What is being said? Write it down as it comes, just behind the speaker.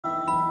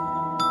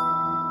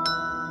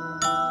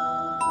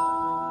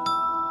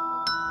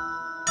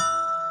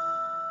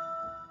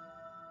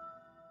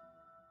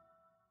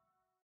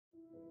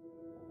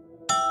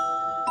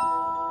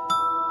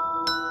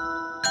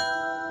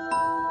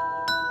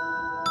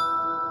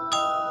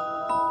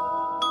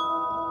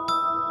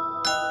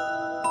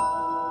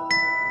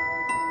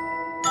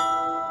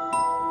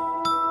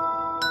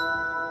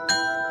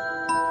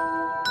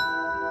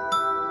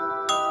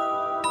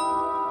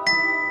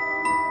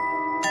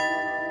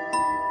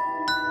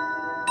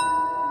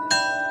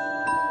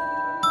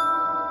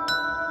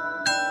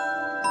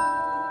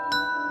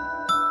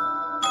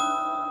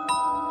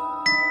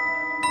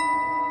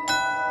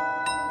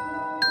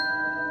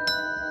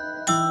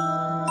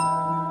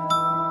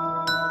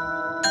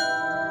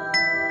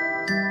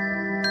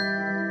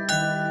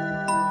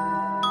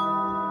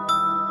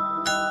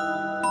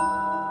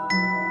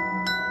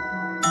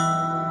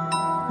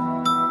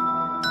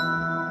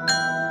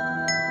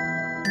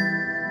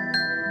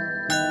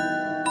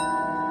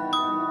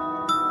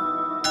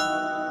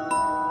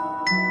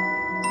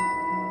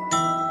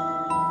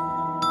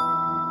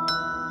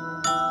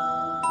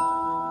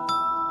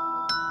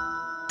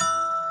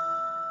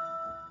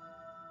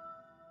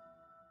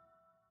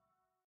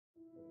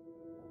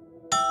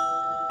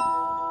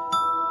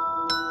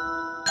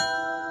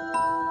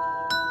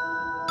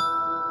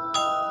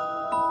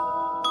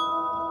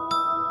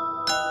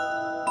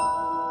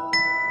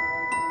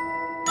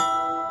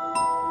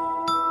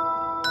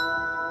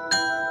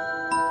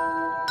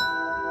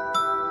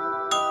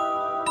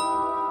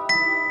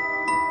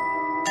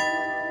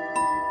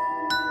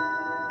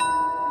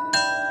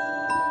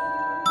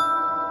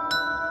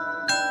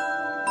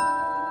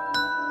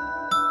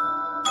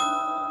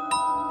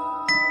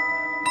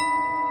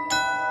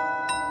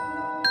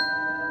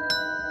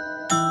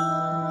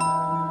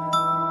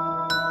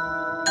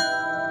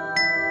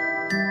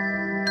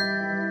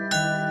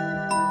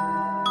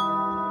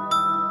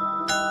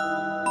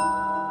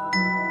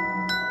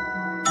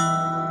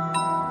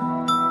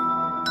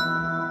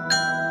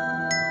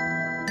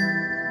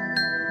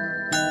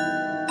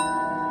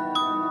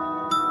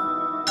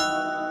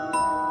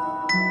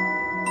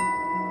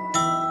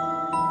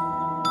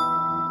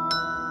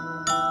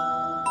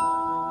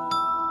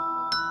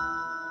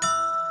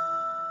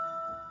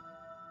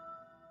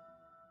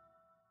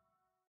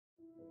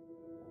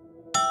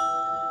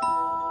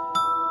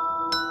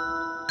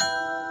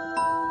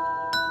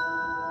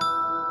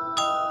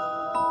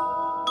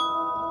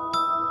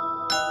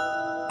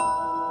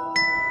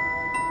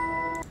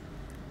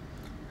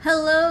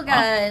Hello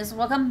guys,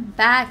 welcome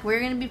back.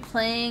 We're gonna be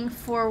playing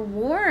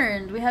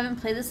Forewarned. We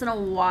haven't played this in a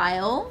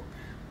while.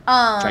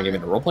 Try and give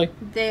it a roleplay?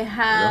 They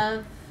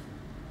have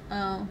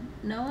oh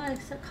no, I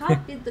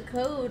copied the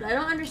code. I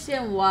don't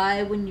understand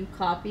why when you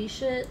copy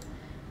shit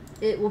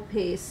it will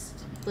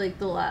paste like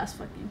the last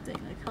fucking thing.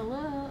 Like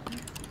hello.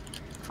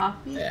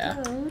 Copy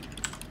code.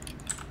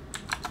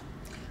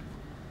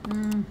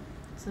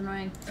 It's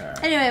annoying.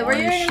 Anyway,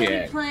 we're going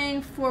to be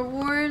playing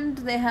Forewarned.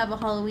 They have a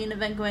Halloween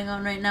event going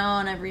on right now.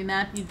 On every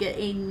map, you get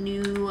a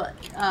new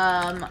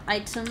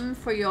item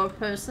for your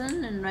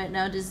person. And right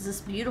now, there's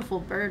this beautiful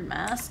bird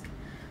mask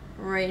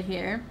right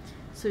here.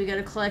 So we got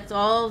to collect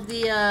all of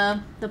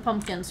the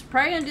pumpkins. We're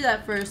probably going to do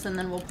that first, and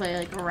then we'll play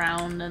like a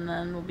round, and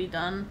then we'll be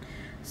done.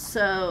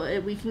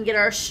 So we can get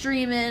our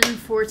stream in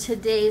for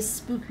today's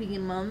spooky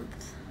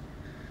month.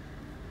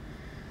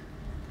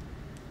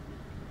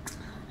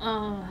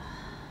 I'm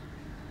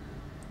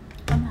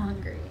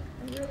hungry.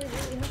 I'm really,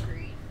 really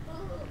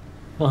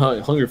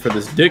hungry. Hungry for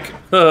this dick.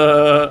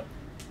 Yeah.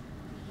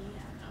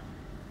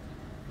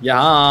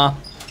 I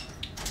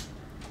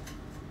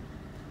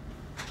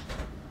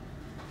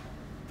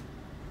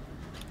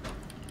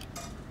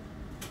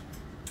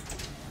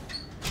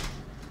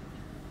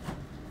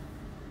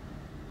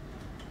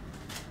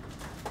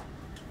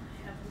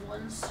have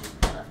one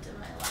soup left in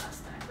my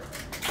last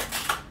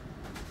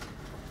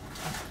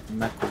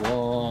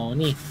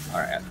Macaroni.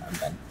 Alright, I'm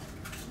done.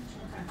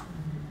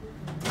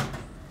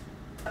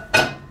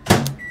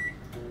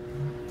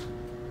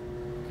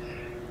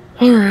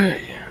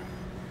 Alright.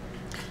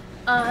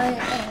 I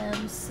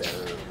am so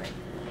ready.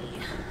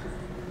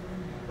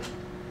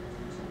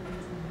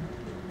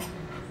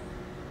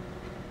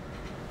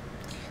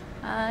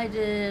 I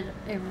did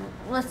a...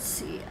 Let's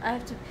see. I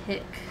have to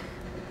pick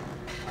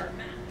our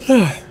maps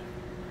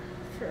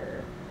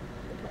for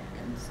the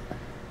pumpkins.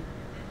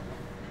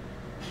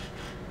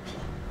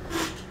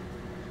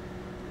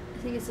 I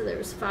think it said there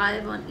was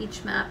 5 on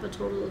each map, a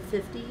total of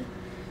 50. Do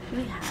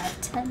we have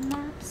 10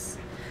 maps?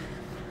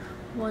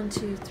 1,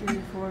 2, 3,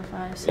 4,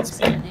 5, 6,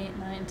 7, 8,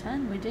 9,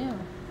 10. We do.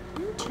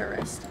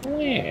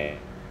 Interesting.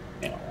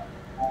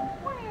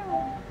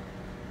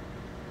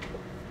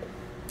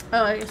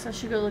 Oh, I guess I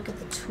should go look at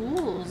the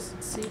tools.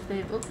 See if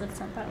they... Oh, that's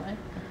not that way.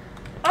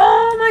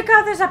 Oh my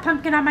god, there's a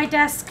pumpkin on my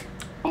desk!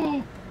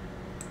 There's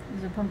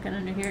a pumpkin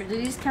under here. Do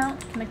these count?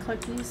 Can I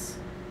collect these?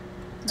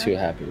 No? Too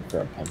happy for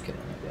a pumpkin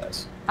on my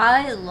desk.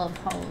 I love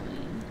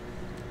Halloween.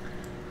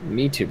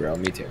 Me too, bro.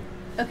 Me too.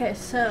 Okay,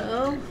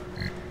 so...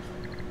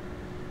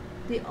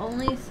 The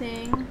only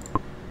thing...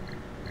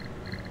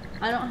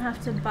 I don't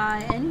have to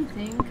buy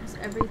anything because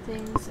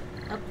everything's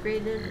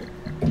upgraded.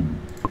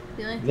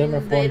 The only thing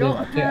they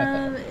don't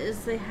have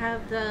is they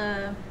have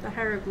the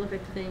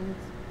hieroglyphic thing.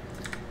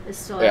 Is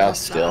still yeah,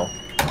 still.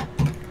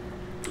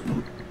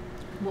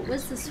 What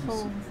was this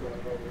whole...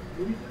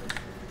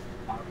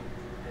 How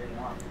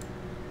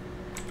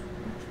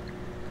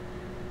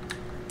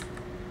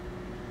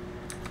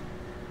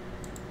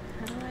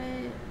do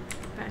I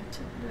get back to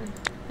the...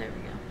 There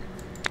we go.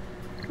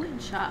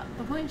 Point shop.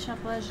 The point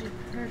shop allows you to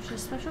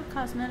purchase special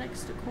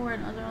cosmetics, decor,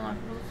 and other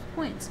unlockable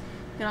points.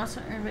 You can also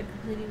earn by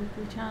completing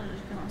weekly challenges.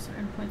 You can also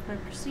earn points by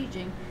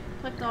prestiging.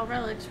 Collect all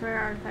relics, rare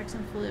artifacts,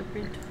 and fully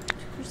upgrade to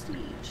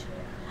prestige.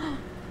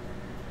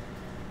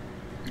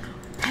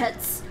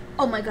 Pets!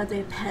 Oh my god, they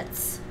have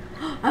pets.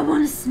 I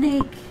want a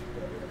snake!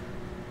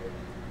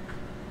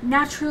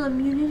 Natural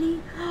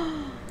immunity?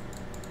 Oh,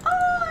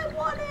 I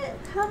want it!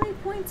 How many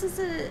points is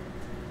it?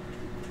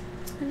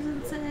 It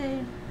doesn't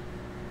say.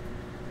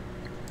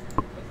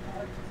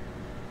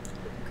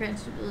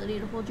 Grants the ability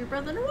to hold your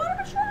breath underwater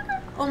for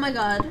stronger. Oh my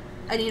god.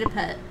 I need a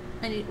pet.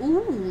 I need...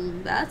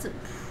 Ooh, that's a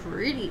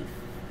pretty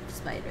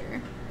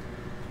spider.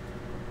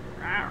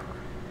 Rawr.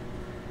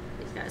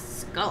 He's got a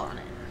skull on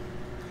it.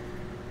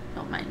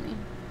 Don't mind me.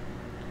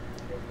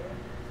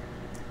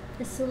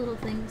 It's the little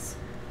things.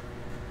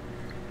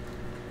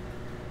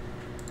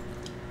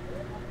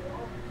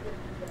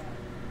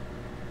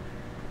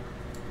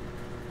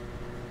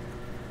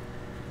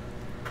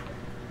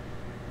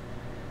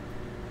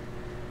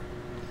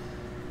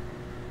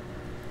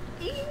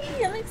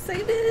 I'm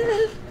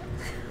excited.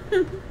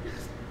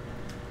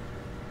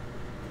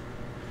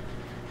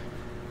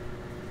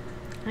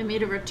 I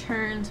made a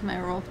return to my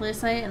roleplay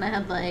site and I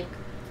had like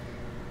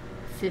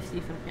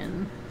 50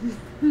 fucking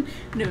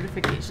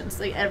notifications.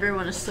 Like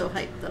everyone is so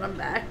hyped that I'm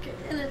back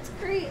and it's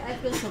great. I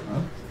feel so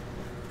loved.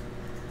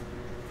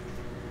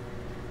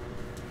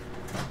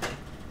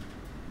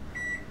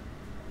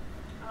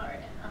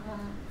 Alright, I'm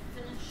gonna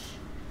finish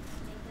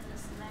making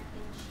this mac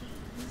and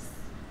cheese.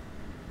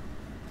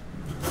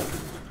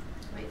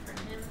 Wait for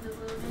him to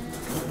load in.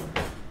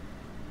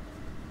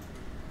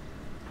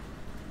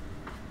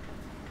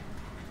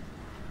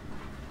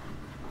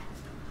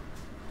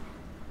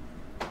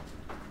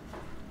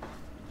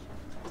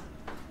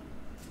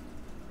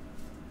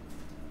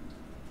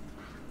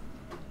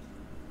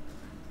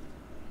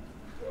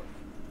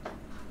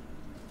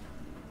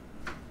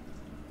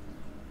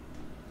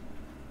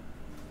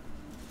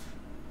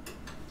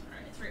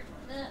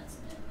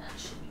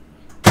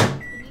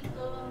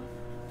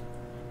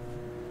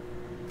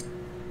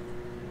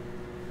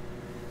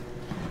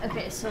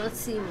 Okay, so let's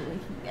see what we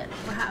can get.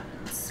 What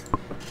happens?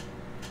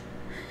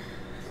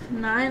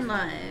 9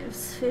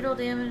 lives. Fatal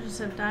damage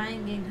instead of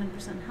dying, gain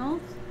 10%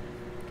 health.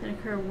 Can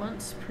occur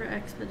once per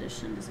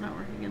expedition. Does not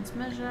work against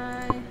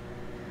Magi.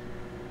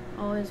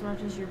 Always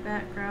watches your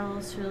back,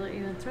 growls to alert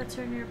you when threats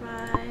are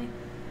nearby.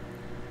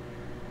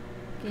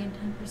 Gain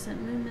 10%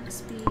 movement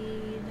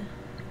speed.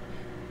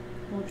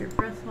 Hold your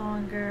breath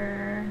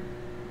longer.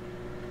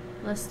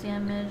 Less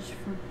damage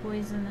from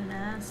poison and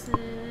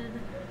acid.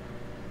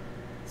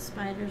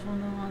 Spiders will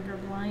no longer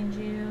blind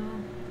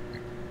you.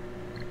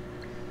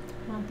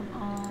 I want them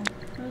all.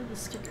 What are the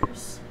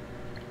stickers?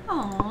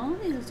 Aw,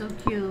 these are so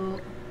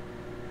cute.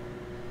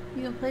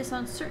 You can place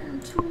on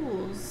certain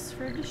tools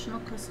for additional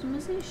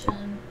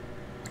customization.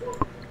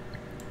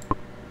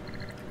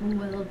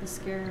 Ooh, I love the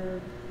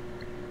scarab.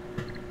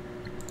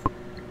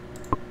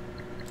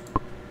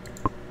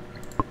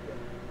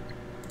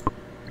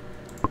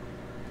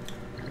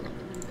 I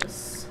love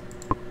this.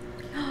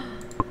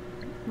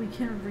 We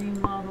can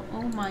remodel.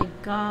 Oh my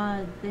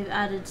god, they've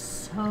added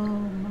so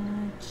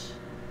much.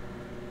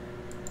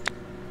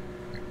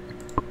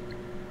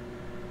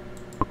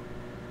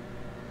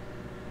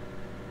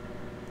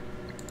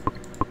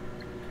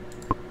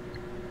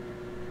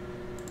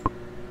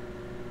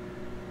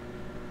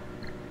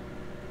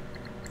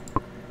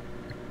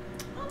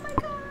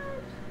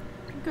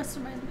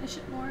 Customize my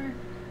shit more.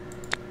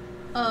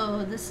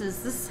 Oh, this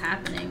is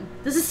happening.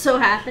 This is so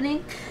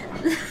happening.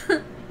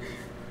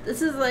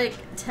 This is like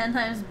 10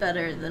 times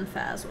better than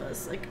Faz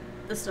was. Like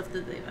the stuff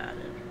that they've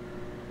added.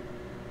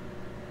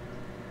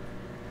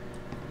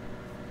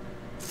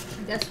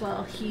 I guess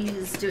while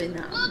he's doing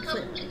that,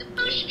 welcome to the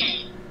push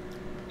game.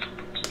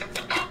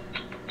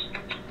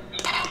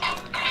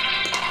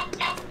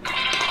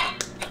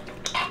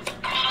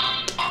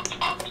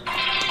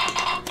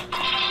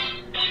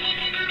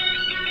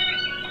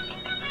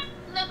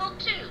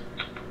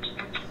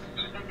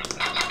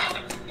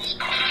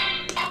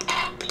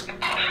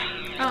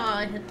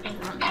 I hit the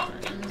wrong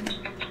button.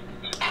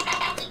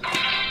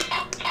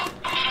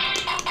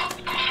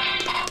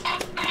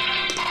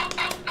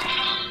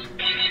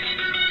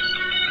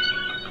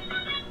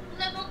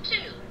 Level 2.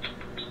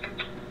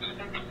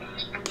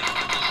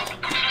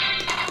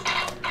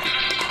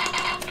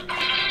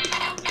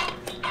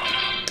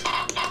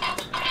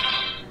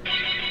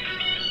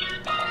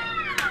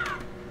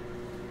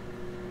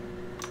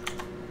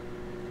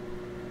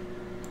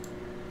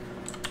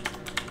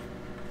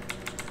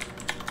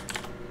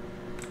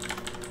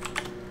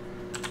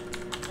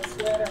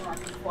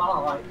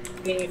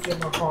 Beat in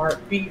my heart,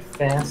 beat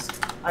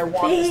fast. I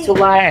want this to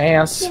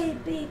last.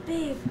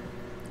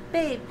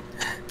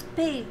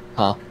 Babe.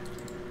 Huh?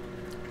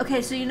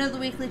 Okay, so you know the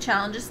weekly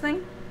challenges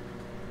thing?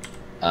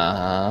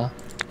 Uh-huh.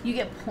 You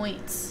get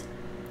points.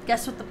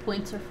 Guess what the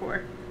points are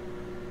for?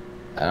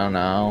 I don't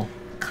know.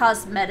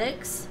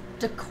 Cosmetics,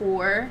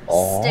 decor,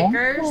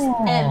 stickers,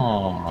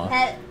 and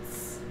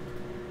pets.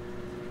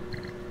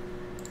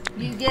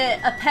 You get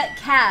a pet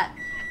cat.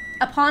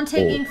 Upon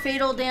taking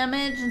fatal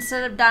damage,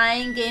 instead of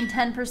dying, gain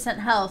 10%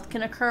 health.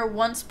 Can occur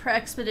once per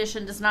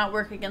expedition. Does not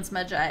work against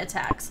Magi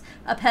attacks.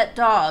 A pet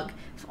dog.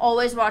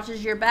 Always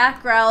watches your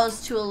back,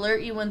 growls to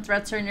alert you when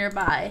threats are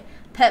nearby.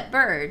 Pet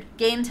bird.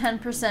 Gain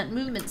 10%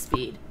 movement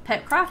speed.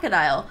 Pet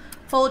crocodile.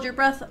 Hold your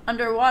breath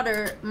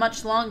underwater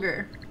much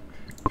longer.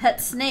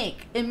 Pet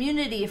snake.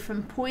 Immunity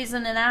from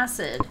poison and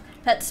acid.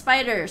 Pet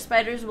spider.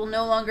 Spiders will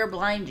no longer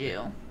blind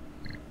you.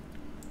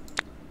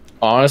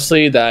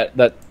 Honestly,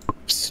 that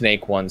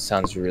snake one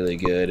sounds really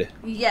good.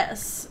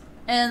 Yes,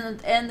 and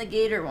the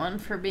gator one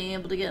for being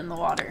able to get in the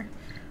water.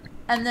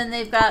 And then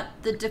they've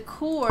got the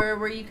decor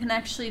where you can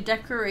actually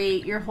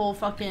decorate your whole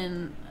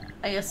fucking,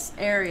 I guess,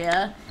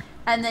 area.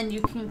 And then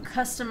you can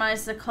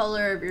customize the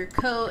color of your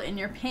coat and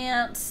your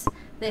pants.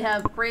 They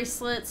have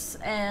bracelets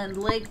and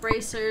leg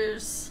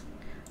bracers.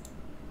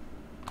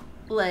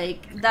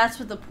 Like, that's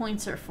what the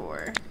points are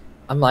for.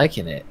 I'm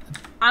liking it.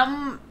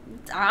 I'm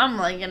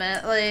liking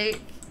it.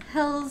 Like,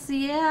 hells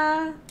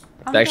yeah.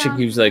 It actually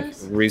gives like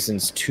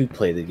reasons to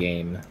play the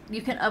game.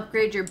 You can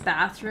upgrade your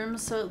bathroom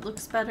so it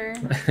looks better.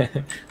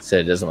 So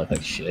it doesn't look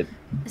like shit.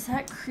 Is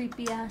that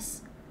creepy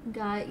ass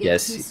guy? Yeah,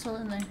 yes. He's still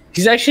in there.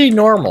 He's actually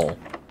normal.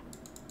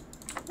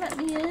 Let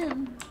me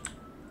in.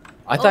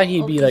 I thought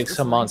he'd be like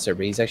some monster,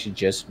 but he's actually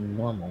just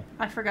normal.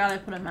 I forgot I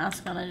put a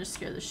mask on. I just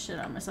scared the shit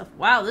out of myself.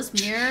 Wow, this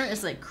mirror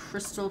is like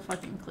crystal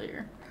fucking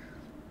clear.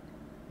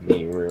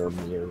 Mirror,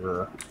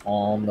 mirror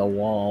on the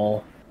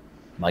wall.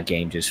 My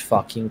game just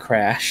fucking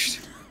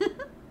crashed.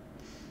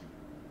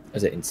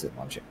 As an instant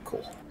launch it.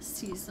 Cool.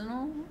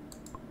 Seasonal.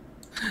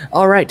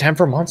 All right, time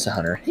for Monster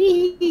Hunter.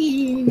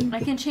 I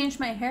can change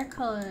my hair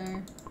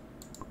color.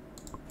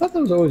 I thought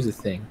that was always a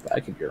thing, but I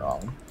could be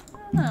wrong. I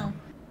don't know.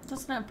 It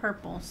doesn't have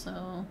purple,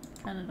 so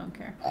kind of don't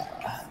care.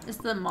 Is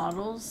the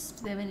models?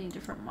 Do they have any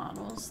different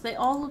models? They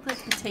all look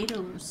like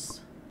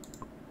potatoes.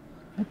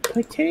 A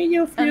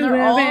potato and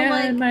they're all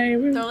like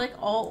they're like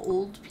all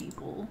old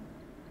people.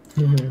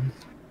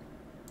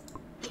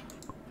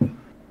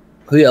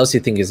 Who else do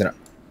you think is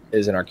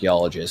an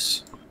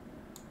archaeologist?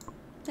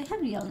 They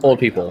have young old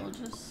people.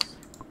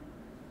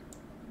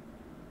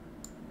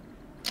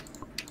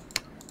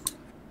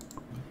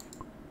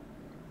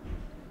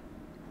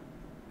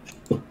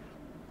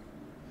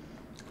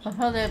 love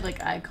how they have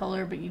like eye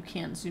color, but you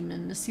can't zoom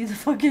in to see the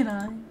fucking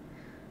eye.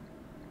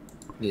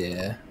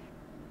 Yeah.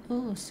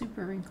 Oh,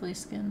 super wrinkly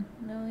skin.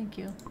 No, thank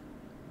you.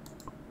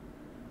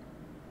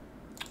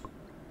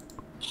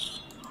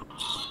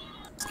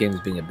 This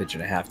game's being a bitch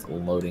and a half to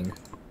loading.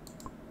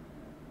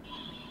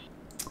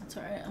 That's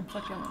alright, I'm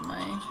fucking with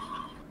my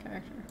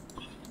character.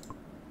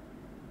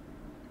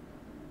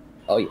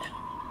 Oh yeah.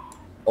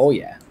 Oh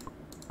yeah.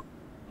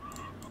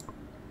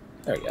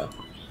 There we go.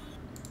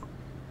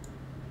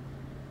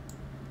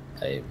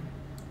 Yeah,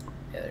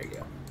 there you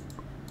go.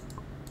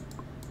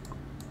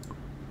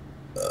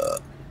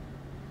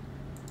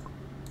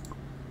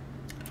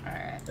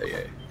 Alright.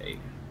 Hey.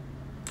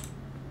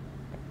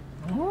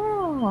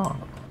 Oh.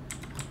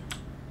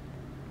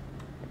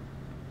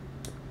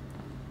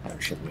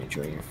 Actually, let me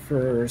join you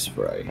first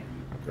before I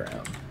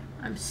ground.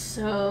 I'm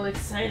so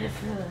excited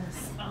for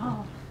this.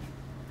 Oh.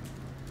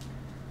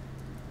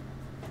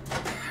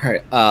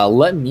 Alright,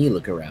 let me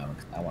look around.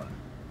 I want to.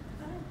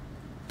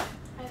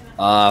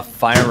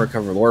 Find and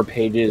recover lore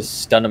pages,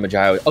 stun a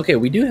Magi. Okay,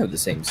 we do have the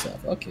same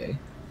stuff. Okay.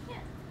 Yeah.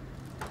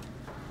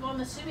 Well, I'm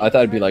assuming I thought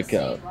it'd be we're like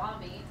in the same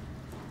lobby.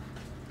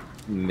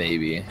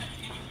 Maybe.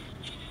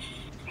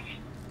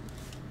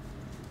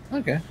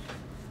 Okay.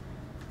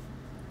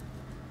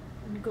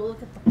 Go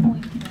look at the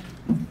point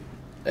then.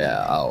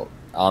 Yeah,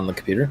 on the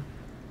computer?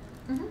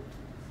 Mm-hmm.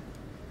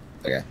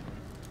 Okay.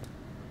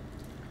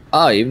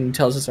 Oh, it even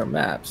tells us our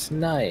maps.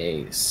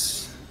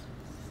 Nice.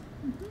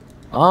 Mm-hmm.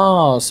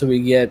 Oh, so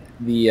we get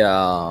the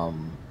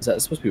is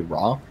that supposed to be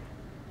raw?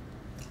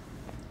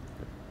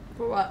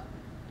 For what?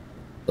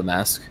 The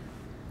mask?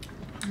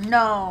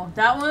 No,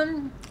 that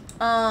one.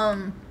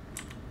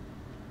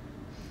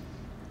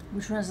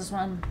 Which one is this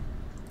one?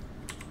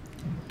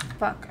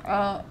 Fuck.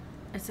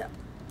 It's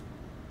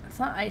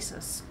not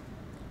ISIS.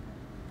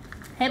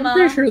 Hey, I'm Mom.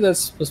 pretty sure that's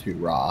supposed to be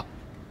raw.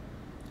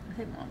 I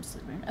think Mom's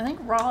sleeping. I think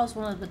Raw is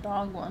one of the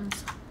dog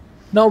ones.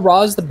 No,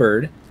 raw is the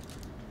bird.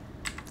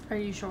 Are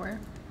you sure?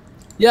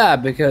 Yeah,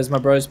 because my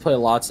brothers play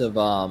lots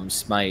of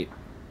Smite.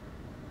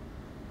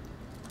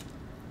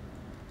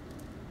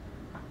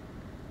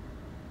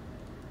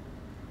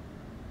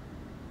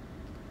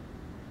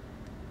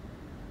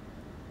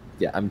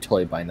 Yeah, I'm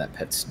totally buying that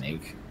pet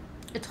snake.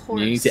 It's horse.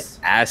 You need to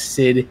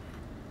acid.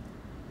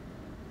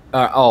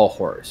 Oh,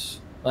 horse.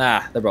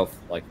 Ah, they're both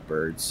like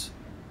birds.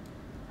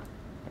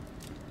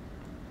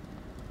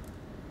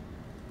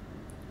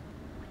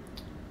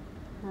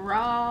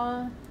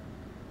 Raw.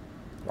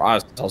 Raw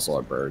is also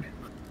a bird.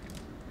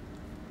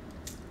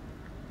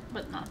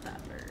 But not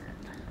that bird.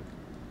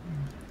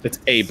 It's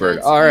a bird.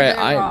 It's All right,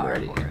 either raw I'm or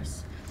ready.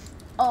 horse.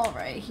 All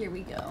right, here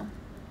we go.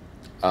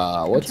 What's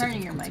I'm the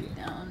turning your difficulty? mic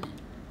down.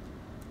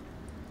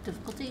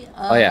 Difficulty?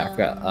 Oh yeah, I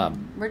forgot.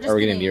 We're just Are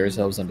we getting... gonna mute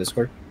ourselves on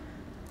Discord?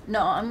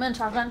 No, I'm gonna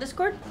talk on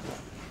Discord.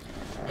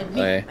 And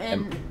Okay.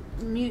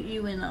 mute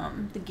you in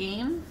the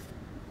game.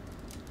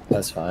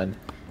 That's fine.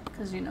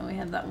 Because you know we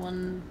have that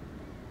one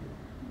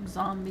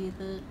zombie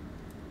that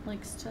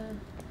likes to.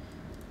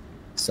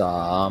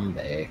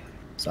 Zombie.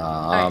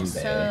 Alright,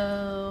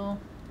 so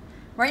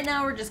right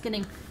now we're just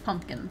getting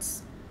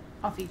pumpkins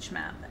off each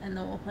map, and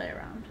then we'll play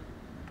around.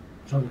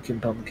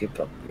 Pumpkin.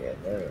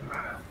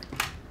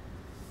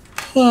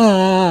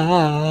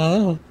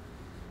 Ah.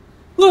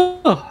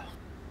 Ah.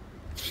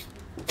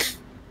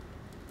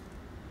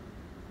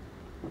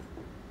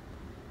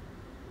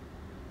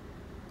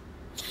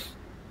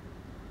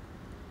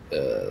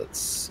 Let's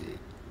see.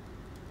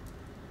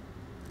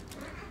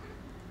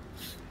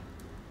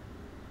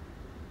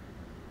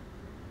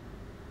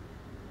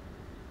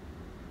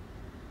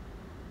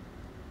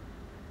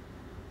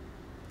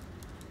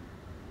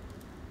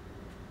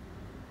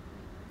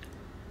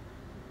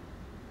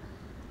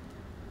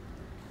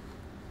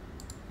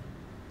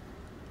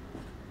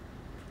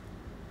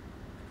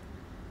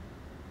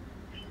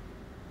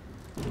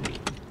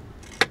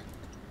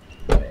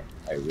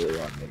 I really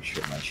want to make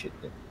sure my shit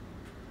did.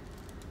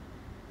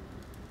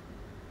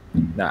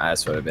 Nah,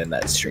 that's what I've been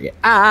that string.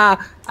 I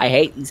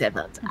hate these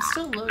headphones. I'm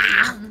still loading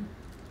in.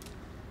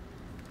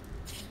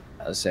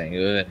 I was saying it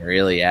would have been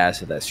really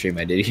ass at that stream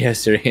I did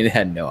yesterday and it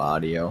had no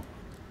audio.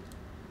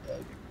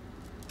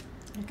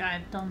 Like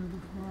I've done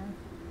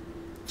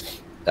before.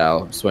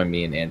 Oh, it's when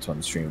me and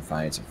Antoine streamed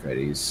Five Nights at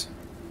Freddy's.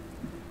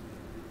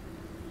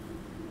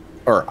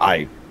 Or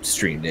I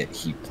streamed it,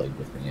 he played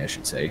with me, I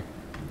should say.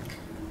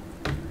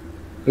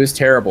 It was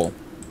terrible.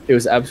 It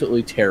was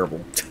absolutely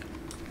terrible.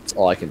 That's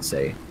all I can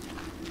say.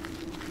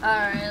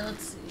 Alright,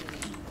 let's see.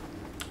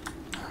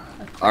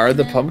 Are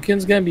the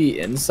pumpkins gonna be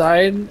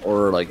inside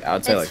or like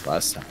outside It's- like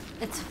last time?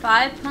 It's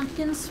 5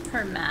 pumpkins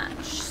per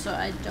match, so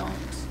I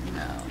don't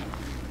know.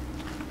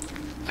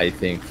 I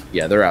think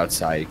yeah, they're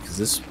outside because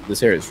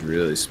this area is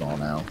really small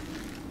now.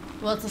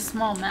 Well, it's a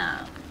small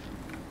map.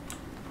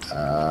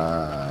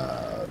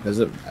 Does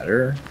it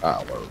matter?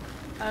 Well,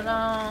 I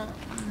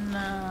don't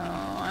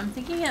know. I'm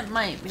thinking it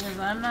might because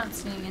I'm not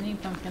seeing any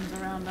pumpkins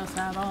around us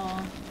at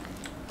all.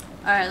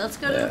 Alright, let's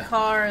go to the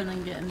car and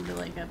then get into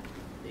like a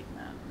big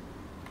map.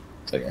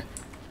 okay.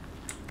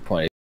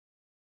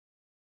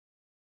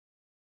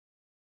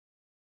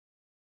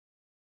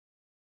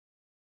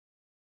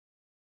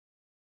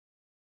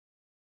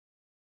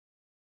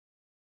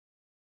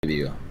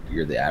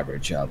 you're the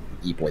average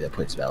e-boy that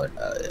puts valor.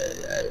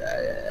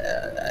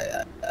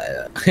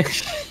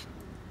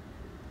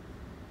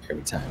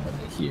 Every time when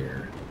I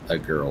hear a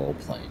girl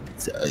playing.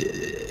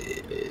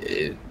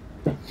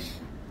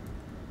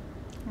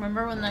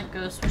 Remember when that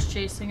ghost was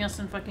chasing us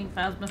in fucking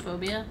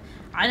Phasmophobia?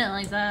 I didn't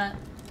like that.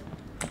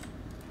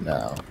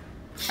 No.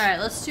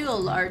 Alright, let's do a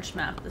large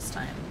map this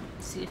time.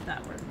 See if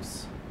that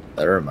works.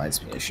 That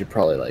reminds me, I should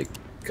probably like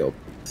go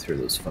through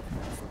those fucking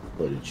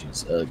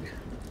footages. Ugh.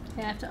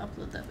 Yeah, I have to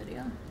upload that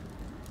video.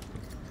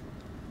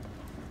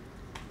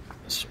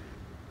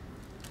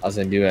 I was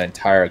gonna do an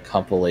entire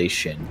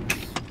compilation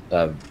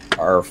of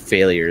our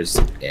failures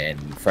in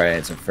Friday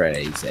Nights and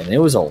Freddy's, and it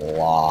was a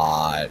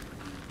lot.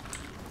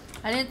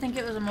 I didn't think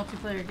it was a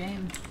multiplayer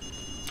game.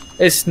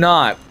 It's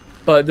not,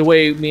 but the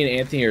way me and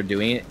Anthony are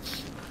doing it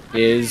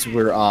is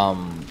we're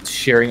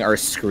sharing our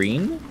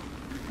screen.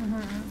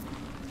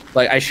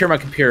 Like I share my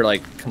computer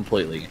like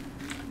completely.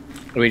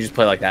 We just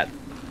play like that.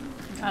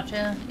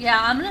 Gotcha. Yeah,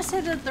 I'm gonna say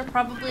that they're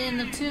probably in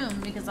the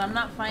tomb because I'm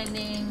not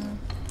finding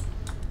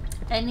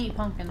any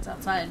pumpkins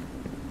outside.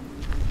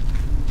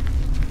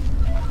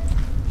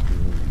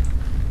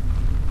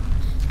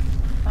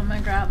 I'm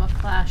gonna grab a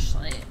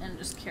flashlight and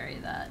just carry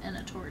that and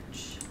a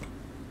torch.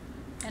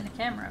 And a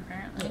camera,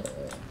 apparently.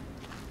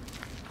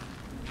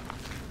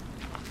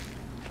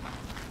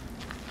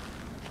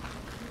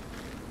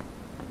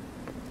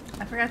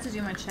 I forgot to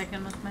do my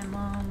check-in with my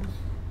mom.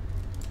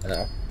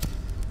 Yeah.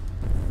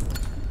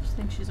 I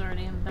think she's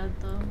already in bed,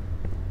 though.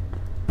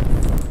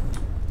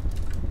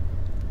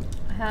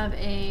 I have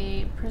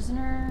a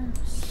prisoner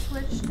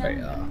switch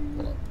down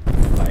Wait,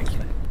 hold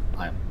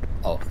on.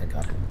 Oh, thank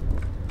God.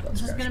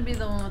 This is gonna be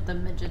the one with the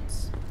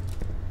midgets.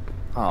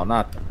 Oh,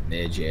 not the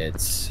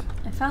midgets.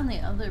 I found the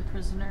other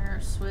prisoner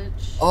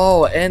switch.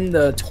 Oh, and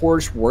the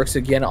torch works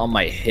again on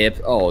my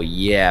hip. Oh,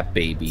 yeah,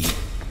 baby.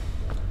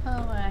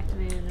 Oh, I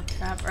activated a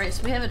trap. Alright,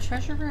 so we have a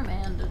treasure room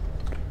and a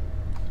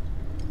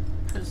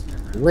prisoner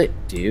room. Lit,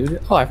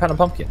 dude. Oh, I found a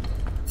pumpkin.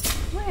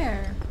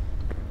 Where?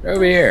 Right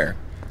over here.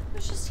 It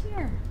was just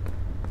here.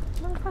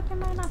 Motherfucker,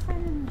 am I not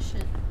finding this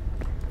shit?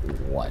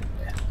 One.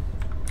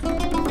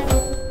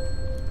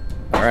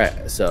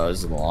 Alright, so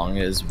as long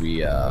as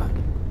we,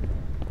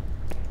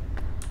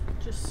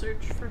 just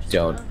search for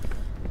don't stuff.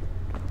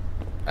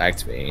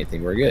 activate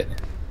anything, we're good.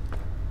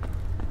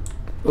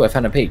 Oh, I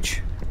found a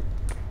page.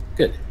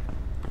 Good.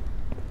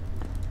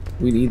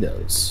 We need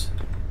those.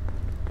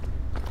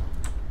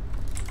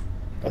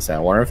 I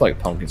wonder if like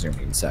pumpkins are gonna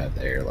be inside of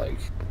there, like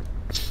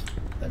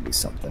that'd be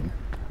something.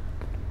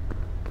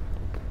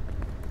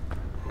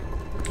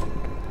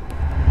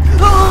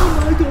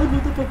 Oh my God,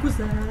 what the fuck was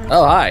that?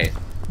 Oh, hi.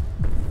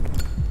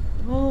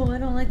 Oh, I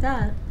don't like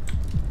that.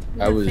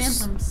 We I got was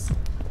phantoms.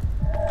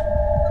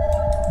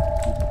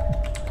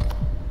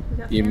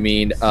 You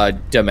mean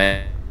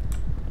Dementor?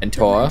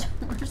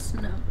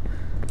 Dementors? No.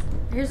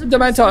 Here's a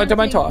Dementor, prisoner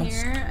Dementor. thing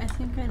here. I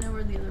think I know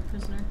where the other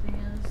prisoner thing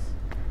is.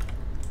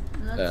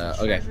 And that's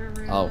a Okay. treasure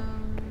room. Oh.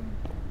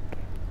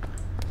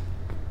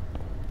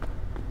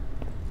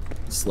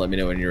 Just let me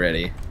know when you're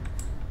ready.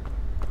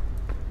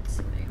 Let's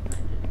see if I can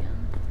find it again.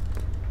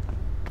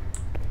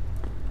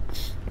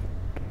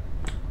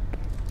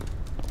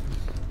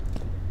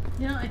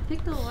 You know, I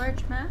picked a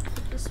large map,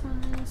 but this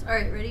one is...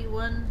 Alright, ready?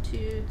 1,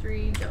 2,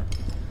 3, go.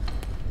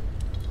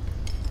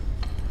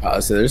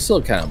 So there's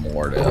still kind of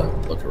more to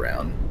look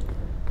around.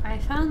 I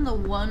found the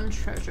one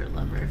treasure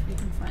lever, if you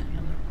can find the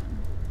other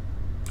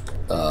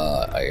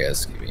one. I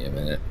guess, give me a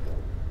minute.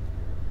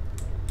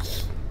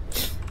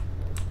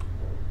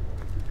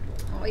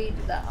 While you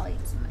do that, I'll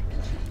eat some mac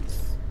and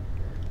cheese.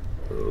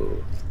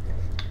 Ooh.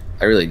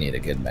 I really need a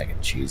good mac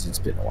and cheese. It's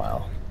been a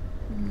while.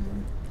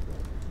 Mm.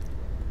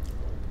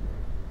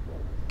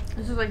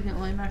 This is like the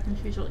only mac and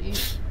cheese you'll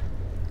eat.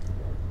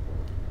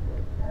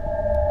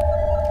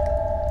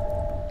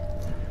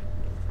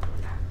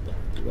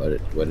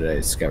 What did I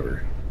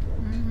discover?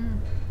 Mm-hmm.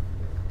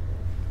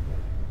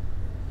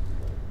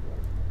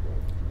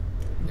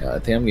 Yeah, I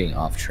think I'm getting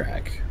off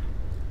track.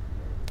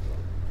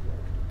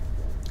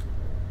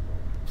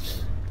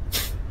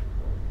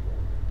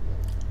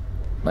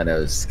 My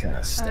nose is kind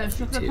of stuffy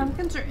So if the too.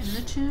 pumpkins are in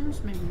the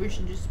tombs, maybe we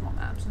should do small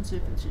maps and see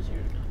if it's easier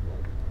to do.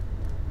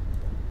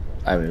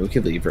 I mean, we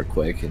could leave her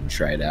quick and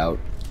try it out.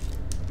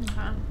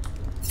 Okay.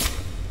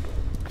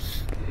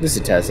 This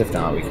is a test. If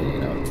not, we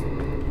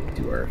can,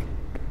 do our,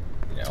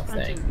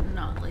 I thing. do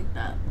not like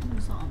that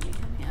zombie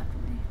coming after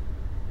me.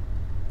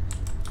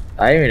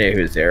 I didn't even know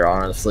who was there,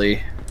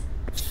 honestly.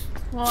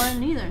 Well, I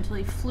didn't either until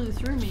he flew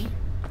through me.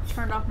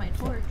 Turned off my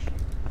torch.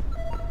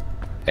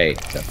 Hey,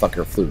 that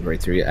fucker flew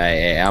right through you.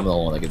 Hey, I'm the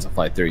one that gets to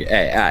fly through you.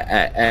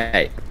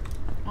 Hey.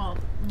 Oh,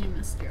 you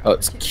missed your Oh,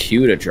 it's opportunity.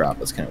 cute to drop.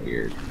 That's kind of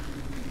weird.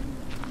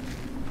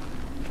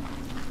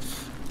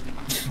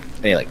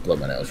 I need to, blow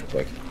my nose real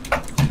quick.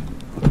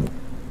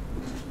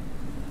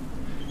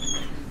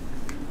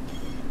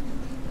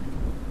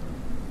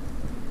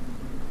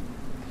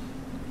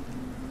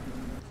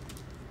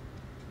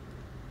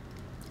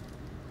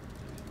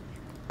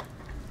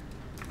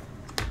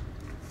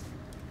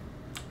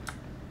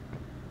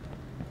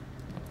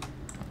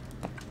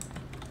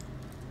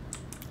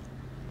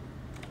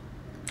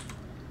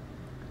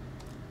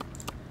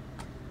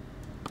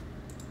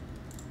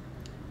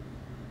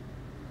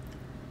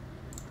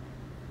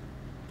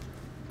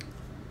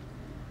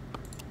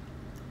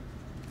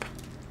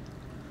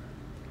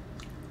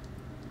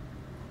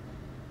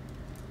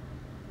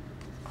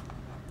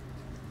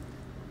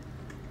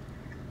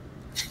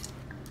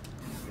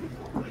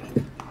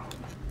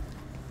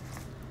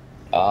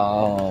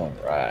 All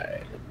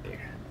right.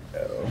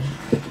 Go.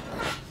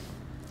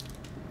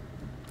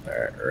 All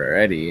right,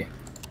 ready.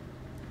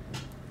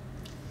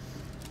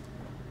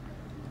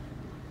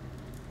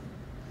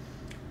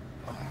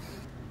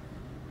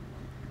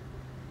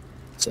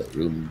 So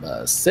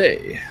Roomba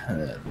say,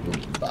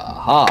 Roomba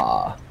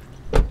ha.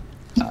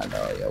 I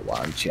know you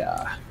want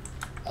ya.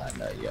 I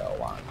know you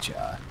want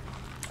ya.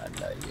 I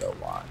know you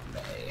want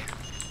me.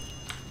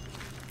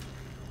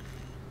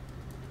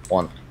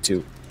 1,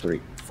 2,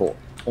 3, 4.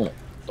 1,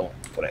 2,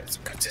 3,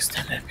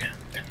 consistent.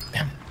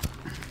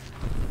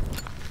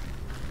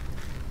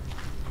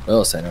 What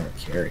else I never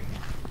carry?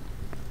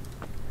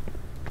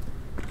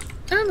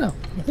 I don't know.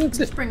 I think that's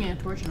Just it. bringing a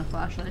torch and a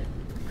flashlight.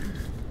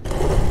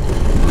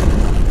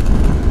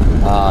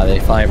 They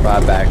finally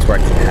brought back to where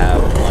I can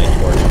have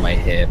my torch on my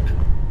hip.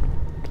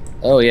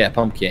 Oh yeah,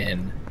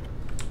 pumpkin.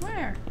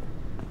 Where?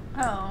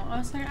 Oh, I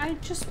was like, I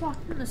just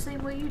walked in the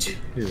same way you did.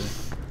 2.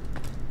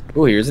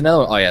 Ooh, here's another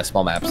one. Oh yeah,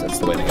 small maps. That's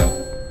the way to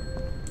go.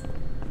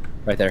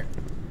 Right there.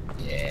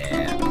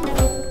 Yeah.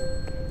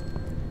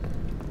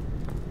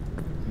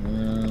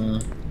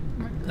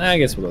 I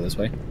guess we'll go this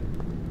way.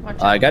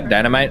 I got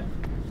dynamite.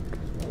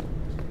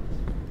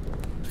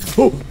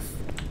 Oh!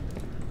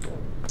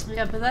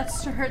 Yeah, but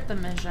that's to hurt the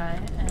Magi,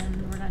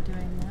 and we're not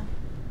doing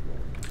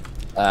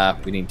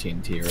that. We need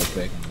TNT real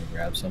quick. I'm gonna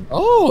grab some.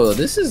 Oh,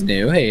 this is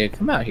new. Hey,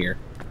 come out here.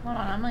 Hold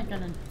on, I'm like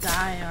gonna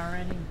die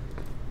already.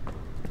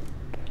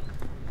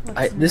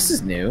 This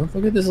is new.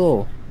 Look at this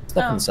little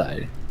stuff Oh.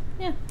 inside.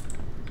 Yeah.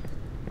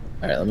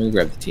 Alright, let me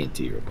grab the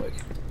TNT real quick.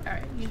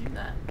 Alright, you do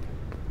that.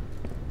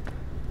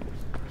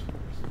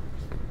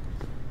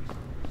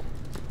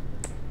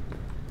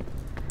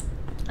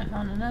 I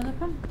found another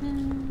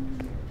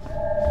pumpkin.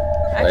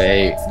 Actually,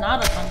 Wait. it's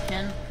not a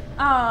pumpkin.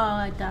 Oh,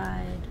 I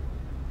died.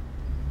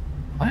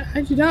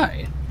 How'd you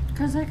die?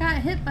 Because I got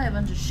hit by a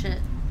bunch of shit.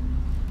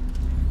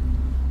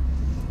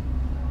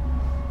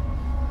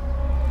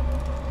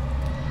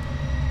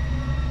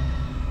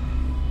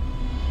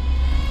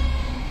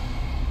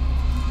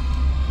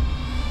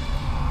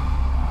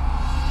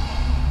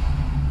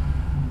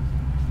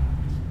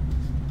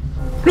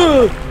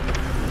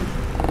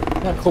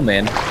 Not cool,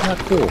 man. Not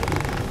cool.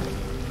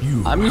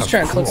 I'm just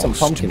trying to collect some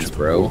pumpkins,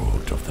 bro.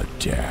 Of the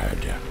dead.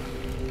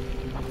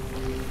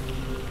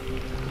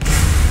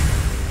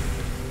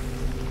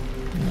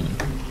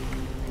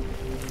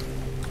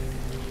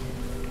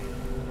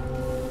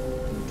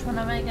 Which one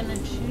am I gonna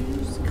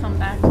choose? Come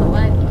back to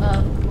life,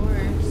 of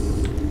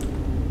course.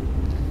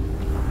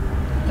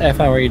 Hey, I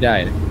found where you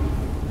died.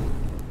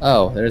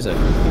 Oh, there's a...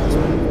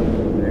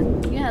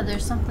 Yeah,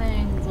 there's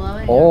something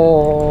glowing.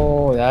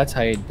 Oh, that's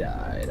how you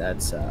die.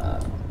 That's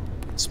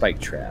spike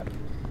trap.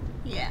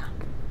 Yeah.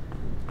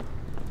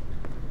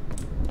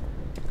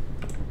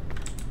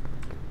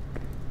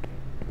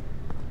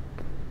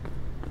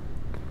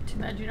 Too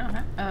bad you don't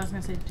have. I was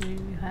gonna say, do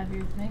you have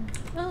your thing?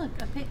 Oh, look,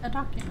 a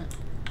document.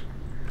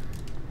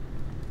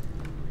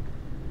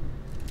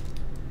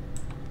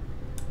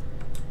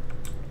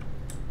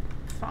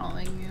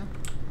 Following you.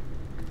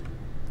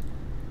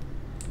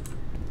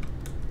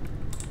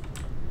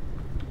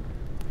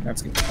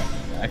 That's gonna come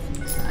back.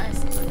 I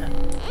see what that.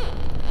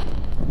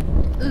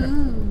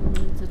 Ooh,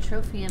 it's a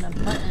trophy and a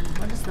button.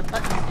 What does the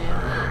button do?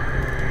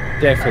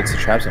 Deactivates the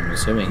traps, I'm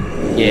assuming.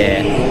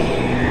 Yeah.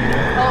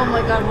 Oh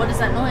my god, what is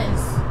that noise?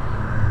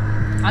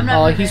 I'm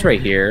not moving. He's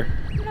right here.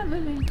 I'm not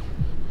moving.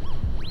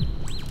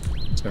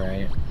 It's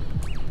alright.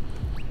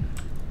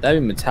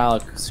 That'd be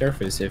metallic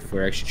surface if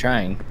we're actually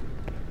trying.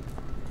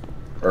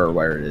 Or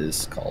where it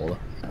is called.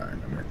 I don't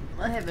remember.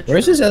 I have a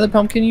Where's this other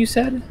pumpkin you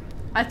said?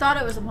 I thought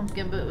it was a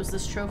pumpkin, but it was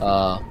this trophy.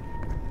 I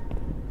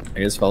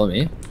guess follow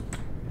me.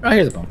 Oh,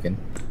 here's a pumpkin.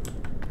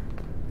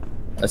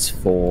 That's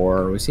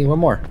 4. We see one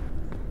more.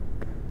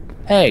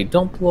 Hey,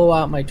 don't blow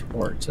out my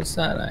torch. That's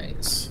not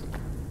nice.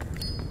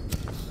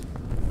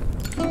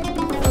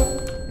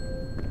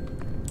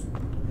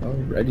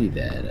 Alrighty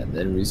then, and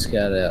then we just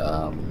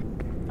gotta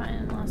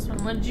Fine, last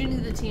one. What did you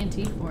need the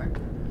TNT for?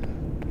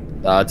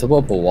 to blow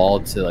up a wall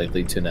to like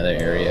lead to another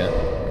area.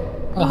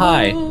 Oh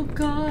hi. Oh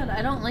god,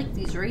 I don't like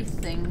these wraith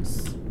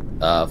things.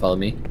 Follow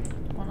me.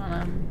 Hold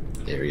on,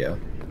 There we go.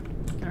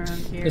 I'm around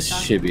here. This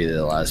should be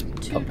the last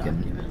Two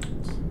pumpkin.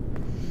 documents.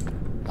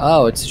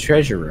 Oh, it's a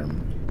treasure room.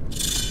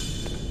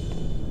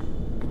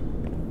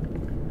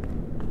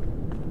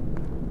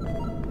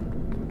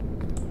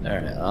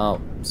 Alright,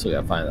 still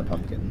gotta find the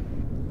pumpkin.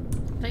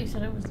 I thought you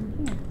said it was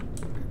in here.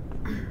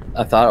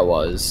 I thought it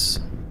was.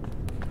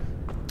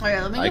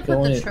 Alright, let me I go can put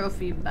only- the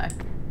trophy back.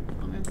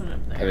 Let me put it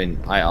up there. I mean,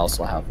 I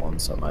also have one,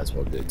 so I might as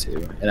well do it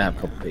too. And I have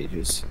a couple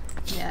pages.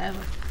 Yeah, I have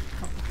a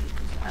couple pages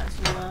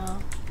as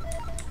well.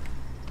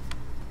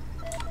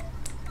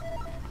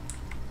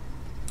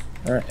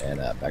 Alright, and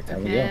back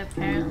down we Okay, go.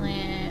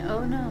 apparently...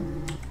 Oh no.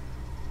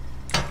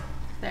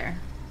 There.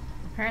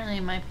 Apparently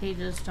my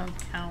pages don't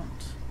count.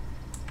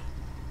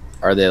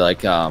 Are they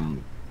like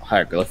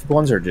hieroglyphic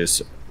ones or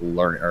just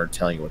learning or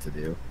telling you what to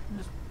do?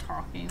 Just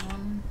talking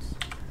ones.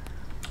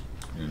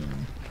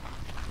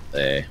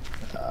 I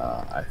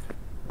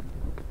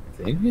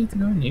think we have to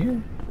go in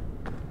here?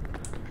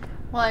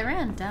 Well, I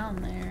ran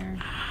down there.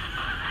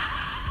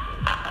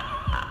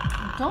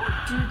 Don't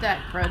do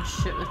that grudge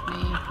shit with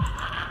me.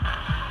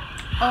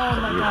 Oh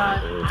my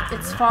god.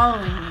 It's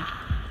following me.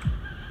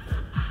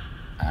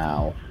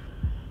 Ow.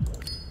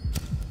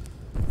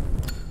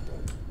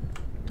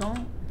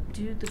 Don't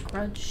do the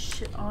grudge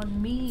shit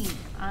on me.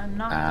 I'm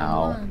not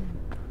Ow. the one.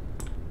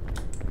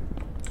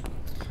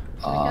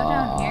 Can we go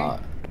down here?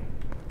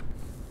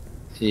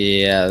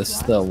 Yeah, this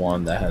is the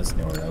one that has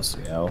nowhere else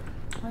to go.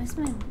 Why is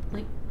my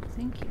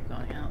thing keep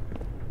going out?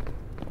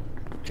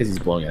 Because he's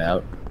blowing it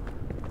out.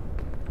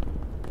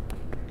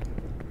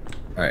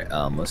 Alright,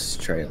 let's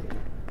try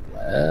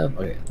left.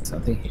 Okay, there's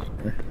nothing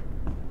here.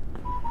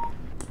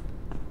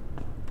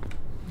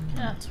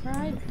 That's where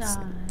I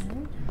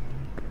died.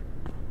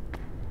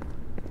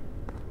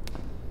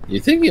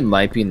 You think it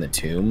might be in the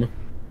tomb?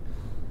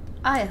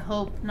 I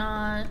hope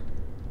not.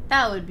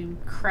 That would be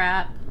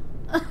crap.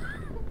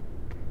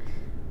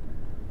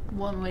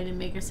 One way to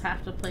make us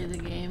have to play the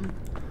game.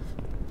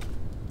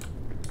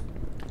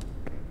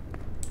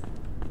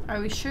 Are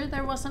we sure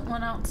there wasn't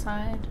one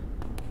outside?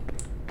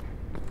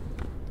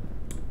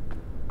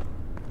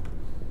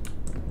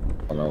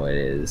 I don't know what it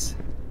is.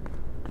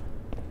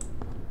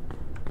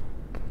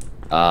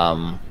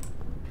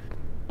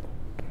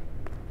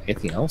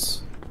 Anything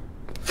else?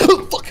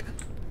 Fuck!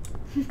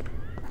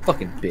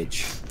 Fucking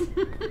bitch.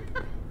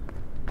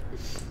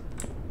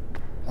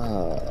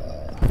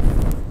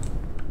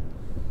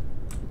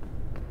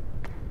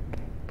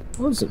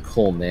 Wasn't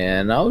cool,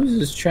 man. I was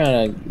just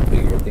trying to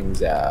figure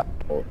things out.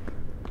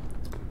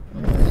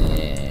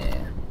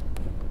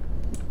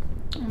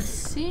 I'm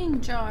seeing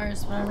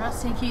jars, but I'm not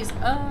seeing keys.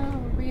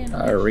 Oh,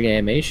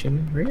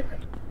 reanimation.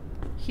 Reanimation.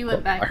 He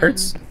went back. It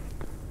hurts.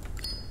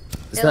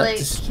 It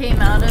like came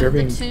out of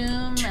the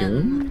tomb.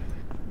 Tomb?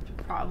 And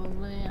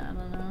probably, I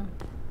don't know.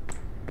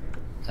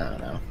 I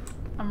don't know.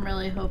 I'm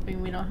really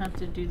hoping we don't have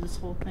to do this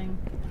whole thing.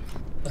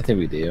 I think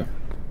we do.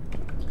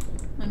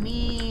 Let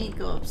me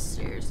go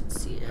upstairs and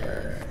see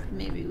if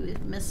maybe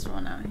we've missed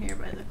one out here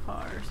by the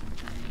car or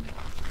something.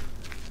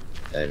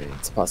 I mean,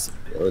 it's a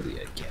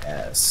possibility, I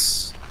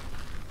guess.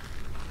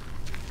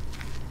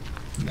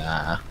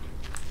 Nah.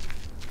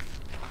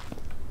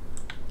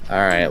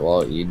 Alright,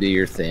 well, you do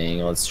your thing.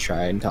 Let's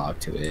try and talk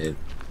to it.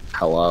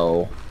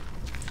 Hello.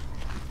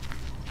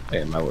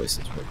 Okay, my voice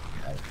is working.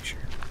 I'm sure.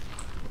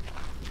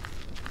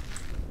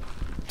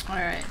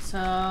 Alright, so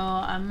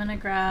I'm gonna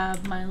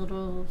grab my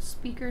little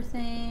speaker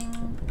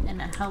thing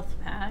and a health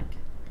pack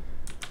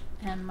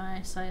and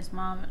my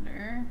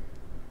seismometer.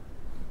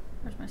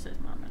 Where's my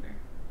seismometer?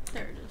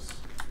 There it is.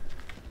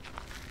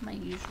 My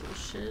usual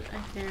shit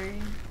I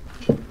carry.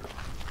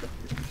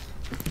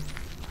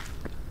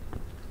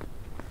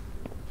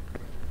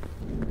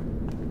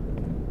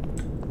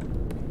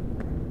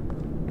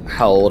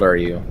 How old are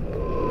you?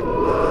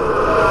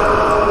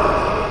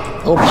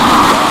 Oh my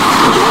god.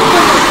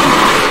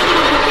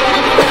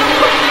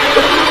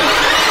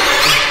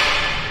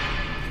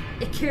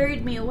 It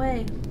carried me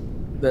away.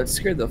 That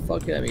scared the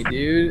fuck out of me,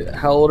 dude.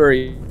 How old are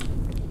you?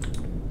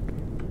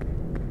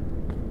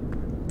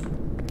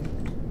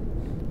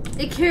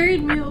 It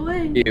carried me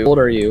away. How old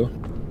are you?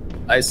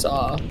 I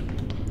saw.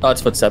 Oh,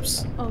 it's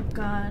footsteps. Oh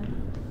god.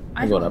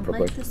 I going don't up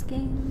real like quick. this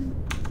game.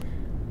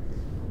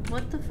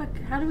 What the fuck?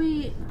 How do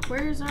we...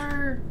 Where's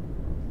our...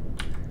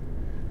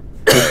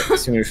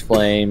 Extinguished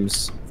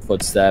flames,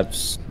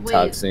 footsteps,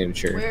 tog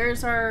signature.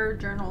 Where's our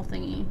journal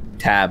thingy?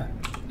 Tab.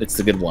 It's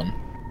the good one.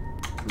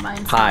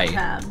 Mine's Hi. not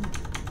tab.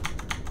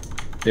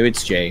 Maybe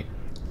it's J.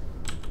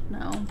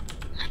 No.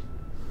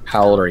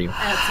 How old are you?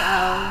 That's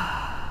L.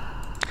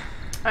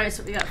 Alright,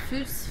 so we got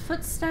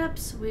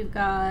footsteps. We've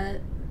got...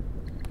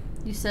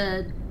 You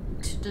said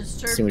to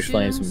disturb Extinguished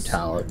flames, tombs.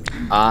 metallic.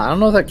 I don't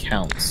know if that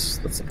counts.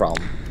 That's the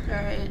problem.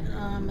 Alright,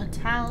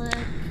 metallic.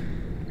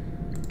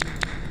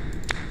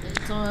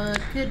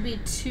 It could be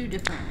two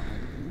different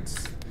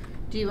ones.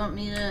 Do you want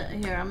me to...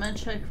 Here, I'm gonna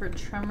check for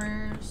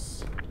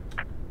tremors.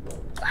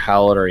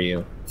 How old are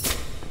you?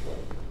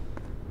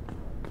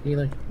 Can you,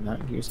 like,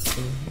 not use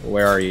something?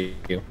 Where are you?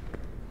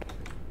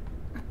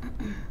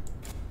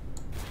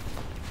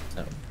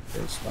 Oh,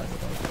 there's fine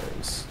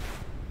with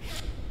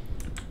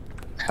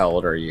How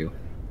old are you?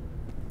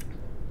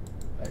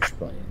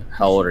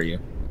 How old are you?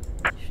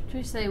 Should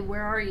we say,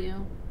 where are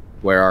you?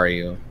 Where are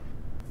you?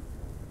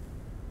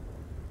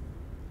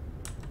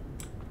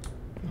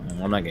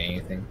 I'm not getting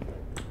anything.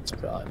 It's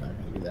probably not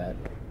gonna do that.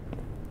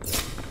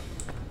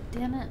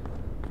 Damn it.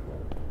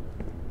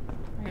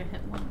 I got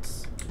hit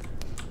once.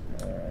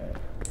 Alright.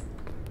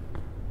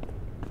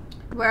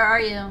 Where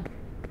are you?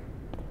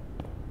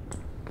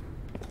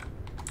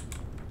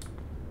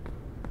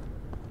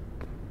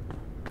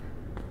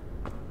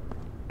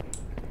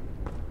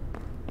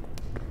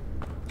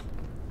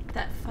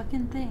 That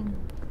fucking thing.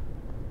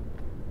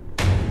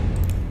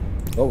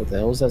 Oh, what the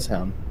hell is that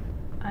sound?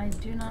 I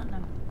do not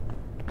know.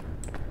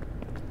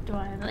 Do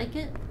I like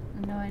it?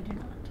 No, I do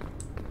not.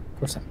 Of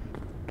course not.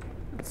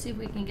 Let's see if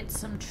we can get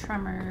some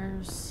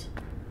tremors.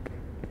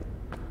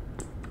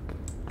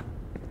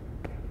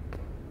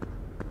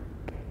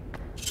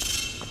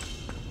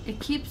 It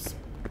keeps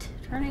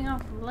turning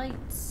off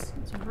lights.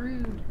 It's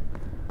rude.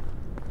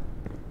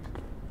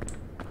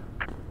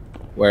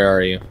 Where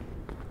are you?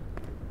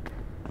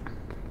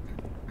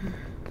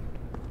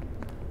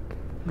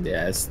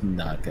 Yeah, it's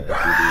not gonna be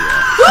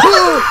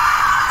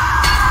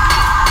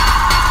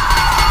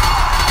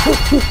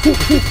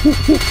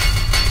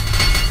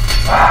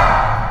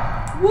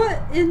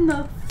What in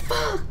the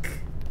fuck?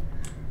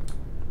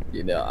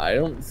 You know, I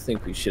don't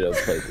think we should have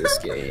played this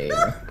game.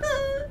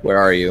 Where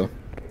are you?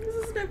 This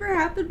has never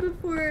happened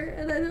before,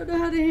 and I don't know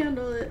how to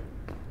handle it.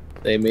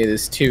 They made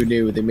this too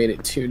new. They made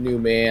it too new,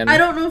 man. I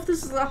don't know if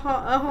this is a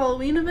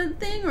Halloween event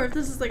thing or if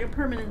this is like a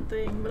permanent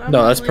thing. But I'm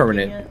no, not that's liking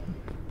permanent. it.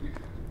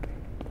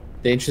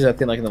 They introduced that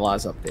thing like in the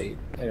last update.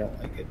 I don't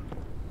like it.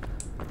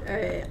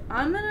 Alright,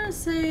 I'm gonna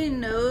say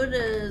no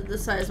to the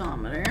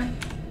seismometer.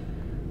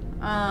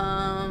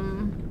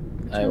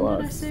 Which one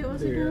did I say it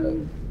was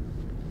again?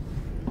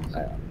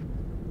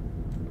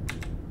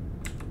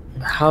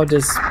 How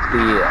does the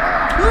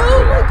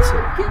oh my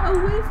god, get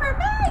away from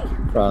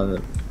me! From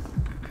the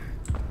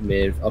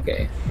mid,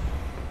 okay.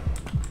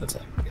 That's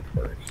not good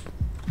work.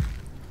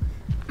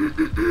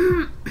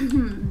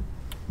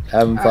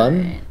 Having fun?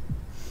 Right.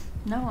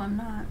 No, I'm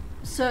not.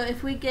 So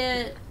if we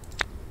get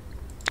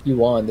you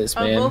want this,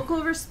 man. A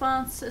vocal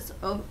response is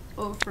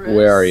Ophirus.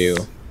 Where are you?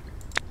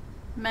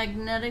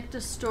 Magnetic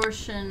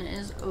distortion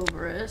is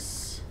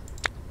Ophirus.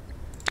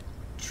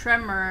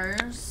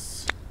 Tremors.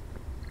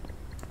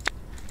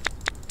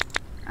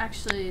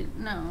 Actually,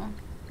 no.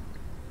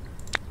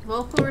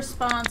 Vocal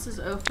response is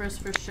Ophirus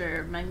for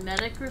sure.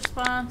 Magnetic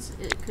response,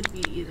 it could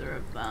be either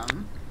of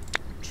them.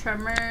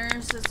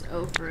 Tremors is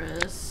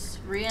Ophirus.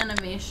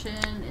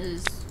 Reanimation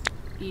is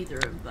either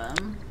of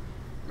them.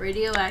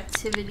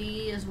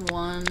 Radioactivity is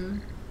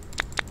one.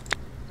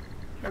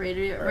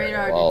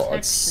 Radar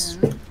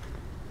detection.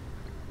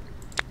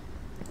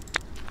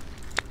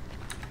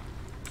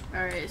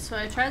 Alright, so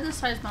I tried the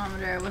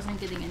seismometer, I wasn't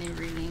getting any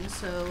readings,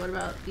 so what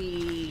about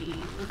the,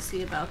 let's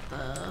see about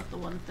the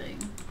one thing.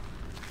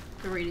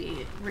 The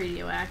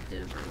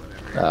radioactive or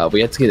whatever. We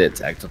have to get its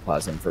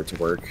ectoplasm for it to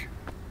work.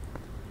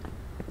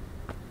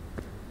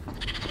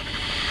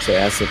 So it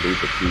has to be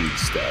the food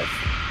stuff.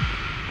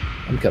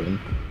 I'm coming.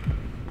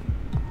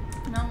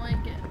 I don't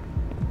like it.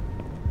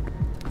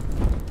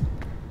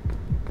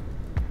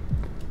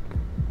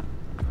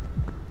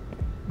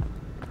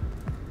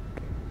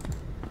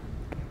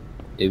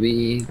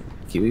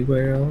 Kiwi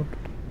World.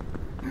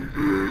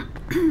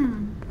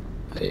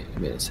 Wait, I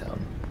made a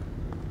sound.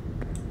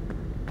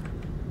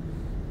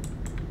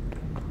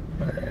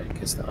 Alright,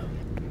 guess not.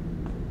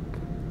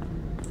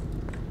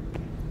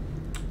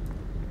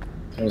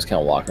 I'm just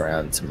kind of walking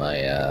around to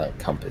my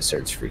compass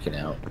starts freaking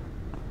out.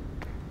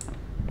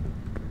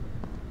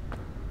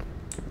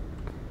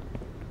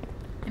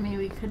 I mean,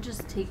 we could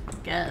just take a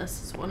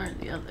guess. It's one or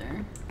the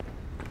other.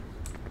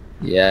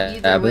 Yeah,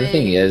 but the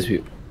thing is,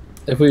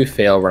 if we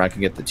fail, we're not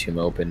gonna get the tomb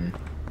open.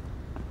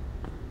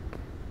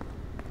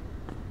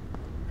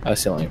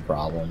 That's the only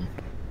problem.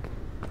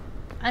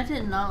 I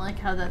did not like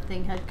how that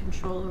thing had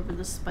control over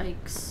the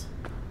spikes.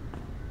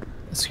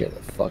 That scared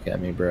the fuck out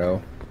of me,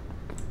 bro.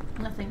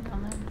 Nothing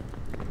down there.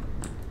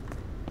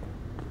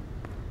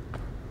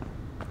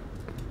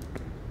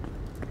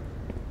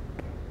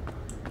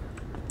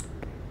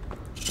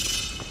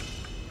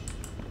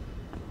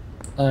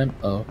 I'm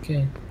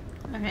okay.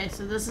 Okay,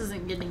 so this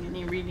isn't getting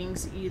any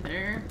readings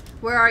either.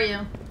 Where are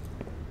you?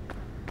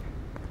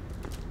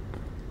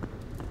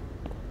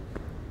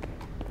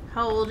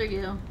 How old are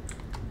you?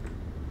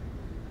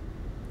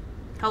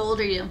 How old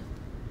are you?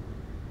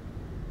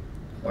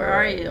 Where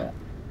are you?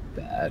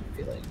 Bad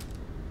feeling.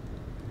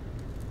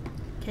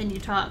 Can you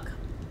talk?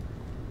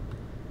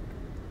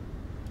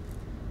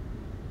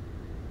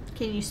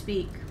 Can you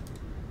speak?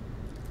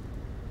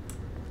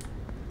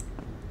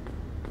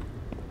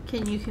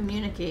 Can you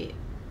communicate?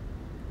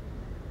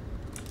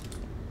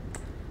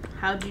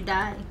 How'd you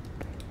die?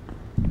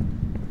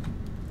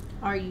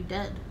 Are you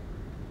dead?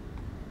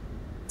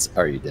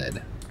 Are you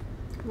dead?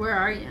 Where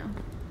are you?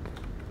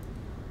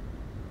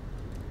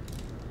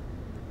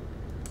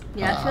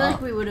 Yeah, I feel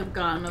like we would have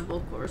gotten a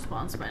vocal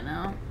response by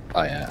now.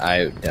 Oh yeah,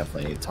 I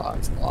definitely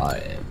talked a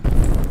lot.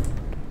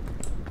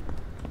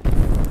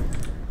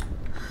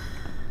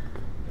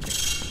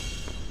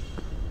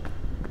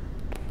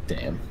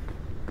 Damn.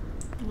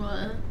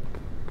 What?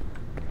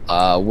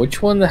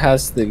 Which one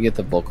has to get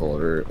the vocal,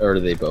 or do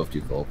they both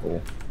do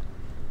vocal?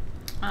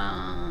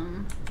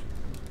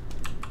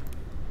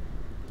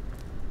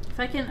 If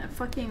I can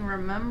fucking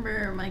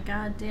remember my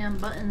goddamn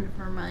button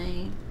for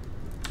my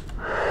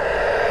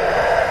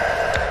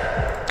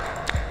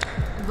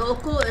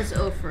vocal is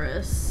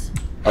Ophirus.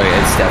 Oh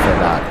yeah, it's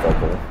definitely not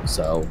vocal,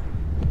 so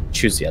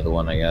choose the other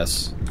one, I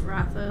guess.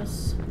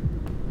 Rathos.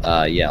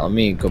 Yeah, let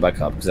me go back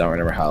up because I don't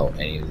remember how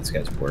any of these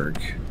guys work.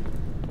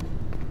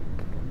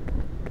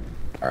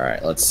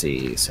 Alright, let's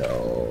see.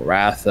 So,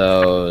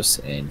 Rathos,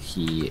 and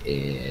he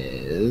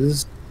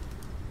is...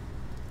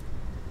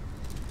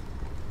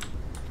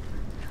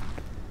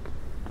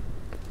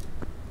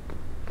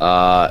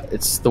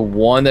 It's the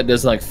one that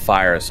doesn't like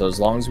fire, so as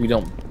long as we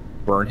don't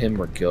burn him,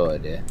 we're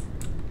good.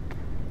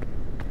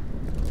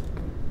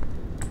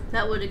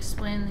 That would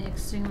explain the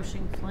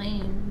extinguishing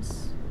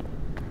flames.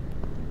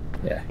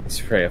 Yeah, he's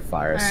afraid of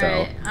fire, so...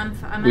 Alright, I'm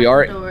at the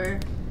door.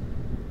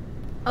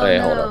 Oh, wait,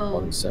 no. hold up.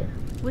 1 sec.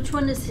 Which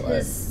one is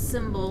his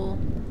symbol?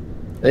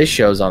 This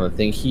shows on the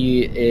thing.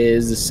 He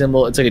is the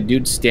symbol. It's like a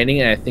dude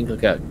standing, and I think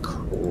like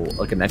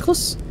a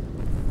necklace. A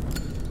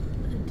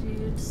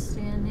dude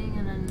standing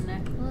in a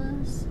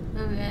necklace.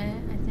 Okay,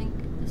 I think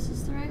this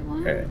is the right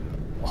one. Alright,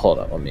 hold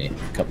up. Let me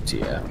come to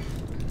you.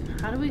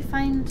 How do we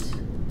find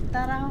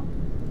that out?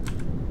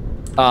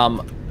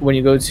 When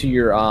you go to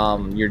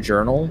your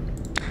journal,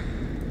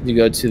 you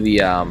go to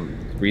the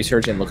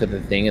research and look at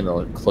the thing, and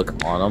they'll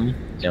click on them,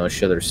 and it'll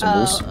show their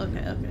symbols. Oh,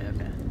 okay.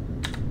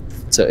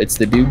 So it's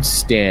the dude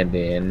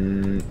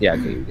standing. Yeah,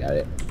 okay, you got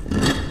it.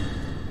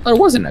 Oh, it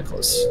was a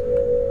necklace.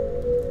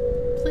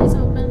 Please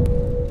open.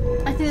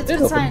 I think it's a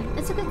good sign.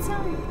 It's a good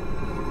sign.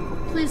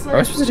 Please let Are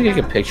we supposed to take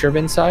a picture of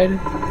inside?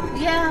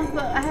 Yeah,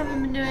 but I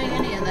haven't been doing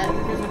any of that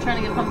because we're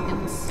trying to get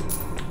pumpkins.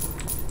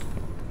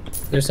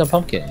 There's no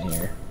pumpkin in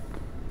here.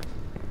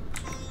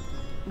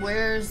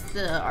 Where's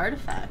the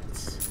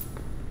artifacts?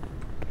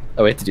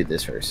 Oh, we have to do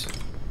this first.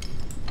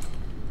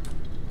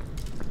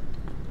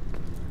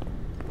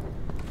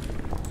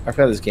 I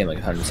forgot this game like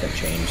 100%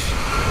 changed.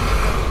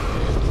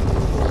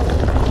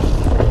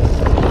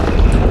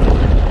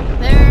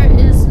 There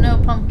is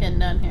no pumpkin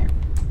down here.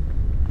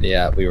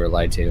 Yeah, we were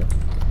lied to.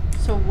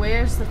 So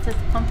where's the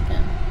 5th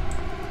pumpkin?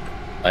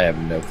 I have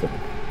no clue.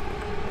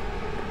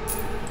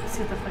 Let's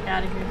get the fuck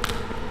out of here.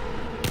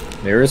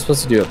 Maybe we're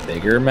supposed to do a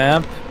bigger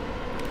map.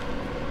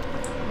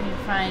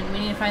 We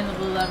need to find the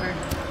blue lever.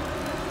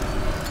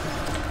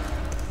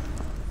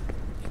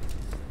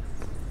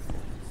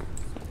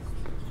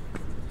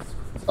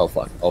 Oh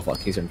fuck,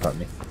 he's in front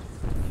of me.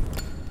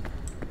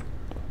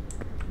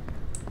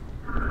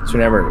 So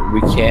remember,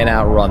 we can't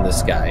outrun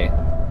this guy.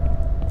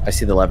 I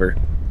see the lever.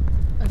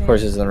 Okay. Of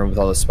course, it's in the room with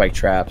all the spike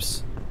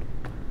traps.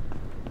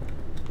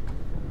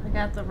 I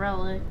got the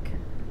relic.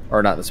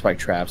 Or not the spike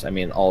traps, I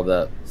mean all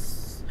the...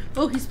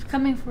 Oh, he's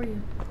coming for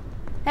you.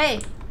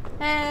 Hey!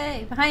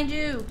 Hey! Behind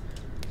you!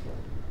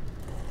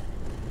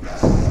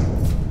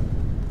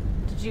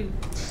 Did you...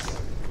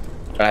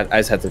 I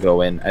just had to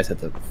go in. I just had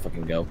to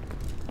fucking go.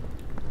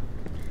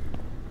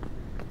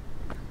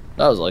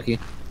 That was lucky.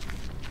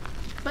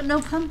 But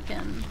no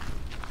pumpkin.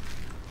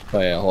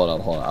 Oh yeah, hold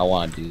on. I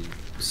want to do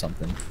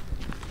something.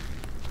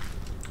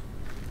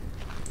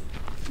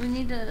 We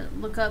need to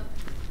look up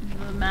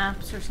the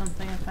maps or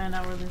something and find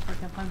out where the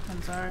fucking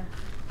pumpkins are.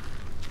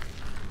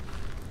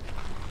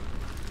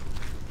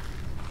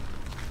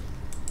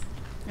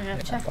 Yeah,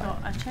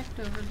 I checked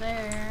over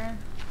there.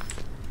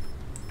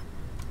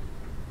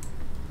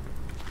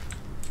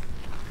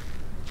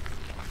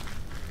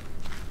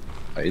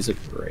 Oh, he's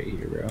looking right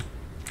here, bro.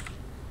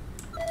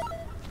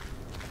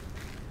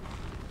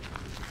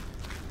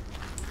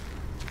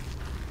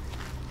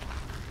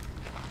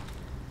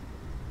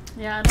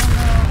 Yeah, I don't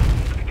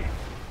know.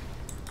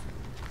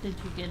 Did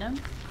you get him?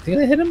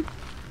 Think I hit him?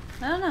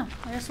 I don't know.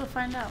 I guess we'll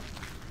find out.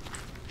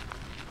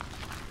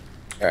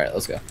 Alright,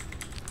 let's go.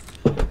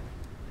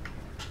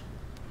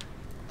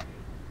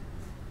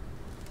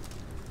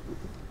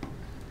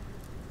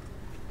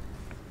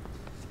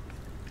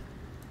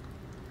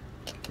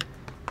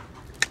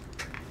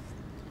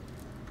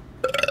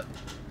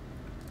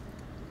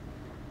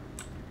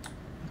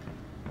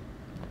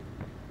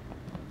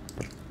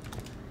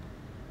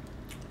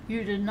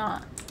 You did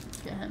not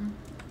get him.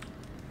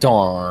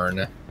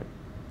 Darn.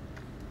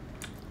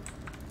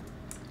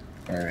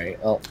 Alright,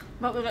 oh.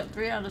 But we got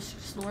 3 out of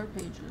 6 lore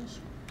pages.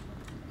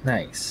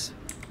 Nice.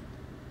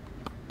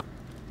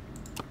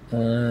 I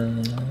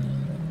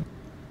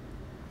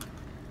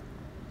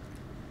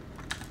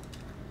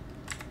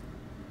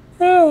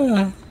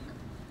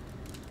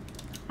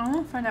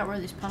want to find out where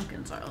these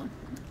pumpkins are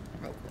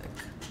real quick.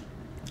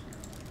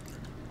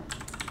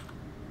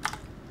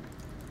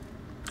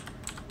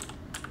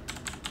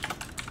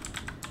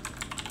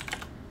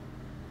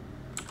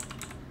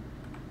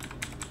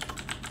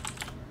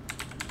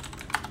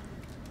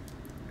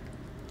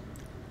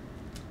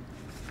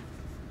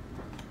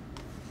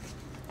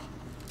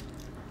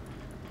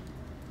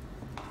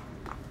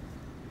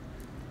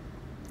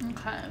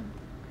 Okay.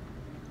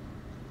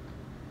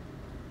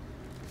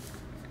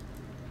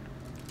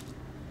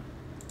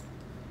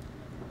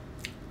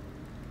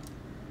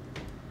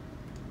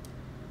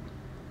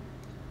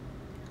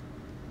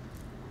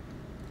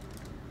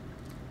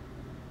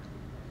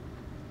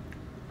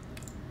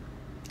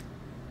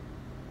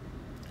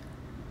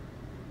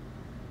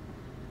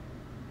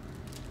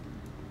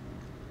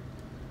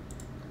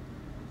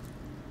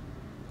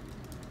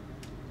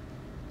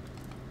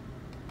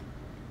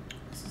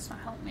 This does not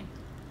help me.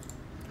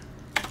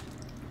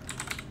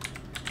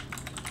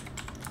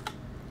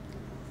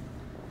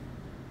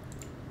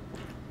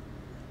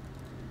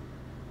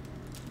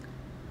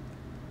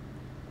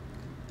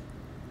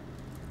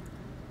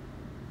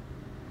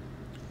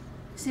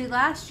 See,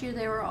 last year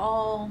they were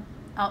all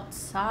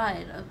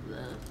outside of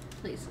the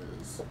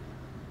places.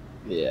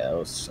 Yeah, it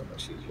was so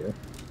much easier.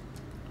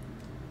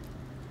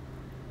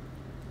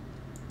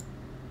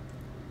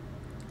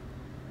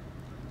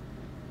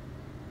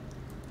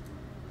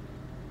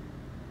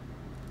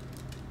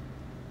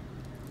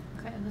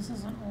 Okay, this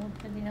is an old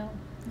video.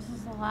 This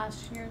is the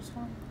last year's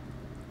one.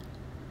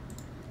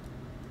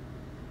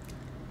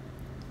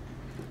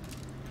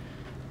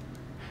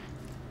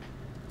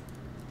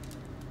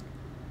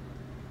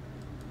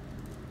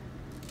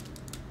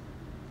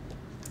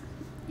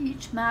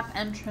 Each map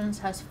entrance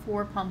has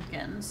 4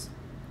 pumpkins.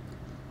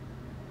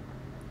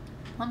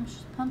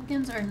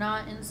 Pumpkins are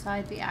not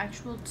inside the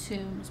actual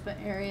tombs, but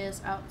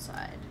areas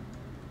outside.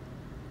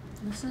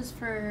 This is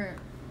for...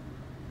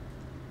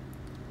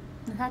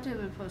 It had to have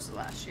been posted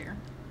last year.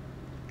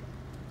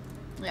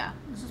 Yeah,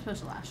 this was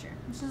posted last year.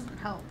 This doesn't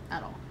help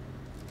at all.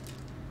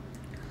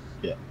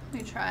 Yeah.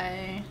 Let me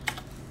try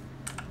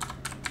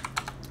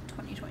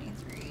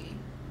 2023.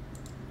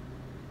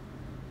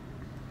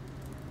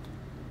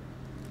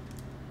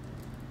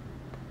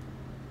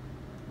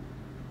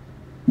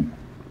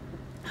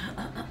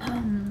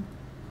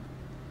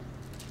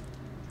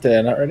 Did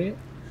I not ready it?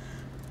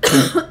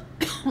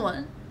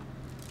 What?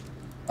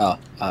 Oh,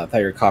 I thought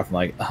you were coughing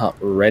like,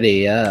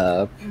 ready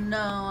up. No,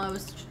 I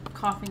was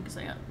coughing because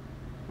I got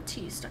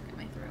tea stuck in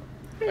my throat.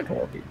 It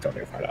will be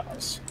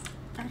 $25.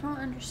 I don't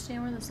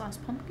understand where this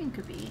last pumpkin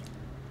could be.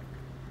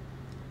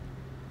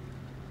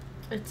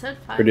 It said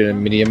 5. We're doing a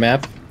media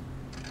map.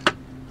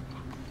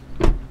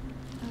 I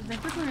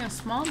think we're doing a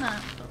small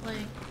map, but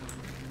like,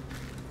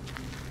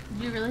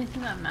 do you really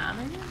think that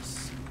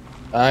matters?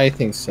 I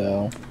think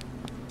so.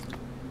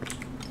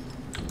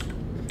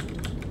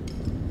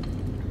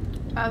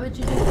 Why would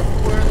you do 4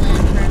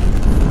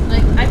 lanterns?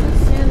 Like, I could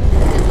assume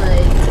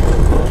like,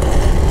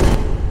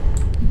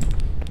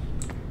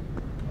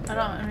 I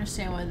don't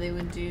understand why they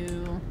would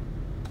do.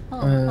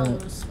 Oh, hello,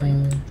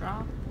 spike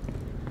drop.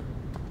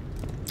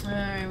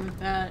 Alright, we've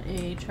got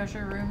a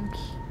treasure room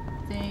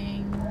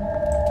thing.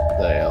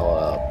 The hell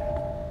up.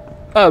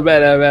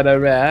 Alright.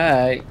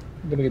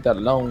 I'm gonna get that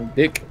long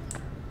dick.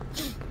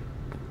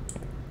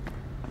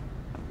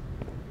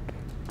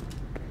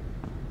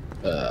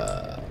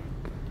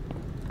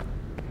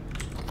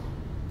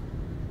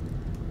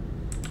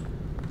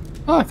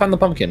 Oh, I found the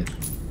pumpkin.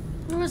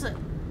 Where is it?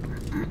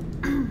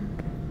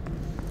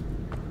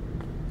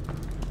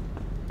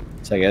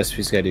 So I guess we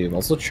just gotta do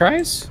multiple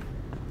tries?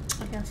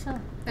 I guess so.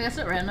 I guess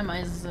it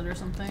randomizes it or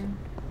something.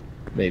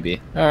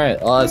 Maybe.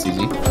 Alright, well that's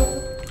easy.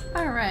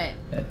 Alright.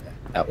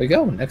 Out we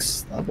go,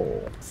 next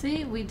level.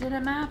 See, we did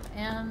a map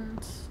and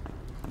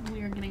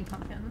we are getting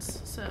pumpkins.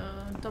 So,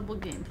 double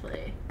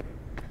gameplay.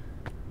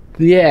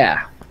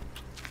 Yeah.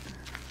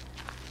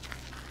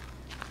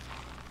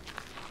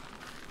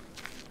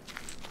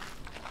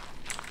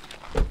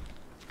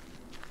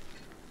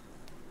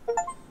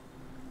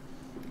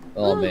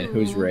 Oh man,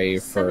 who's ready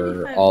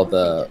for all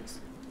the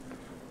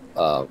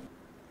I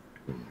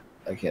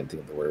can't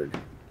think of the word.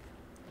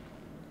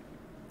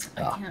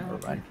 Oh, never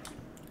mind.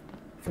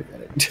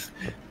 Forget it.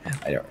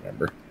 I don't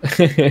remember.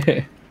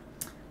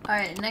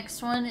 Alright,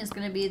 next one is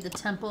gonna be the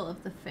Temple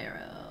of the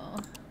Pharaoh.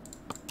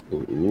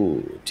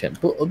 Ooh,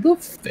 Temple of the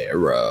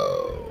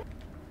Pharaoh.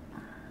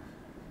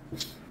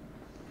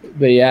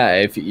 But yeah,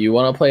 if you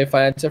want to play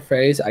Five Nights at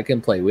Freddy's, I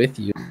can play with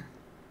you.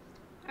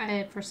 I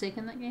had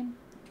forsaken that game.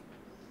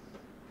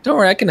 Don't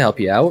worry, I can help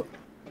you out.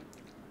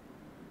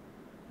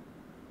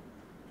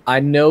 I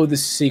know the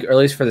secret, or at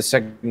least for the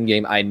second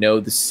game, I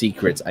know the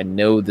secrets. I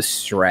know the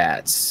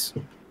strats.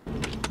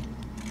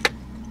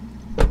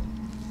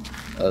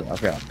 I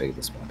forgot how big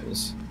this map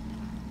is.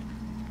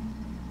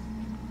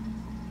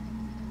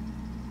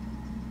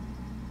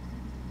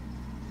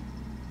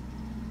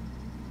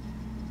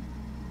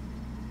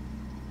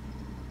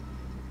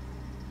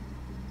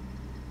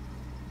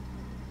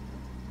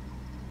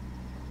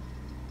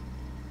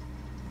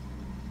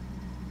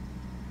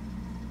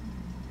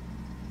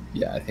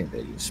 Yeah, I think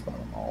they just spawn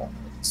them all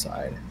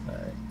inside.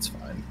 Alright, it's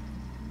fine.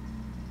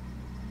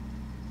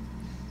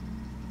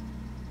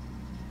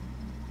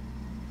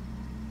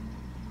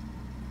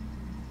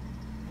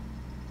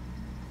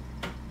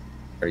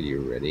 Are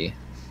you ready?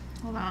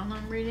 Hold on,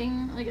 I'm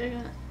reading. Like, I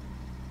got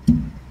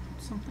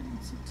something.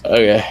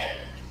 Okay.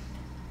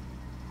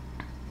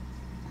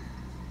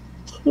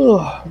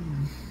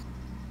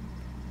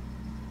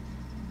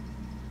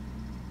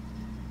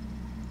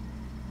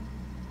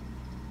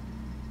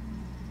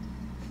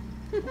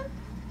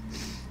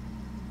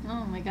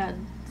 Oh my god,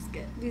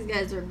 these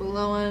guys are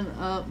blowing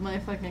up my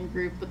fucking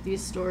group with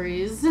these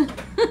stories.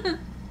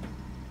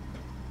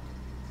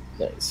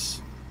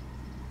 Nice.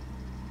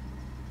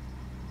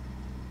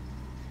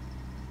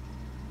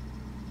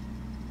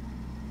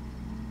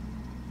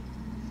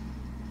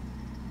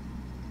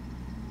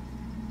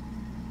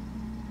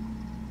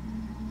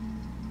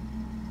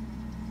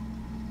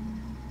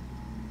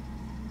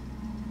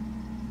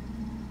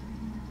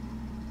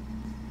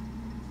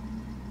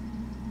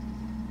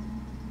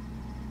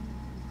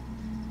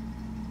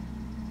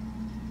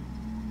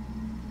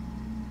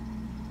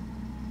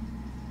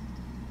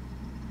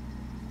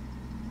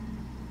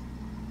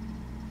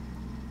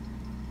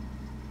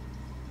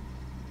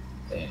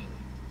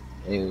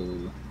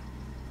 Ew.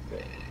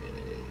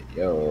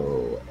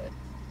 Yo.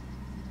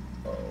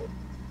 Oh.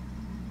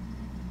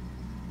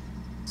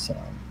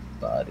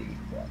 Somebody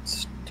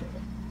wants to.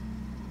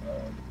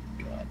 Oh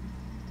god.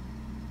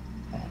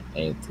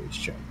 Ain't this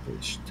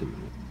jumpers to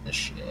the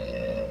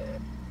shit?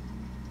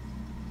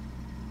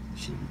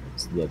 She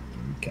was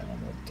looking kind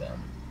of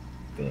dumb.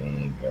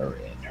 Finger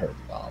in her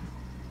bum.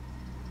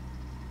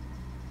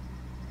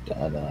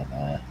 Da da da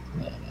da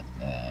da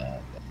da.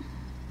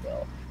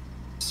 Well,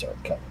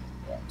 start coming.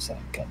 Start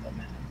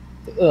coming.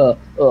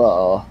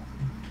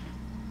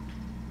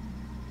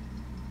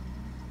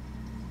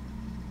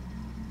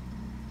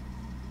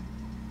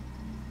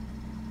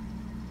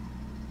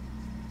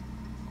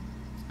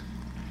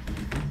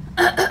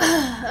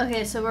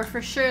 Okay, so we're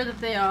for sure that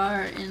they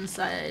are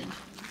inside,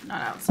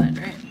 not outside,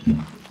 right?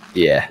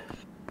 Yeah.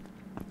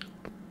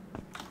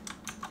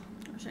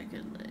 Wish I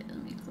could,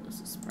 let me close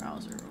this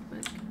browser real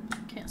quick.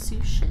 Can't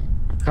see shit.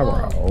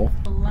 Hello. Oh,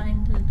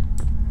 blinded.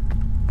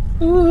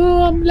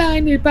 Ooh, I'm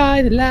blinded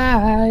by the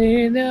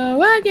light. No,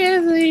 I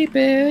can't sleep.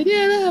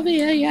 You love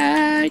me,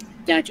 yeah.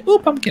 Ooh,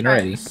 pumpkin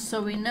already. Right,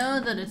 so we know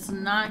that it's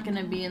not going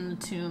to be in the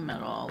tomb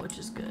at all, which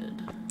is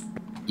good.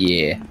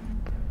 Yeah.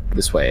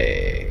 This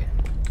way.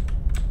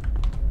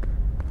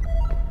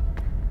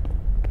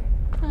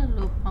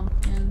 Hello,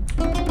 pumpkin.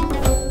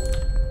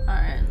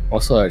 Alright.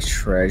 Also a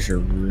treasure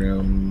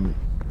room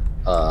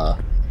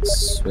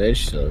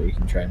switch, so we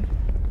can try and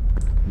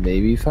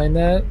maybe find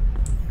that.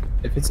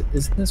 If it's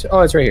isn't this,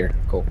 oh, it's right here.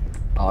 Cool.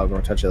 I'm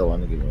gonna touch the other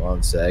one. Give me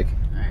 1 sec.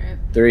 Alright.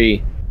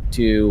 3,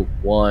 2,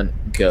 1,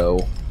 go.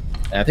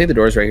 And I think the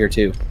door's right here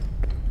too.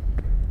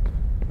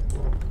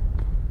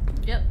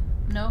 Yep.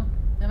 No.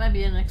 That might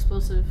be an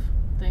explosive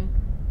thing.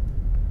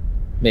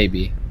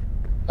 Maybe.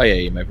 Oh yeah,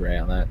 you might be right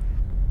on that.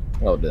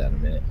 I'll do that in a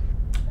minute.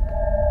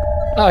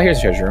 Oh, here's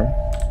the treasure room.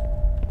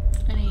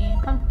 Any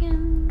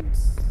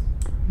pumpkins?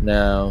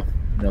 No,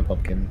 no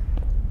pumpkin.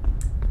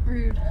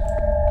 Rude.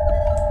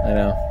 I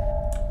know.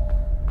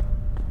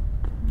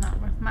 Not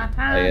worth my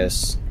time. I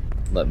guess.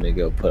 Let me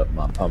go put up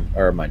my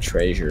my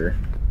treasure.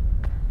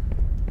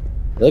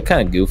 They look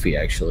kind of goofy,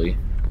 actually.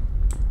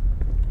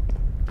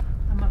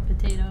 I'm a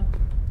potato.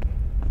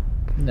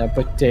 A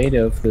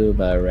potato flew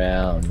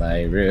around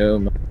my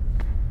room.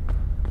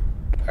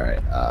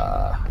 Alright,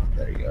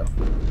 there you go.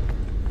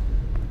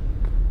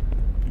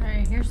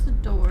 Alright, here's the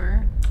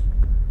door.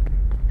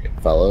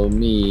 Follow Did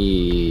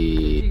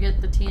me. you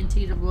get the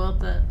TNT to blow up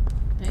that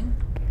thing?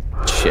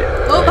 Shit.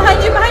 Oh,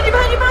 behind you, behind you,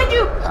 behind you, behind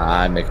you!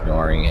 I'm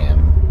ignoring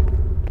him.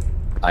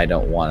 I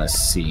don't want to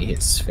see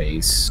his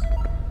face.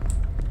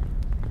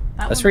 That That's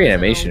one was in a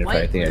reanimation, if white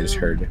anything I just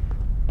room. heard.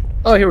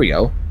 Oh, here we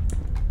go.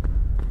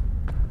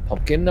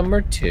 Pumpkin number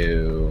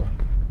 2.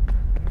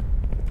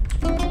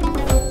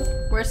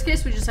 Worst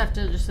case, we just have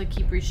to just like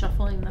keep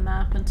reshuffling the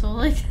map until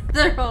like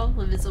they're all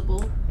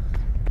visible.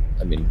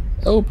 I mean,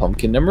 oh,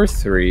 pumpkin number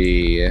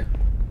 3.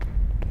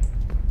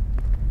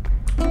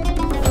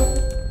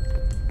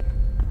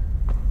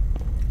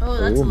 Oh,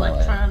 that's Ooh, my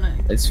electronic.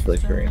 it's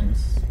flickering.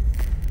 instruments.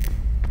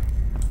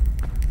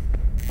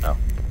 Oh.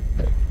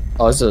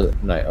 Oh, is a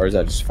night, or is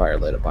that just fire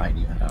lit up behind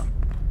you? Oh.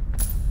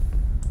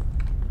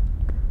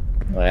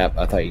 Oh, yep,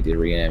 I thought you did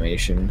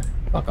reanimation.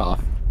 Fuck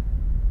off.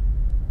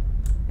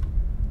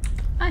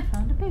 I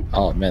found a paper.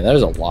 Oh man,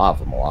 there's a lot of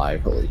them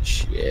alive. Holy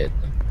shit.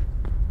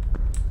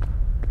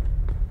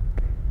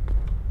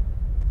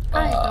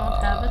 I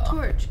don't have a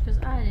torch because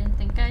I didn't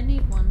think I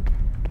need one.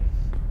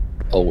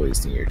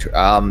 Always near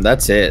your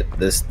that's it.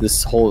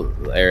 This whole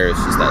area is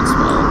just that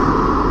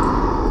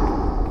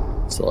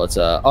small. So let's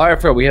oh, I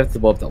forgot we have to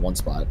blow up that one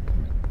spot.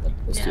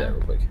 Let's do that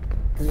real quick.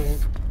 Do you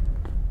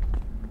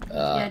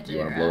want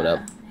to blow it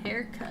up?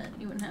 Haircut.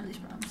 You wouldn't have these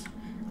problems.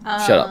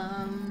 Shut up. I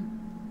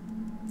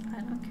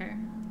don't care.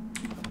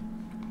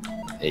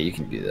 Yeah, you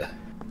can do the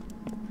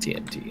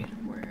TNT.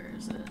 Where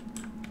is it?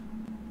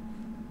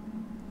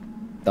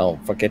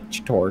 Don't forget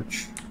your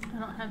torch. I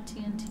don't have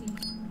TNT.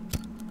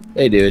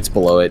 Hey, dude, it's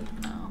below it.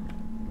 Oh.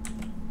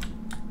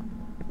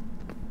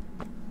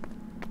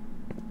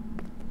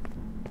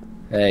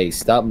 Hey,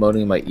 stop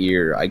moaning in my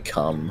ear. I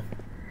come.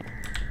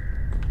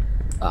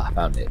 Ah,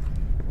 found it.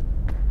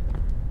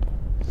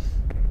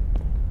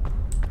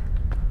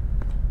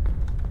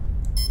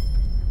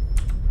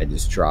 I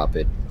just drop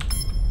it.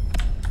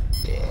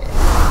 Yeah.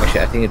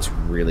 Actually, I think it's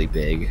really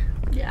big.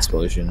 Yeah.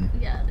 Explosion.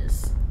 Yeah, it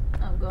is.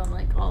 I'm going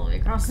like all the way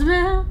across the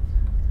map.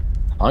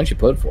 How long did you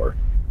put it for?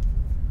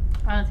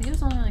 I think it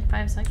was only like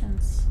 5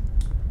 seconds.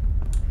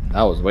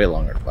 That was way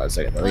longer than 5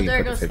 seconds. I think there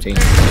you it put goes. it 15.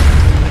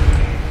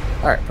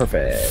 Alright,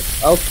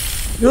 perfect. Oh,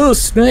 no,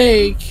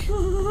 snake!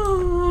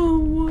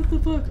 What the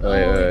fuck? Oh,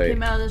 wait, it wait.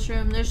 came out of this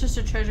room. There's just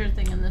a treasure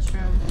thing in this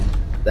room.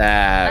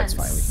 That's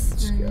And fine. We can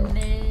just go.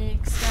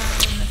 snakes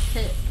down in the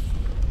pit.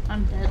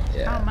 I'm dead.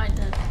 Yeah. How am I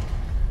dead?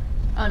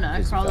 Oh no, I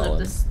Because you crawled fell up in.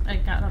 this. I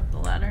got up the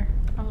ladder.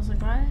 I was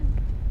like,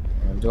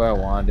 what? Do I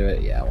want to do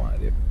it? Yeah, I want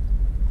to do it.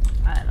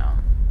 I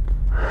don't.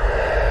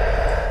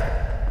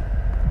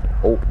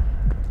 Oh,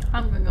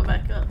 I'm gonna go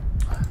back up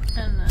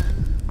and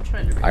then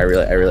try to. I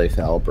really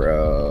fell,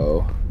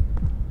 bro.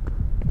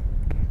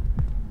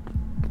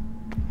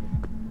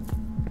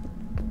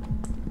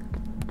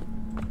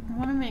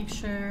 want to make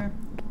sure,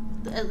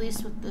 at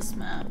least with this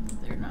map,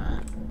 they're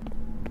not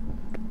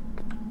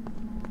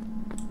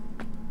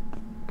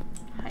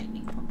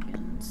hiding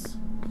pumpkins.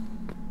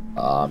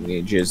 I'm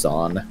gonna jizz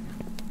on.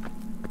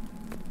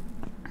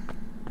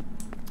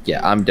 Yeah,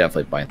 I'm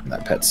definitely buying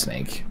that pet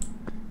snake.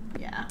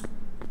 Yeah.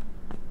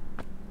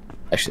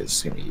 Actually, this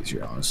is gonna be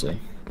easier, honestly.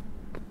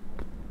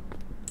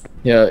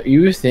 Yeah,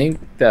 you would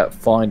think that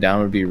falling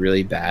down would be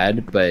really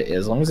bad, but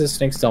as long as the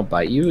snakes don't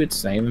bite you,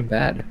 it's not even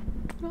bad.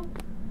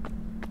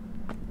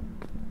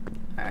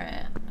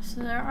 Alright,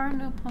 so there are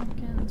no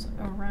pumpkins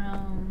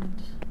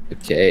around.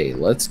 Okay,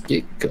 let's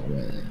get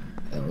going.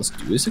 And let's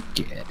do this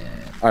again.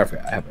 Alright,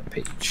 I have a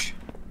page.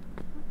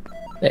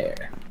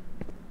 There.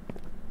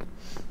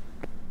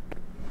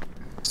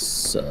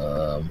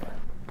 So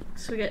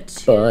we got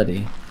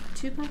two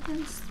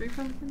pumpkins? 3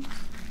 pumpkins?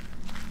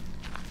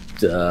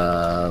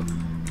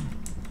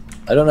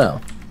 I don't know.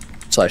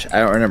 Slash, I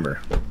don't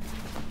remember.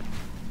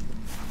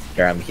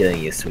 Here, I'm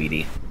healing you,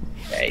 sweetie.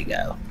 There you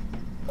go.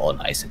 All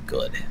nice and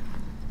good.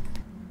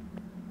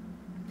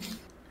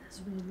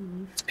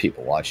 It's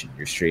people watching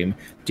your stream.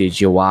 Did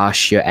you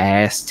wash your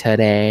ass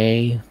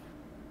today?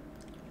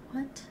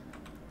 What?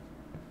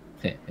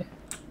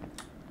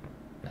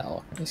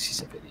 No, let's see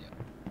some video.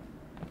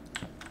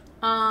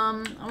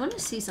 I want to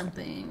see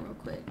something real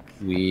quick.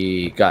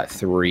 We got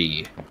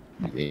 3.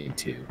 We need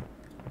 2.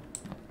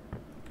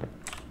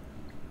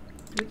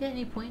 Do we get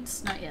any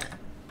points? Not yet.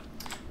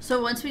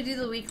 So once we do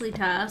the weekly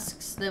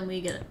tasks, then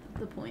we get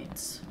the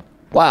points.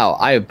 Wow,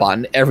 I have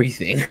bought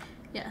everything.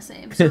 Yeah,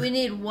 same. So we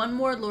need 1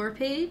 more lore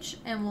page,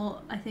 and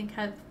we'll, I think,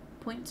 have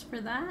points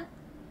for that.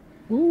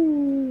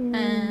 Ooh.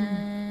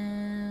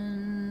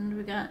 And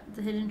we got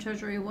the hidden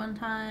treasury 1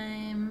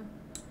 time.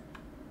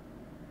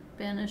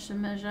 Banish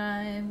and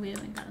Magi. We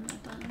haven't gotten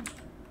that done.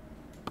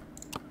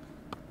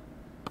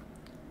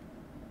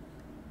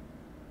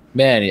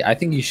 Man, I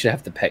think you should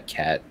have the pet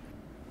cat.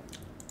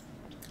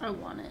 I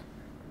want it.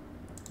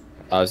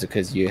 Oh, is it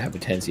because you have a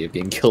tendency of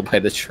getting killed by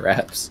the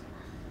traps?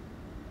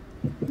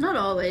 Not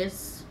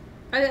always.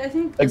 I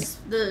think Like,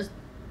 the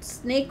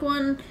snake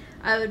one,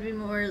 I would be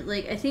more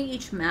like, I think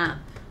each map,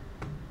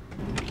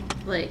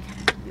 like,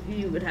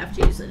 you would have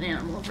to use an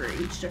animal for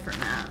each different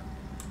map.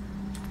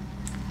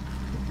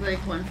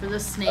 Like one for the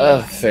snake,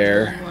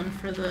 fair. and one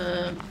for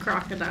the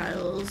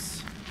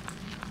crocodiles.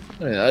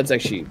 I mean, that's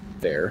actually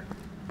fair.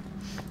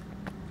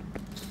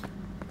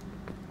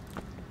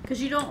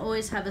 Because you don't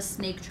always have a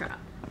snake trap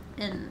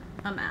in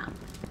a map.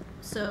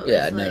 So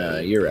yeah, it's no,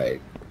 like, you're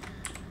right.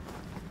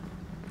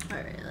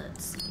 Alright,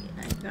 let's see.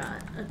 I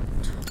got a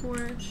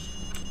torch.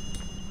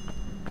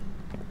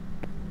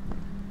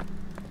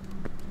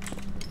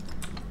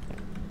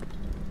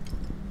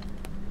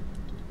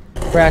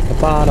 Crack a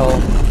bottle.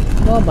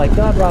 Oh my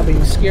god, Robbie,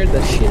 you scared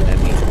the shit out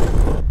of me.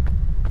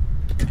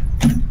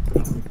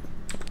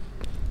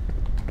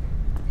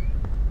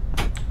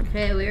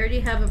 Okay, we already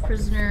have a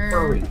prisoner.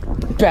 Hurry.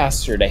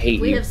 Bastard, I hate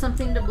you. We have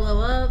something to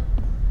blow up.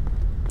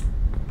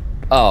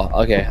 Oh,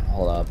 okay,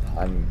 hold up.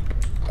 I'm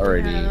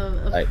already... We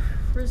have a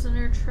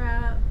prisoner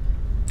trap.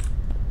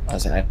 I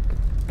was like, I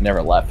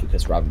never left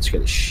because Robin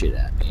scared the shit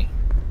out of me.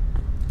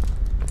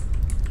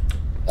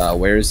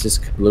 Where is this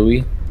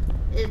Louis?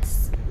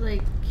 It's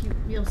like,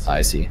 you'll see.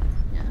 I see.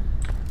 Yeah.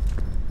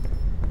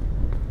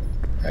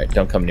 Alright,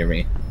 don't come near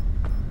me.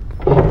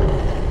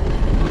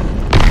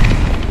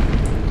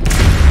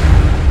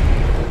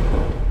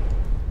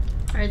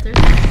 Alright, there's...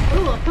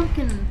 Oh, a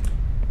pumpkin!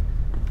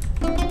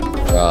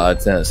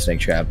 It's not a snake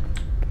trap.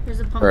 There's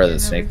a pumpkin Or the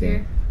snake over thing.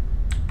 here.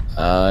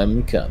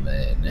 I'm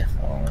coming.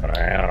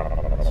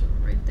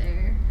 Right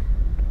there.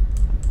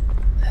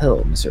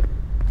 Hello, Mr.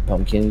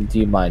 Pumpkin. Do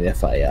you mind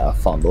if I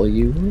fondle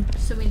you?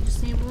 So we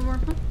just need 1 more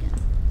pumpkin.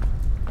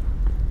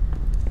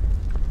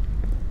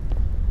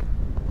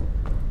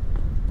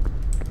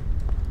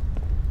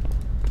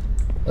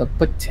 A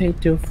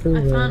potato flew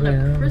I found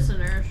around. a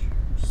prisoner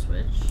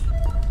switch.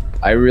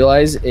 I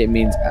realize it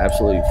means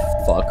absolutely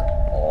fuck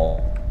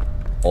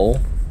all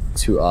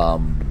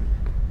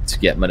to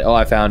get money. Oh,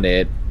 I found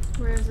it.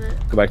 Where is it?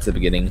 Go back to the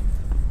beginning.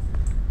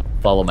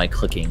 Follow my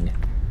clicking.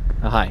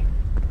 Oh, hi.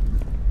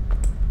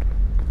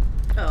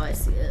 Oh, I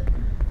see it.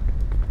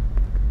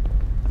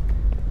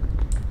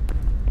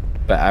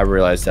 But I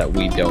realized that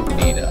we don't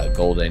need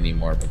gold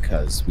anymore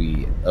because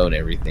we own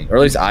everything. Or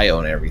at least I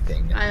own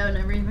everything. I own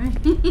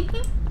everything.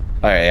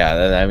 Alright, yeah,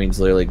 that means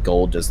literally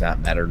gold does not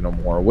matter no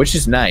more, which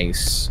is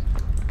nice.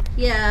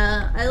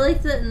 Yeah, I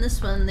like that in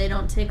this one they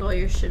don't take all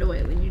your shit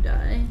away when you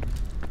die.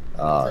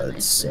 Oh, That's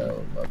it's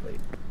so lovely.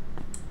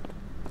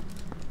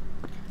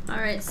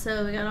 Alright,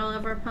 so we got all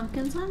of our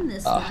pumpkins on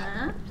this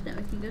map. Now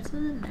we can go to the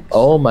next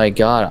Oh my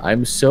god,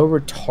 I'm so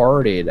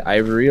retarded. I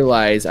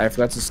realized I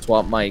forgot to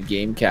swap my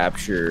game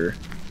capture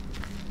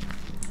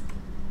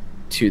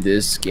to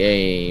this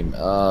game.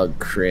 Oh,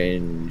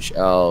 cringe.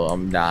 Oh,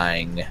 I'm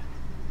dying.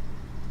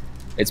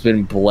 It's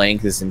been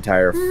blank this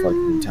entire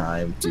fucking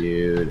time,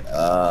 dude.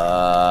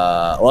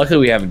 Luckily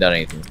we haven't done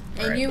anything.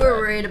 And you were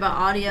worried about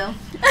audio.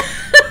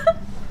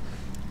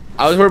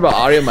 I was worried about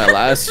audio in my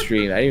last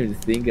stream. I didn't even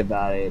think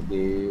about it,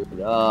 dude.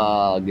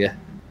 Dog.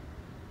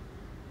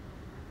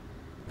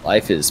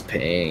 Life is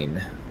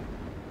pain.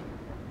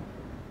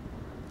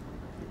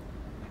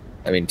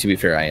 I mean, to be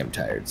fair, I am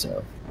tired,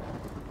 so.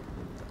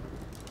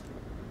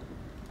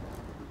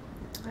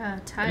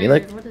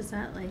 Tired? What is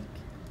that like?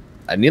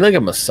 I need like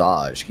a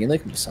massage. Can you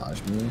like massage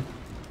me?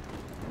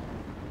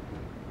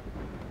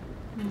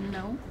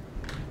 No.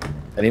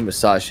 I need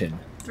massage in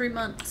 3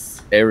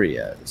 months.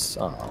 Areas.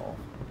 Oh.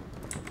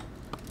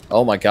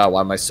 Oh my god,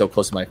 why am I so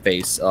close to my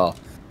face? Oh.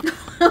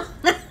 I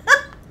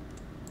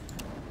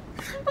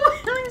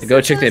go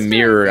check the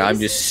mirror and I'm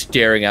just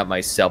staring at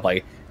myself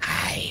like,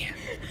 hi.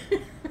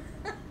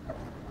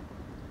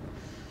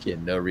 You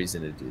had no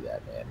reason to do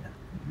that, man.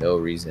 No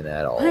reason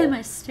at all. Why am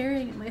I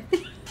staring at my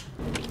face?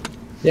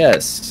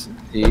 Yes.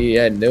 You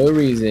had no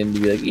reason to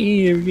be like,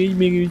 you're going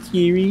to go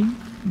scary.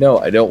 No,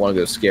 I don't want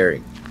to go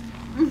scary.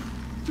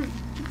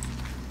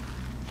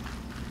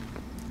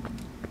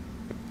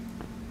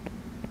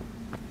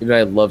 Even though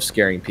I love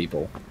scaring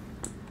people.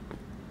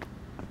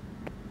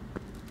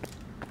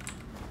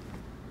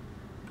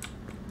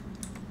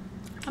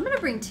 I'm gonna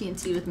bring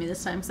TNT with me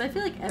this time, because I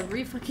feel like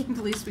every fucking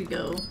place we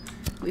go,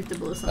 we have to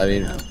blow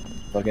something up.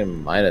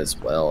 Fucking might as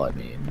well, I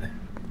mean.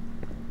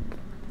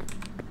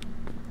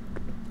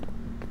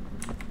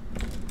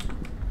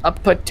 A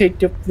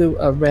potato flew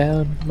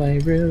around my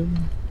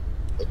room.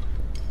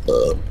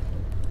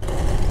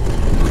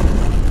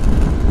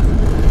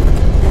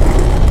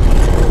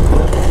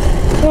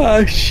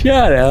 Oh,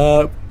 shut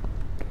up.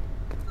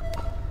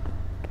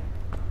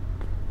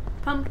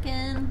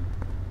 Pumpkin.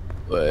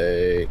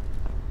 Wait.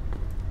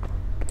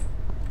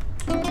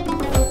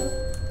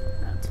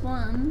 That's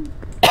one.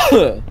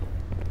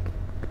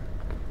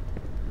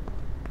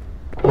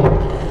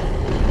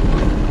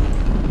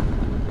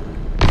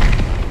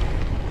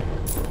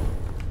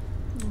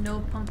 No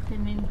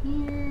pumpkin in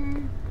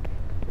here.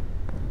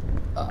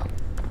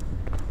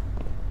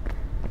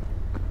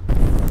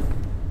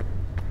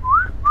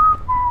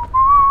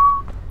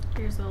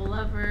 Here's a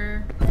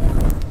lever.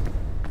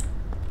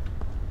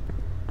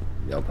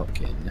 No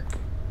pumpkin.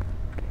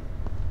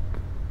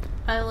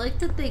 I like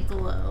that they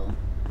glow.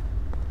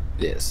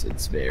 Yes,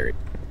 it's very,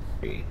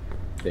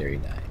 very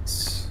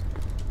nice.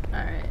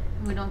 Alright,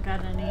 we don't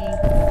got any.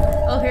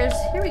 Oh, here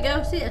we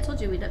go. See, I told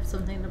you we'd have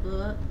something to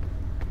blow up.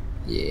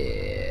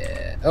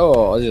 Yeah.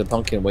 Oh, there's a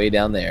pumpkin way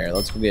down there.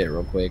 Let's go get it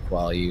real quick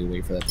while you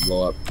wait for that to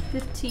blow up.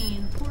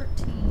 15,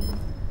 14.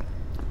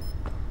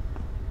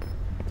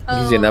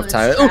 Gives you enough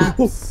time.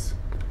 Traps.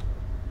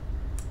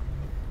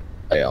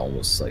 I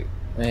almost like,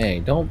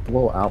 hey, don't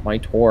blow out my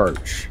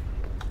torch.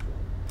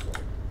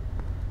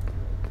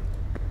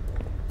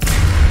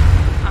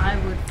 I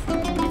would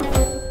fucking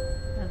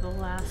have the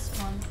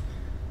last one.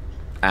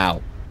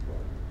 Ow.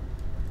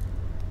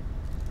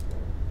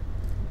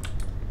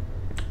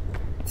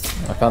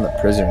 I found the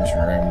prisoner's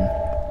room.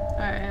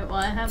 Alright, well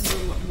I have the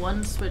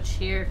one switch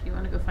here if you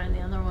want to go find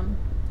the other one.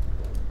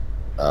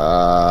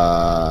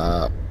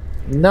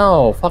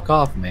 No, fuck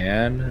off,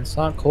 man. It's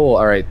not cool.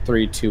 Alright,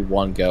 3, 2,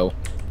 1, go.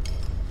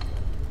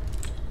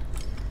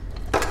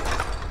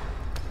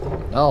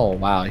 Oh,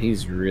 wow,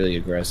 he's really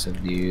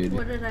aggressive, dude.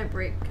 What did I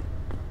break?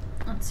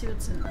 Let's see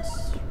what's in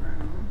this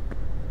room.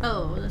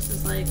 Oh, this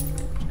is like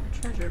a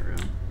treasure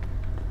room.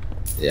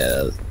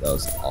 Yeah, that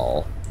was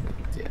all.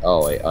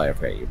 Oh, wait, I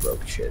forgot you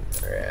broke shit.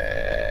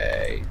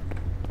 Alright.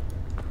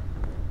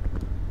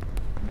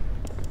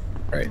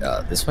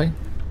 Alright, this way?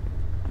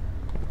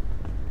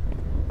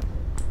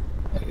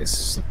 I guess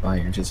slip by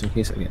here just in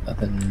case I get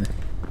nothing.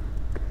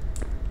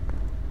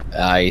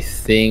 I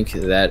think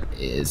that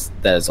is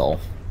all.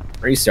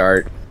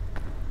 Restart.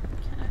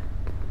 Okay.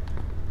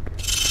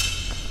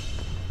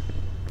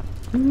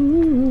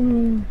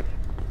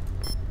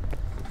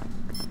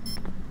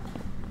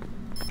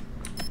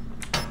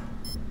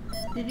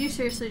 Did you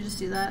seriously just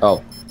do that?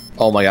 Oh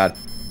my god.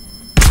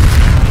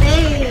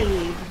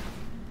 Babe!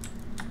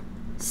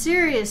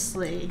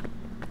 Seriously?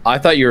 I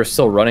thought you were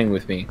still running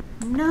with me.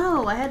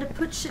 No, I had to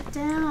put shit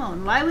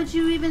down. Why would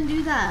you even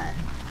do that?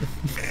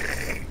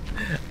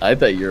 I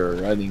thought you were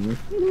running.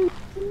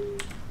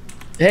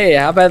 Hey,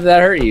 how bad did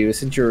that hurt you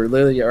since you're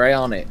literally right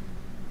on it?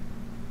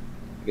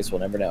 I guess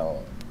we'll never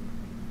know.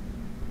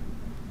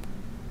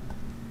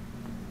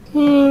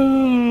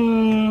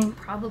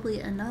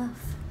 Probably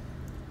enough.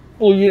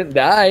 Well, you didn't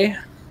die.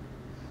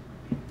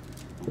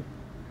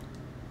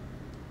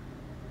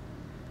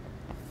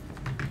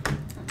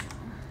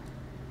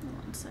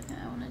 One second,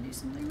 I want to do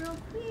something real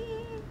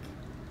quick.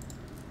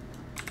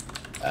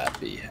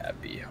 Happy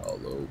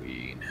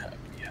Halloween. Happy.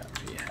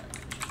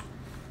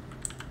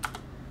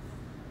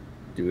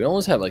 Dude, we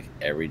almost have like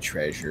every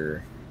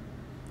treasure.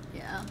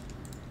 Yeah.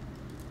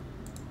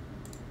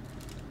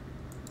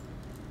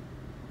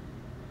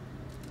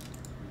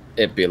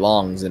 It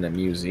belongs in a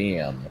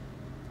museum.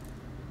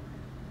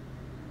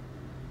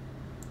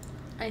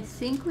 I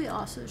think we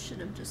also should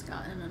have just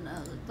gotten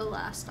the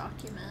last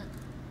document.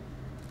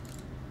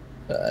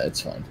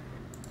 It's fine.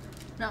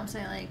 No, I'm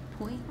saying like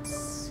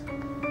points.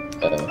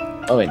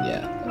 Oh, and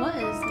yeah. What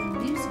is the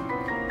music?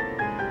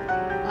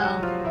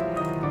 Oh.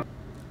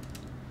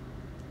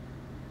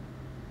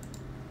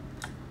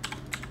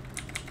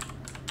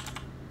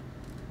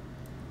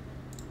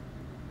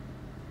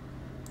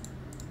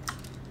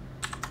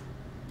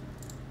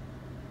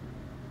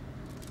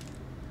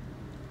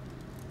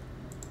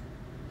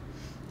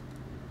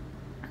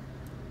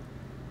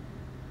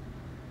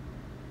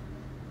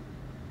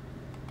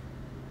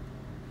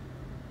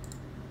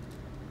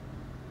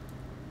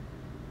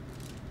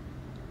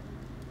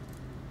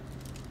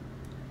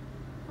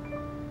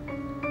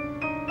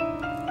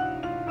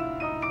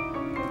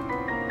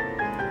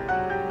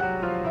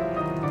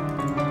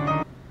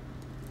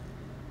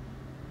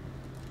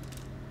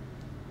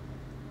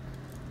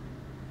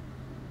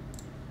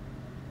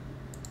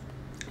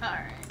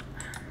 Alright.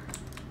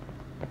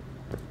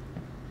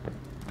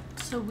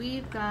 So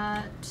we've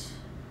got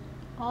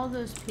all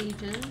those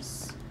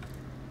pages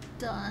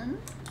done.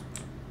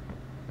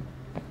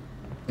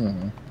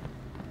 Mm-hmm.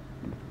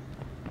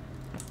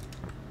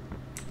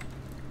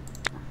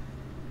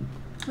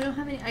 We don't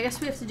have any. I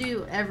guess we have to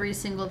do every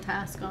single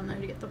task on there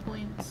to get the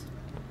points.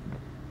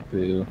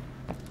 Boo.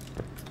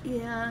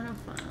 Yeah, no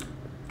fun.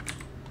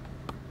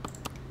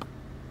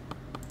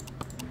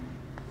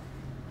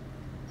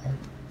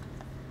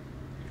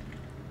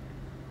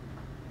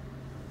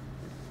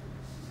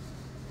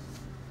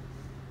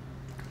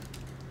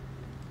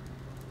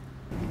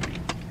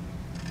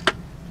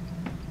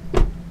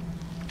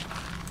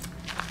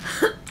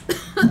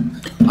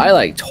 I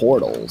like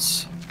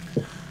turtles.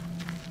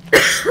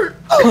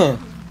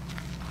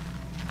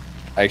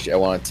 Actually, I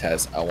want to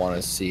test. I want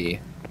to see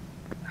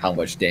how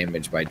much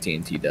damage my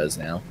TNT does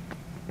now.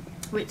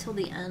 Wait till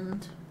the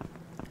end.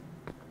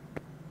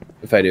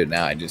 If I do it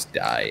now, I just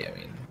die. I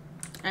mean,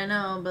 I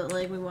know, but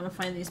like we want to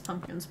find these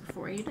pumpkins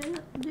before you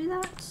do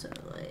that. So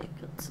like,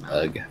 it's not.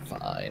 ugh,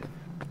 fine.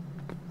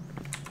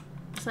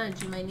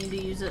 Besides, you might need to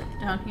use it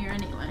down here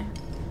anyway.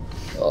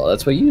 Well,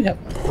 that's what you have.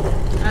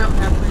 I don't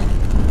have mine.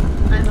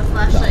 I have a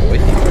flashlight.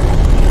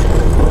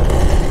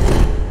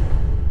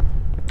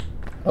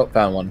 No, oh,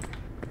 found one.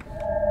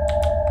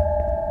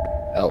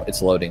 Oh,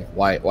 it's loading.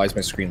 Why is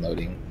my screen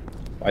loading?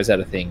 Why is that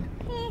a thing?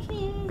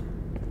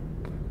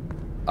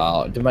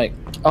 Oh,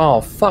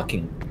 oh,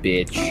 fucking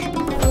bitch.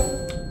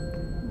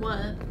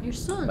 What? You're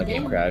still in My the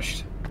game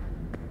crashed.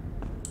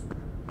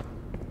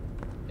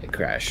 It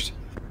crashed.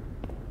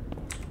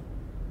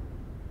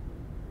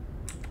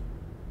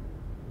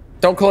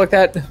 Don't collect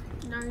that. I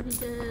already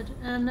did.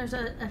 And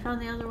I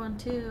found the other one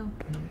too.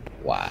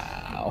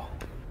 Wow.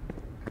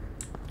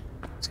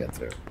 Just got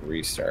to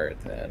restart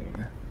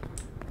then.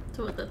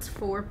 So what, that's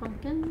 4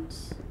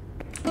 pumpkins?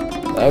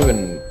 That would have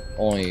been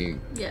only...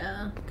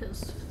 Yeah,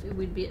 because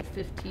we'd be at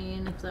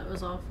 15 if that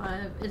was all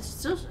 5. It's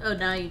still... Oh,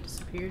 now you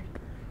disappeared.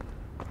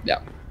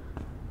 Yeah.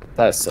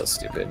 That's so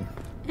stupid.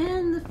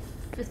 And the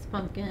 5th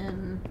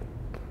pumpkin.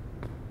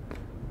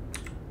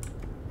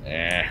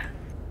 Eh.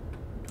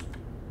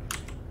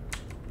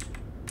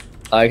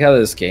 I like how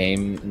this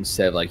game,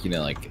 instead of like, you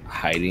know, like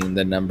hiding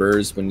the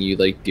numbers when you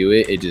like do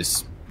it, it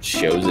just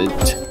shows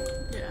it.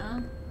 Yeah.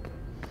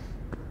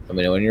 Let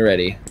me know when you're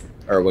ready.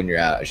 Or when you're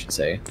out, I should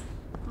say.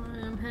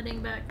 I'm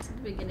heading back to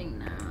the beginning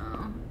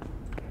now.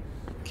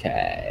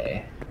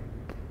 Okay.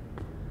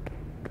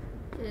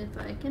 If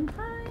I can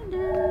find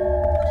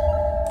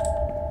it.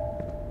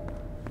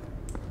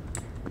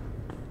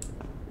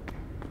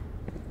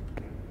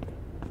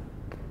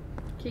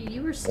 Okay,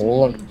 you were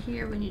standing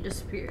here when you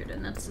disappeared,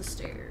 and that's the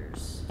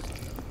stairs.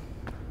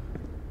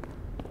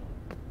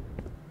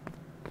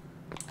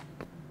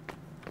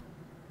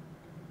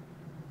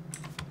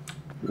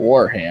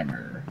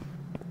 Warhammer.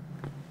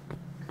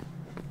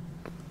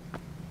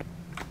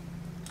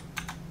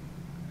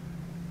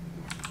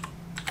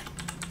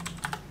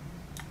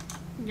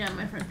 Yeah,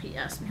 my friend Pete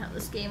asked me how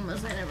this game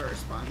was. I never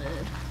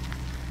responded.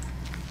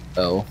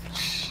 Oh.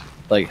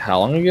 Like how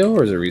long ago,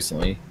 or is it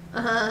recently?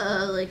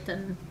 Like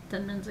 10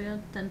 minutes ago,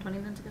 20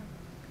 minutes ago.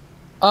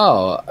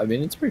 Oh, I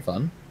mean, it's pretty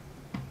fun.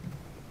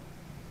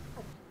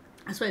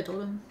 That's what I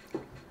told him.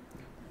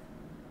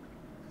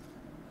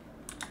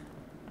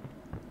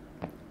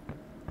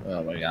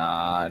 Oh my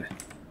god.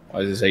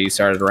 Why does it say you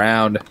started a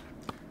round?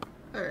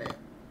 Alright.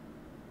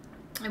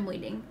 I'm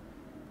waiting.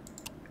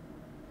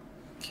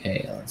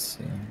 Okay, let's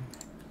see.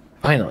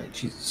 Finally,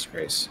 Jesus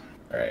Christ.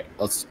 Alright,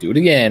 let's do it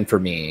again for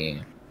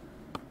me.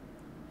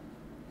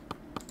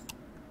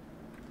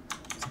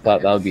 I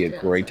thought that would be a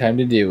great time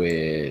to do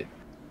it.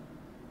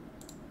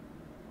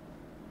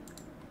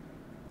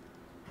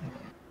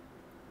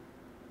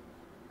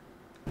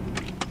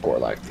 Or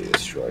like the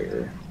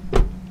Destroyer.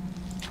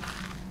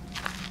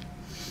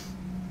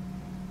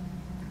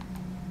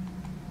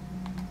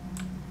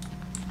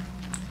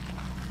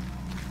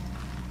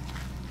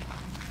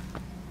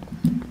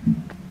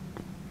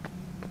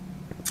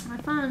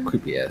 Have fun.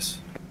 Creepy ass.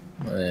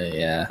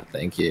 Yeah,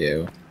 thank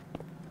you.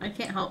 I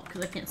can't help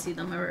because I can't see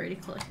them. I've already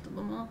collected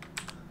them all.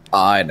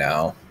 I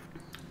know.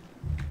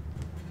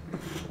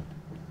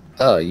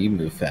 Oh, you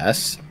move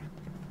fast.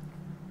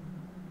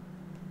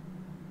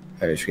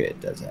 I just forget it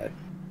does that.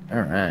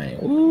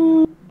 Alright.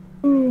 Ooh.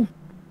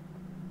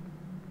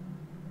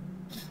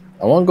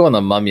 I want to go on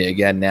the Mummy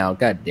again now.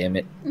 God damn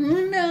it. Oh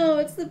no,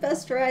 it's the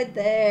best ride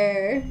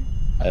there.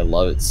 I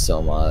love it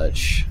so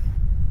much.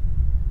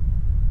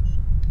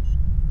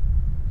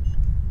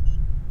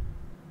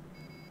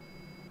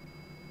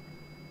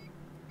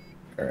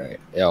 Alright.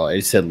 Yo, I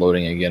said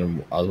loading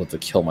again. I was about to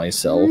kill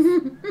myself.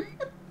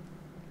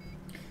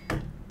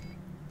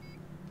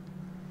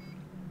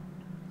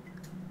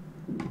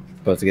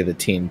 About to get the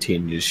TNT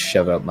and just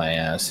shove it up my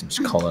ass and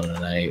just call it a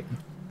night.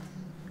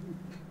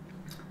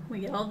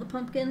 We get all the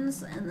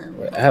pumpkins and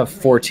then... I have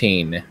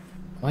 14.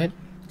 What?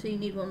 So you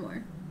need one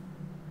more.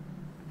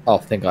 Oh,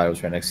 thank God I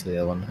was right next to the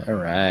other one.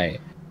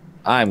 Alright.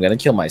 I'm gonna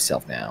kill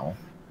myself now.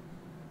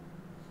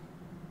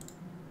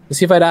 Let's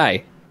see if I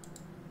die.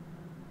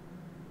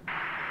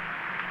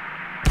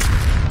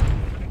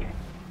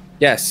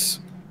 Yes.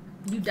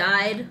 You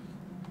died?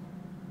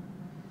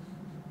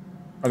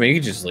 I mean, you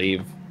can just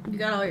leave. You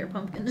got all your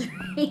pumpkins,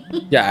 right?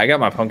 Yeah, I got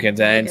my pumpkins,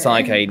 and Okay. it's not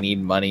like I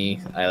need money.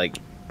 I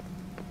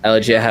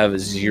legit have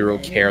zero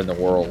care in the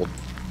world.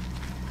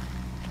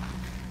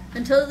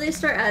 Until they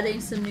start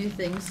adding some new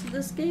things to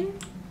this game.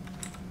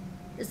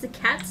 Is the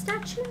cat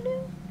statue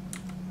new?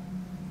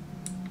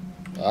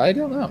 I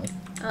don't know.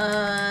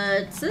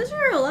 It says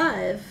you're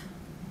alive.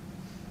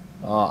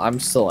 I'm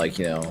still like,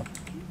 you know.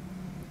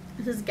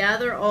 It says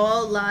gather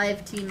all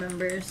live team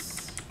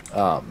members.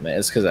 Oh man,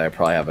 it's because I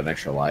probably have an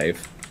extra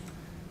life.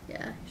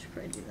 Yeah, you should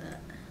probably do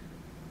that.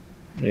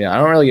 Yeah, I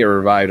don't really get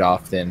revived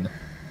often.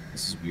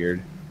 This is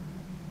weird.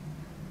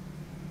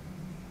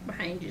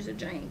 Behind you's a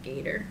giant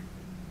gator.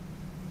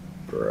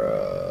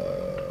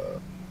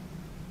 Bruh.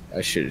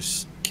 I should have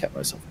just kept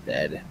myself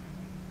dead.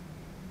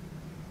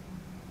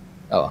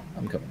 Oh,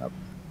 I'm coming up.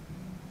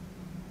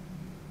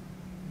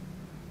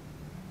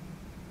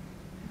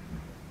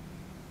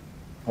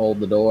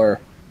 Hold the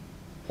door.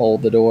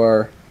 Hold the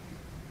door.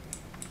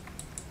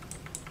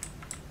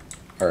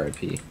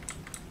 R.I.P.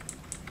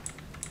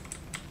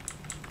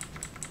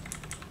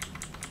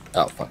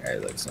 Oh, fuck, I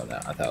like so now.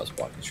 I thought I was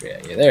walking straight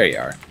at you. There you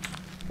are.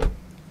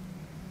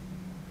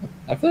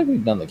 I feel like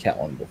we've done the cat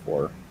one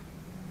before.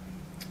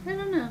 I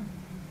don't know.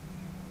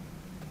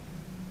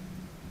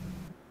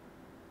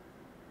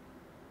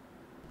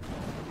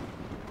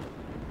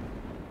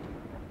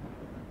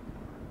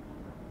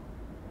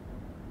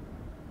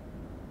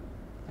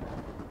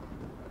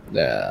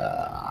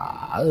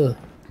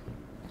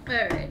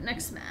 Alright,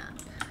 next map.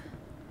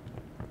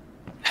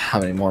 How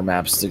many more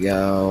maps to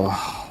go?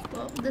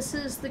 Well, this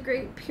is the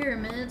Great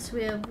Pyramids.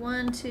 We have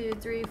 1, 2,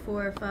 3,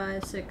 4,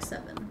 5, 6,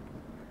 7.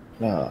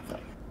 Oh,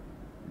 okay.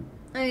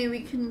 I mean,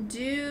 we can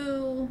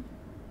do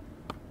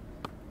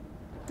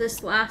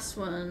this last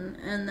one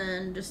and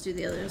then just do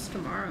the others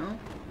tomorrow.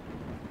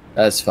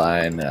 That's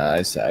fine.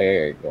 I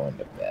gotta go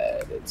into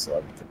bed. It's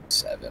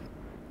 11:57.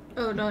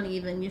 Oh, don't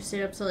even. You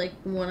stayed up till like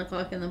 1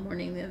 o'clock in the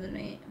morning the other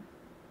night.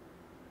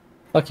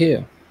 Fuck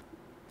you.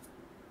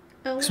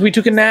 Oh, Because we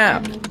took a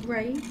nap.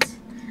 right.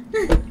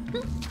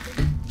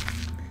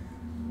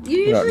 You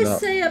usually No.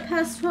 stay up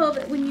past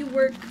 12 when you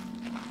work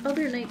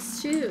other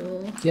nights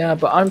too. Yeah,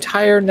 but I'm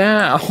tired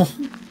now.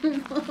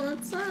 Well,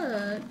 that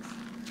sucks.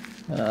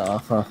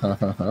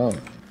 Oh.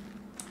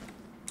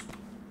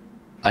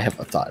 I have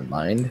a thought in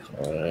mind.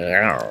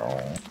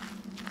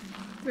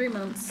 3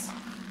 months.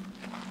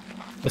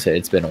 I say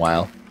it's been a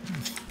while.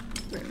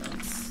 3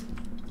 months.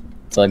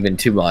 It's only been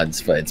 2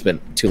 months, but it's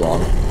been too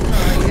long.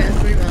 Oh, you got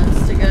 3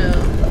 months to go.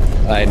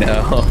 I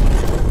know.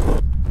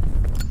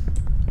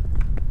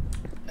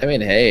 I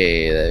mean,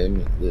 hey,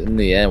 in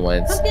the end,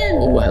 when it's... Pumpkin.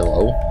 Oh,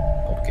 hello.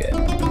 Okay.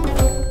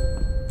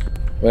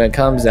 When it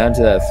comes down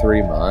to that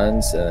 3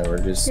 months, and we're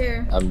just...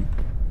 Here. I'm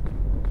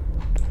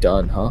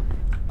done, huh?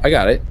 I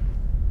got it.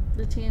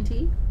 The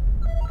TNT?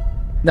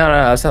 No,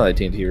 that's not the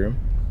TNT room.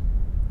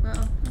 Oh, I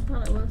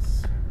thought it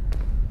was.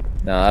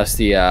 No, that's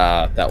the,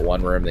 that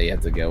one room that you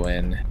have to go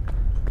in.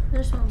 I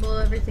just want to blow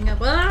everything up.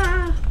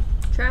 Ah!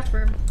 Trap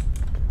room.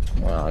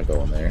 Well, I'll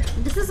go in there.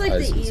 This is like I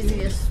the see.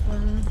 easiest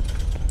one.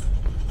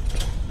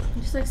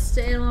 You just like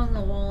stay along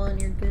the wall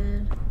and you're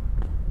good.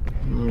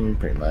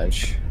 Pretty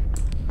much.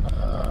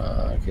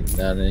 Get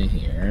down in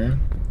here.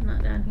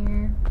 Not down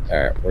here.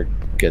 Alright, we're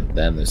good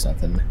then. There's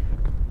nothing.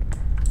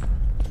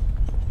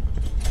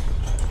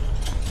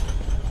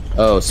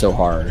 Oh, so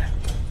hard.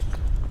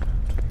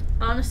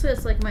 Honestly,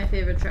 it's like my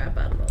favorite trap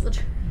out of all the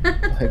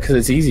traps. Because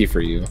it's easy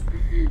for you.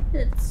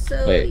 It's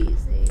so Wait.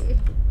 easy.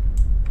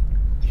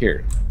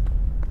 Here.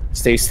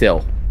 Stay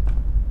still.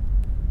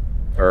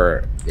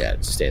 Or, yeah,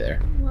 just stay there.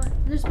 What?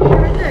 There's one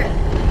right there.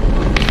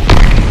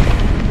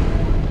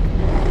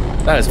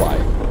 That is why.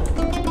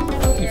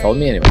 You followed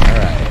me anyway.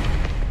 Alright.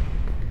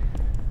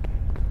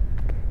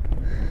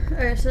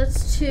 Alright, so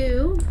that's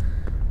 2.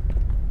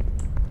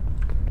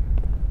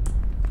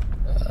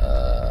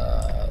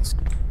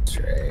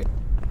 Straight.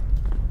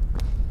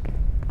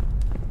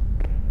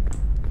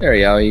 There we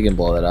go. You can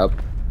blow that up.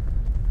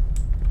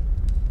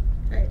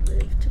 I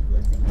live to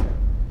blow things up.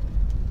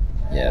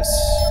 Yes.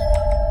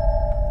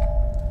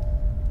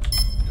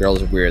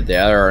 Girls are weird. They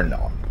either are an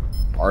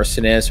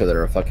arsonist or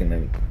they're a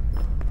fucking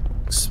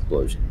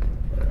explosion.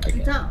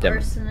 It's not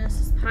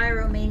arsonists, it's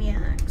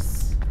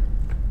pyromaniacs.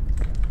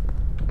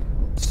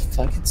 It's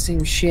fucking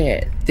same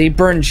shit. They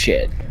burn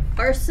shit.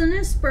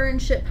 Arsonists burn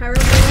shit.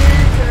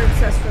 Pyromaniacs are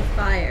obsessed with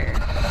fire.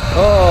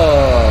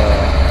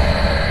 Oh.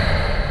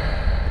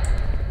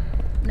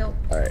 Nope.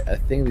 Alright, I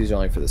think these are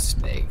only for the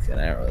snake,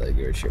 and I don't really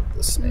give a shit for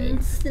the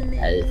snake.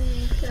 Snake.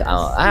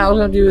 I was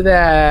gonna do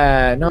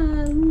that. No,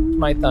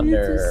 my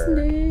thunder.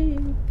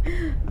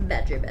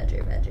 Badger.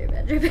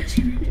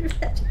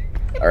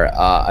 Alright,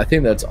 I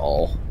think that's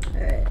all.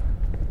 Alright.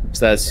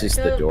 So that's just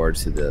the door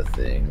to the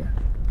thing.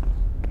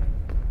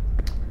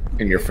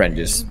 And your friend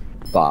just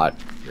bought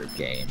your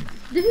game.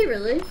 Did he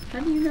really? How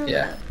do you know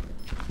that?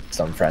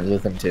 So I'm friends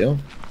with him too.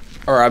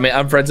 Or I mean,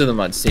 I'm friends with him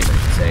on Steam, I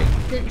should say.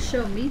 Didn't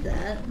show me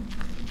that.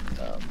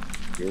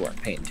 You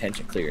weren't paying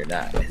attention, clear or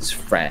not. His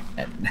friend.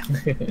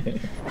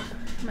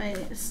 My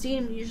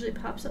Steam usually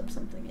pops up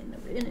something and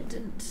it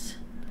didn't.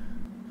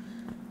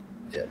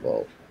 Yeah,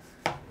 well.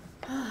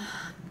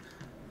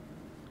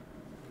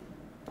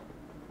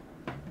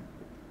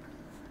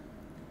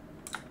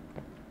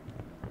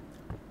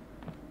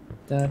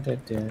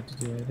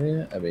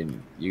 I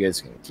mean, you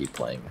guys can keep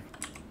playing,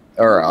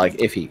 or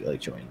like if he like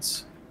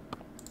joins.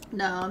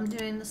 No, I'm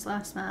doing this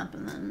last map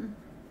and then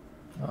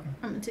I'm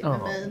gonna take my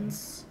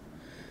meds.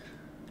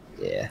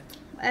 Yeah.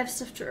 I have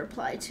stuff to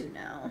reply to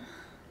now.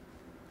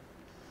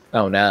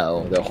 Oh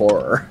no, the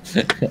horror.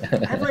 I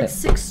have like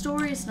 6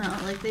 stories now.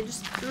 Like they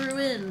just threw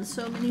in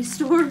so many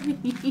stories.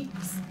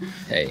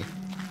 Hey,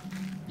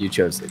 you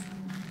chose it.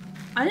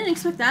 I didn't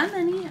expect that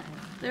many.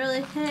 They're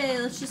like, hey,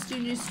 let's just do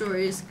new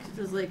stories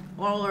because like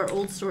all our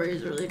old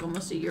stories are like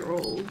almost a year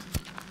old.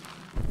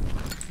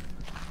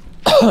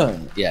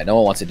 Yeah, no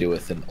one wants to do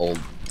with an old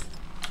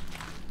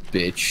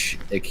bitch,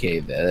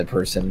 aka the other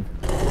person.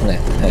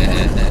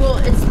 Well,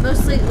 it's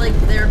mostly like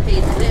their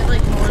pages. They have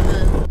like more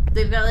than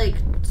they've got like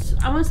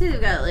I want to say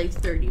they've got like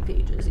 30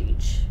 pages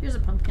each. Here's a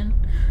pumpkin.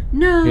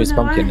 No, Here's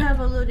pumpkin. I have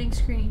a loading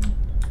screen.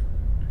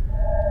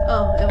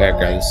 Oh, it Grab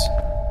went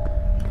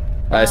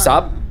away.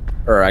 stop.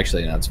 Or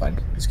actually, no, it's fine.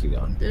 Just keep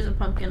going. There's a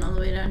pumpkin all the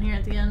way down here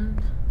at the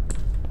end.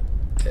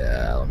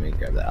 Yeah, let me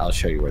grab that. I'll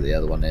show you where the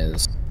other one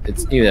is.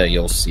 It's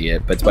you'll see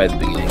it, but it's by the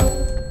beginning.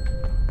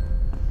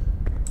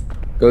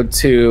 Go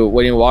to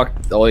when you walk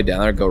all the way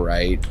down there. Go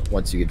right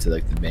once you get to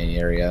like the main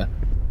area.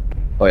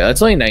 Oh yeah,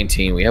 that's only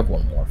 19. We have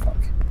one more. Fuck.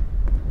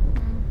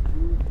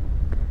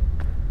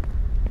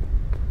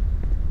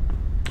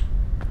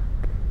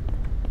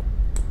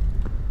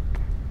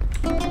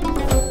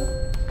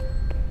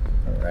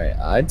 All right,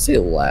 I'd say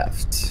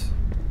left.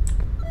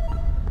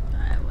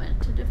 I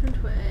went a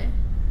different way,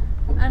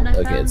 and I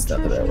Okay, found it's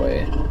not the right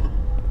way.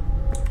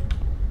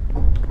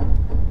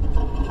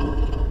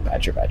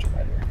 Badger.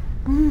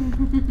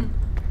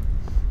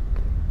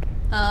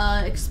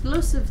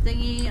 Explosive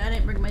thingy. I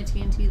didn't bring my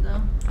TNT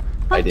though.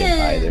 Pumpkin! I didn't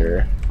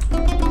either.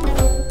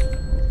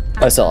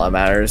 That's all that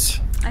matters.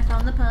 I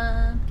found the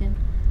pumpkin.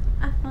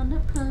 I found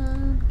a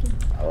pumpkin.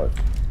 I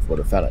would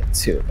have found it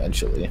too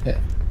eventually. I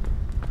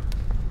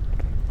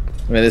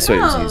mean, this way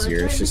is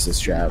easier. It's just this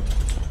trap.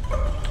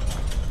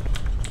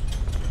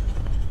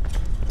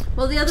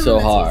 Well, the other So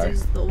one that's hard. easy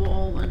is the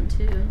wall one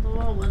too. The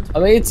wall one's. I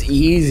mean, it's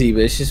easy,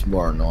 but it's just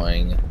more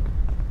annoying.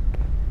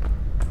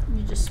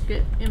 You just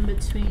get in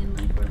between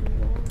like where the walls.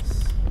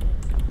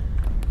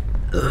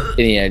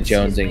 Indiana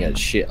Jones ain't got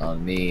shit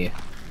on me.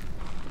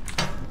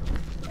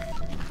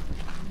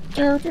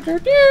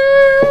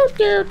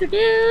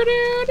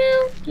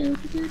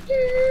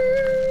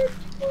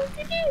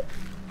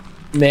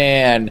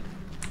 Man,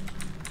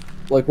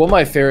 like one of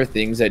my favorite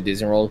things at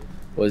Disney World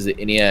was the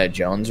Indiana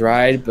Jones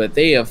ride, but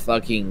they have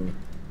fucking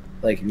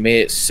like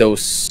made it so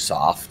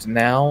soft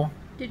now.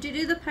 Did you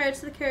do the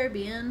Pirates of the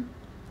Caribbean?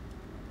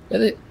 What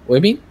do you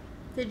mean?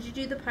 Did you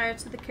do the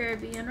Pirates of the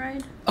Caribbean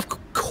ride? Of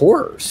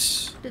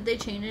course. Did they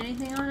change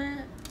anything on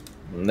it?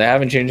 They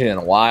haven't changed it in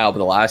a while, but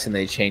the last thing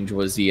they changed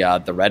was the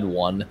red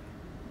one.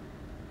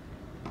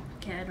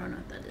 Okay, I don't know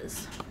what that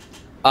is.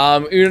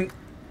 I'm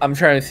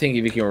trying to think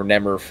if you can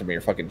remember from your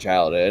fucking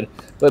childhood,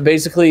 but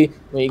basically,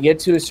 when you get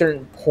to a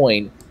certain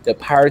point, the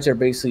pirates are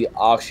basically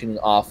auctioning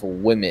off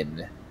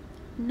women.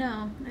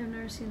 No, I've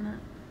never seen that.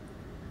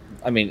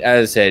 I mean,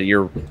 as I said,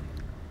 you're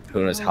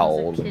who knows how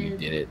old when you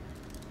did it.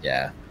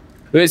 Yeah.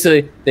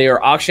 Basically, they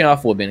are auctioning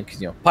off women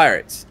because,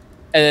 pirates.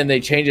 And then they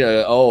change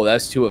it. Oh,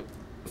 that's too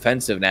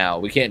offensive now.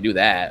 We can't do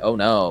that. Oh,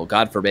 no.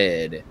 God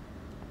forbid.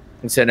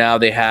 And so now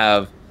they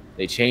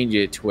change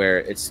it to where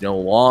it's no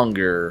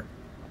longer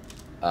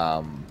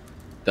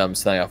them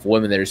selling off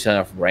women. They're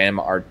selling off random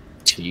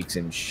antiques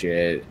and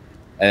shit.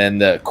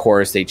 And then, of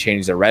course, they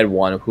changed the red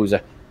one, who's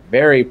a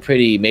very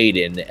pretty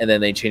maiden. And then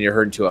they changed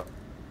her into a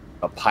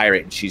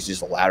pirate, and she's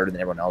just louder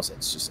than everyone else.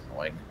 It's just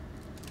annoying.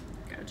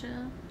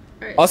 Gotcha.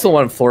 Right, Also, the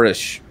one in Florida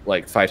is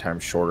like 5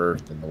 times shorter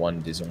than the one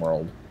in Disney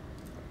World.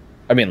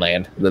 I mean,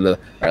 land. All right,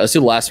 let's do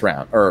the last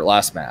round or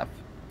last map.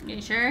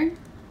 You sure?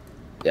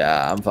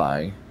 Yeah, I'm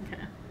fine. Okay.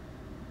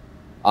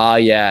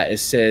 Yeah, it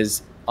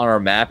says on our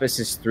map, it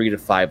says 3 to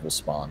 5 will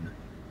spawn.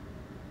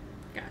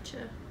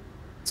 Gotcha.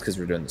 It's because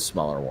we're doing the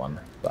smaller one.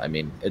 But I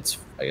mean, it's,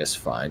 I guess,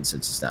 fine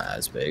since it's not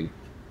as big.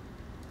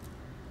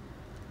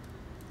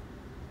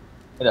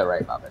 Is that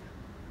right, Bobbin?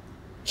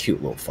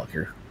 Cute little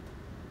fucker.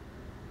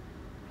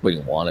 What do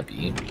you want to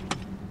be?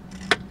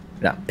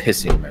 You're not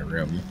pissing in my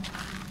room.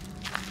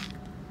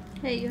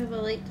 Hey, you have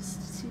a light to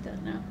see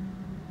that now.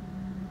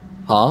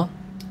 Huh?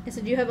 I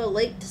said you have a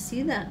light to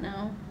see that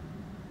now.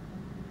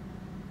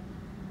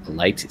 A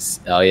light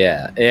is... Oh,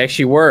 yeah. It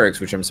actually works,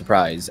 which I'm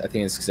surprised. I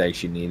think it's because I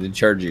actually need to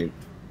charge it.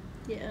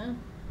 Yeah.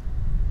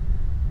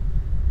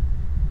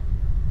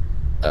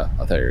 Oh,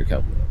 I thought you were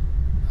coming.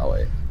 Oh,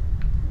 wait.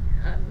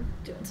 I'm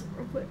doing something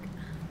real quick.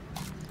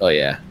 Oh,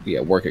 yeah.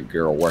 Yeah, work it,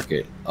 girl. Work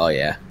it. Oh,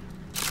 yeah.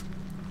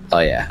 Oh,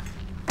 yeah.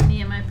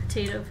 Me and my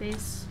potato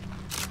face.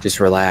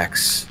 Just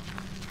relax.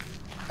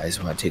 I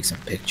just want to take some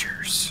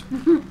pictures.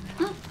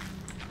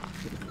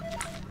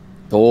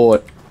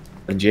 Oh,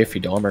 and Jeffy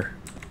Dahmer.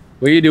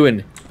 What are you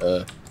doing?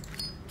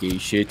 Gay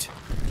shit.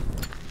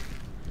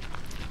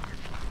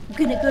 I'm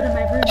gonna go to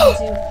my room and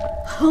do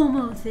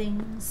homo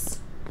things.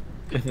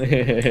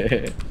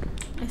 I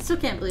still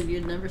can't believe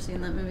you'd never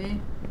seen that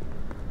movie.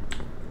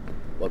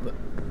 What the?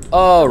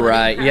 Oh,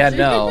 right. Yeah,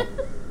 no.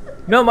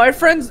 No, my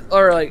friends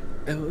are like,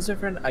 who was their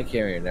friend? I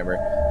can't remember.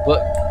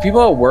 But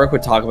people at work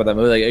would talk about that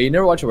movie. Like, oh, you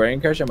never watched a Wedding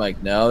Crash? I'm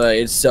like, no,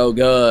 it's so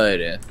good.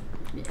 It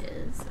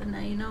is, and now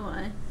you know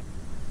why.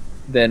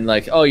 Then,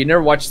 like, oh, you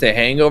never watched The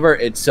Hangover?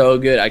 It's so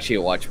good. Actually, I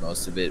watched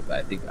most of it, but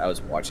I think I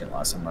was watching it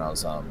last time when I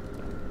was, when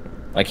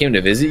I came to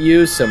visit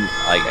you. Some,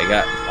 like, I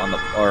got on the,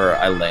 or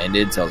I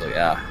landed, so I was like,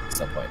 ah, at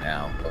some point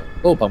now.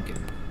 Oh, pumpkin.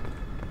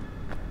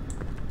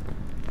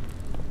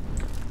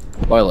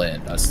 Oil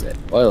that's it.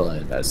 Oil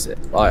that's it.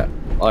 Oil.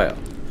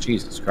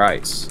 Jesus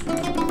Christ.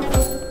 I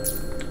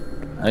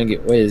don't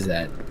get, what is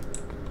that?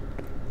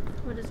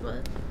 What is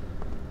what?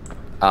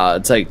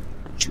 It's like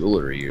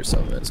jewelry or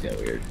something. It's kind of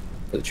weird.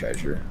 For the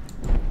treasure.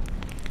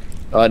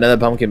 Oh, another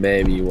pumpkin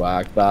baby.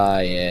 Walk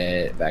by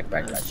it. Back.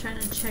 I was trying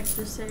to check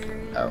this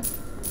area. Oh.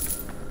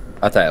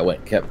 I thought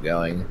it kept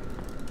going.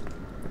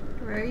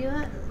 Where are you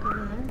at?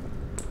 Over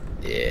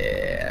there?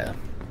 Yeah.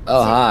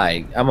 Oh,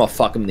 hi. I'm gonna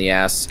fuck him in the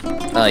ass.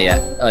 Oh,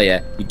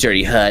 yeah. You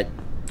dirty hut.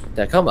 Did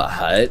I call him a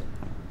hut?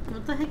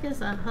 What the heck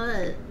is a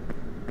hut?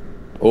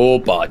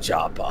 Opa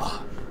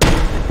chapa.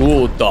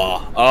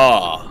 Puta.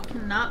 Ah.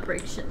 Not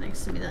break shit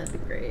next to me. That'd be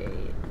great.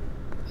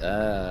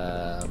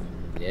 Yeah.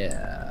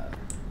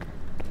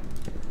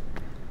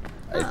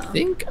 Oh.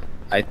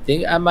 I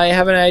think I might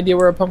have an idea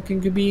where a pumpkin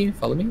could be.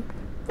 Follow me.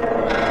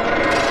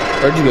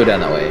 Where'd you go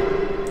down that way?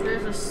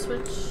 There's a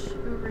switch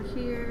over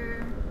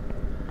here.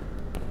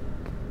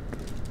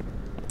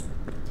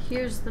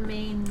 Here's the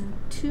main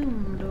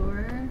tomb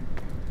door.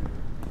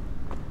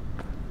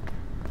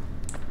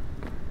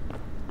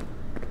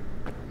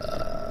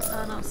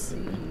 I don't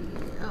see.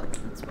 Oh,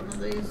 it's one of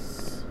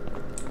these.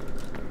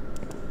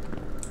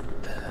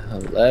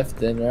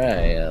 Left and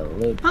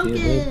right.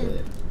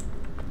 Pumpkin!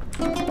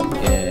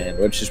 Pumpkin,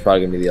 which is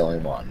probably gonna be the only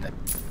one.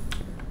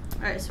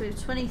 Alright, so we have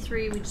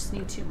 23. We just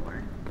need 2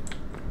 more.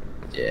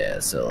 Yeah,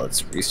 so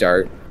let's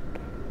restart.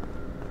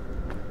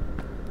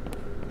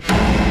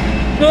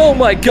 Oh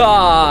my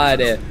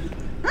god!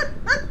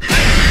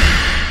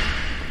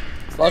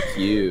 Fuck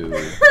you.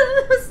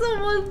 That was the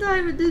one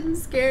time it didn't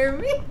scare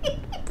me.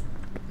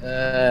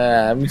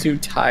 I'm too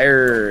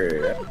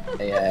tired.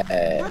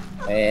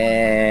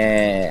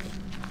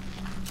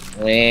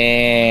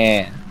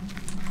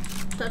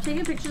 Stop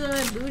taking pictures of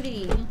my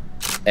booty.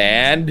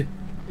 And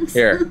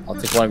here, I'll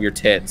take one of your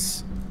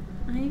tits.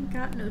 I ain't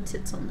got no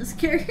tits on this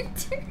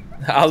character.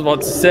 I was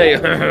about to say.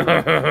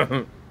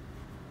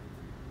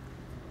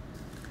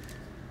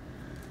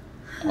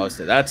 Oh,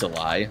 so that's a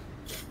lie.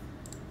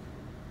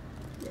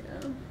 Yeah.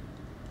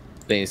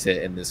 Then you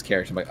said in this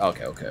character, I'm like,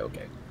 okay.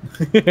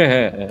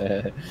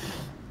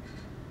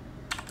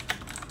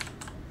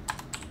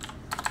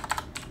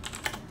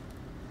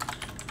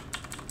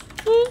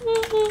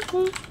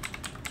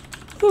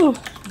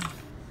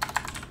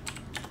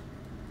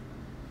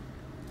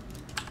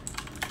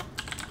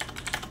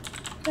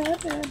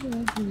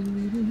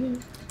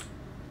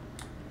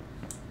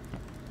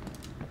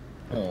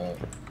 Oh.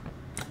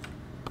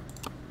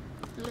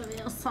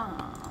 Leviosa.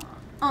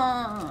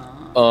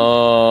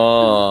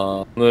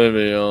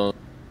 Leviosa.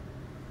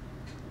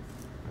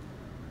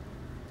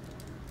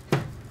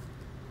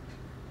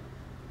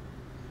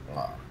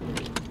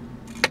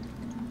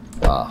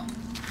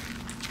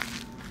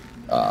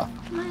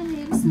 My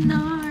name's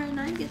Nar, and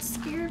I get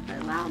scared by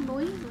loud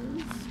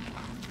noises.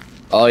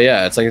 Oh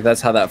yeah, it's like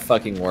that's how that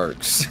fucking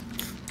works.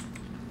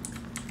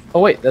 Oh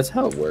wait, that's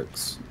how it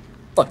works.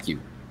 Fuck you.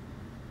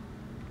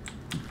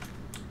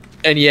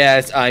 And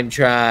yes, I'm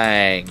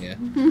trying.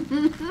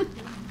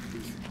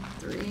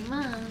 3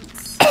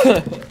 months.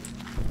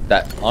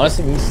 That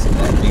honestly makes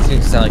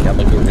me sound like I'm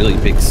like a really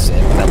big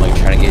simp. I'm like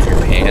trying to get in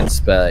your pants,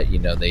 but you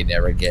know they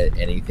never get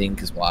anything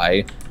because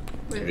why?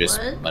 Wait, They're just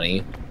what?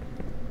 money.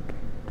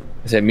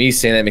 I said me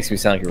saying that makes me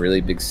sound like a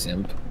really big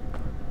simp.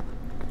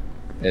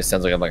 It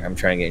sounds like I'm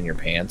trying to get in your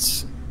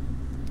pants.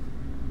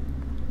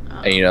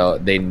 And you know,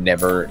 they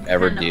never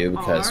ever do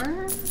because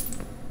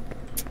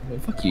well,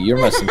 fuck you, you're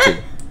messing too.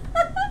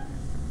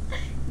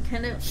 You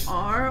kind of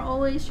are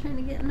always trying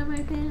to get into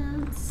my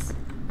pants.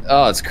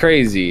 Oh, it's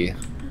crazy.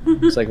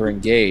 It's like we're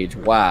engaged.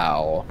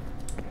 Wow.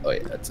 Oh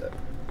wait, that's it.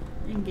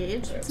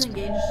 Engaged? What's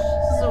engaged?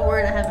 This is a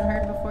word I haven't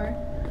heard before.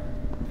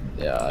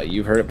 Yeah,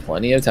 you've heard it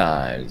plenty of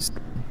times.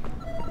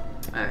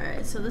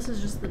 Alright, so this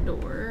is just the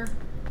door.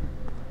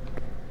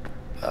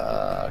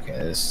 Okay,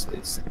 this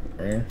is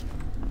there.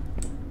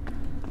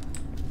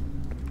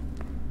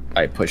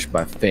 I push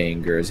my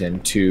fingers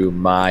into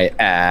my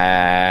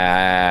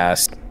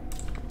ass.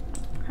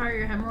 How are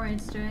your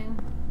hemorrhoids doing?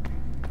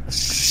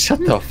 Shut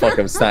the fuck up,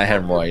 it's not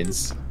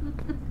hemorrhoids.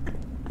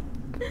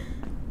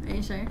 Are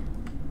you sure?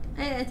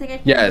 Hey, I think I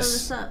can blow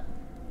this up.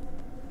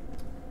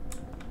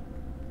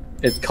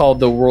 It's called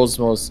the world's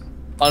most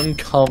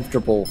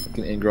uncomfortable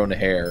fucking ingrown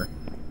hair.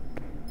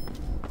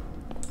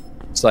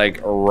 It's like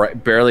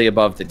right, barely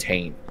above the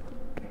taint.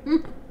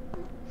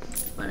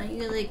 Why don't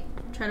you like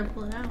try to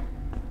pull it out?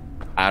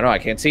 I don't know, I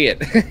can't see it.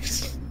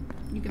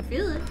 You can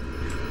feel it.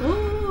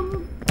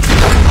 Oh.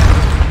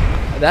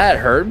 That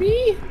hurt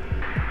me?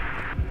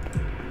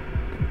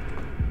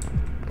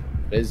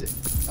 What is it?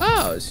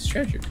 Oh, this is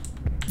treasure.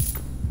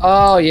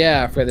 Oh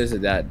yeah, I forgot there's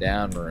that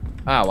down room.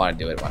 I want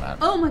to do it, why not?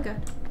 Oh my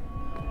god.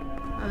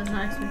 I was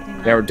not expecting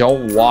that. Never,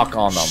 don't walk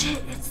on them.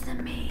 Shit, it's the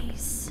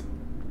maze.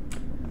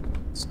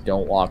 Just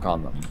don't walk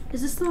on them.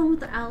 Is this the one with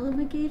the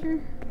alligator?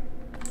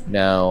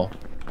 No.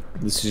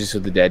 This is just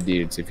with the dead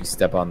dudes. If you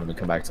step on them, they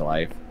come back to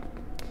life.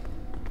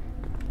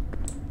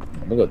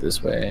 I'm gonna go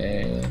this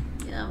way.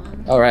 Yeah,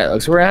 one. Alright,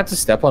 looks like we're gonna have to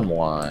step on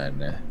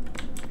one.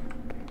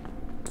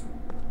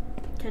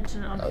 Catch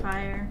it on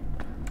fire.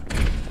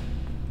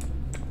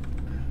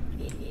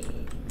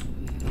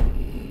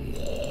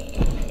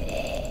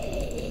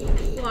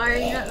 Why are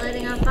you not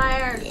lighting on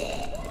fire?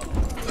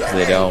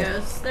 They don't. There he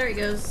goes. There he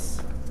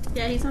goes.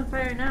 Yeah, he's on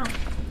fire now.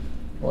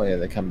 Well, yeah,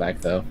 they come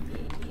back though.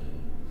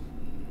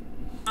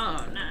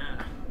 Oh no.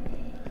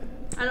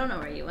 I don't know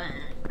where you went.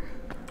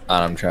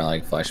 I'm trying to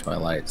like flash my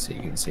light so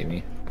you can see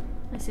me.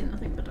 I see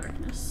nothing but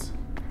darkness.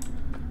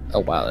 Oh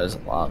wow, there's a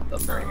lot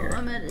of them right here.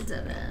 I'm at a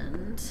dead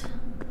end.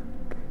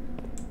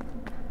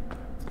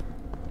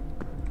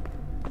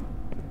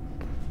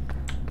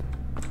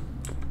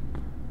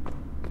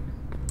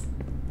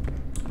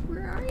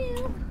 Where are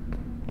you?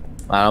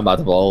 I'm about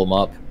to blow them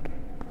up.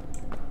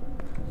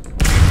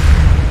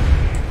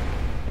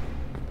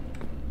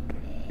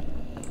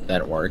 That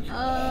didn't work.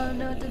 Oh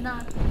no, it did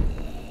not.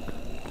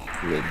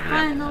 Good.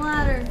 Find the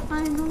ladder.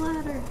 Find the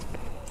ladder.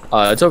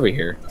 It's over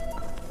here.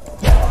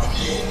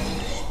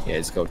 Yeah,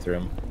 just go through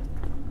them.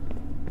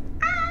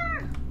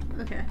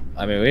 Okay.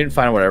 I mean, we didn't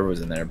find whatever was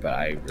in there, but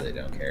I really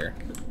don't care.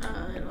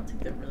 I don't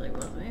think there really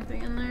was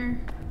anything in there.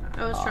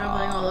 I was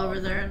traveling all over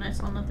there and I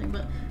saw nothing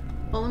but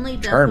only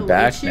death Turn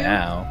back awaits you.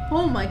 now.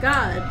 Oh my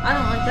god, I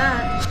don't like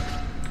that.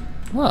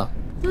 Huh.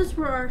 Those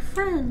were our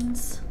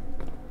friends.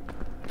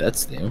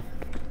 That's new.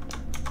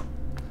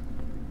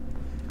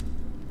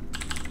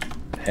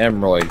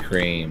 Hemorrhoid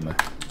cream.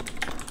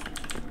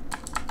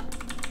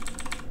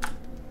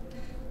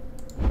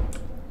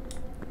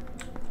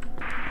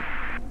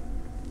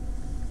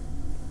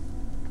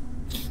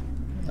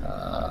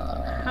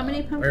 How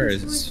many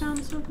pumpkins have we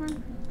found so far? I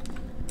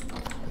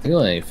think we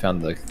only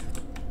found like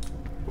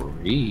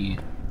 3.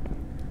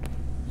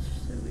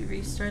 So we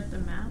restart the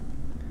map?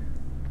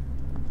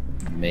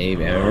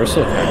 Maybe. I mean, we're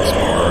still kind of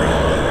exploring.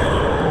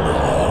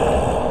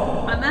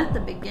 I'm at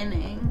the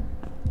beginning.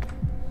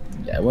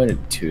 Yeah, I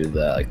went to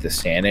the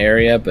sand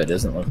area, but it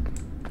doesn't look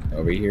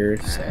over here,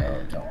 so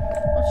don't.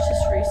 Let's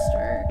just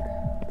restart.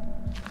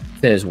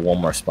 There's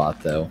one more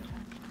spot though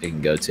we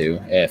can go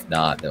to. If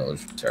not, then we'll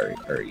start.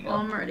 Or, you know. Well,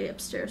 I'm already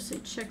upstairs, so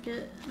check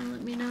it and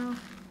let me know.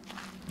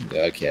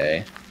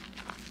 Okay.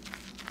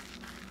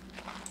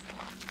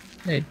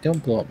 Hey,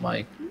 don't blow up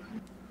my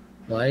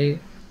light.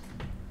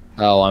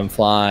 Oh, I'm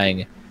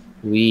flying.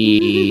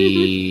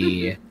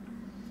 Wee.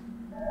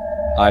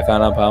 I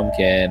found a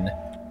pumpkin.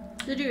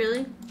 Did you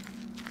really?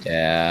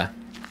 Yeah.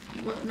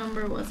 What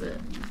number was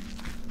it?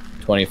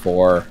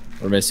 24.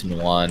 We're missing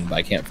 1, but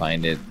I can't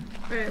find it.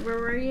 Alright, where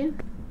were you?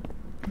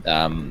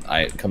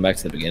 I come back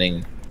to the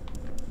beginning.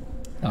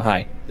 Oh,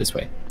 hi. This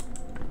way.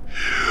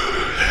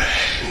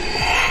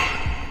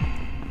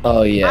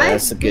 Oh, yeah,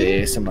 that's the good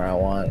ASMR I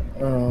want.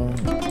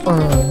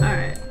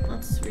 Alright,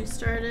 let's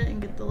restart it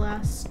and get the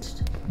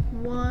last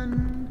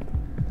one.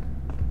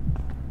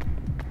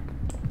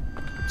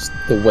 Just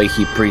the way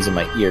he breathes in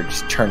my ear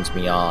just turns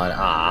me on.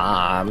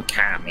 Ah, I'm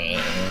coming.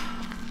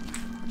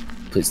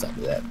 Please don't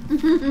do that.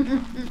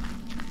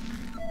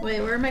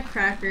 Wait, where are my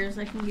crackers?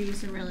 I can give you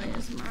some real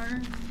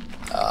ASMR.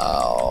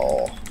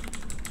 Oh.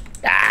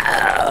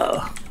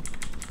 Oh.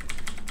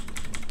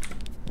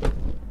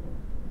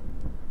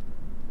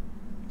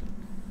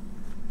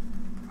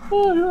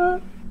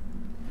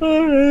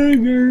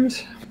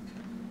 Fingers.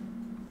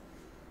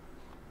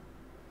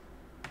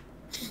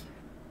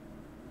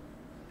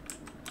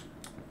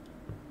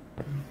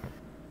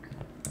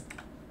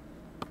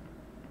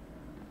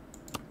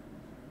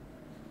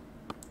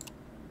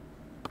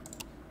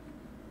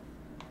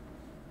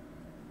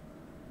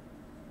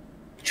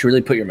 should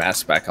really put your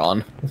mask back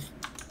on.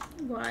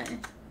 Why?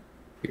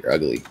 You're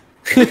ugly.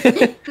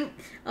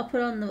 I'll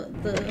put on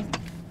the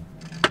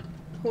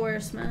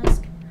horse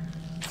mask.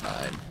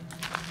 Fine.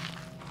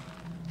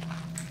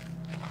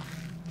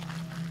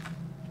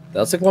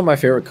 That's like one of my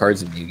favorite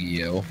cards in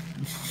Yu-Gi-Oh.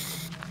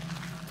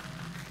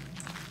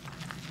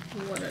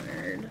 What a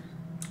nerd.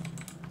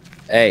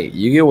 Hey,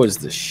 Yu-Gi-Oh was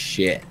the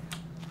shit.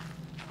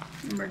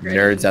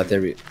 Nerds out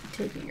there.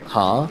 Taking your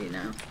huh?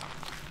 Now.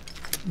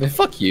 Man,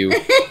 fuck you.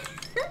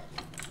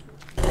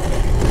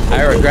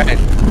 I regret it.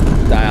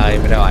 I don't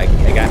even know. I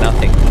got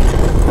nothing.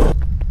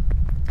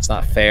 It's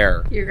not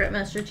fair. You regret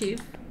Master Chief?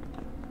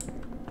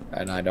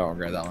 And I don't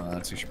regret that one.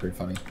 That's actually pretty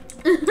funny.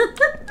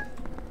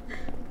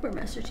 Poor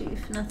Master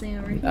Chief. Nothing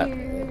over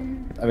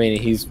here. I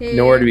mean, he's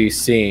nowhere to be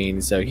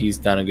seen, so he's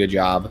done a good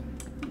job.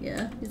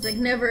 Yeah. He's like,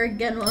 never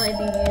again will I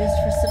be used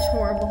for such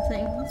horrible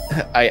things.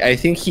 I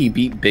think he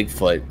beat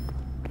Bigfoot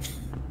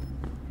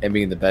and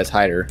being the best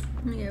hider.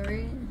 Yeah,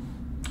 right?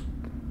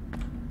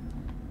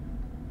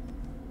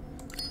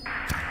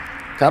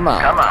 Come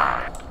on. Come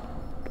on.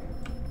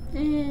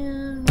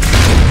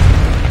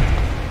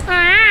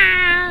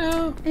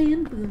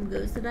 And boom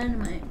goes the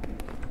dynamite.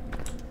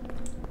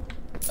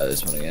 Oh,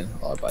 this one again.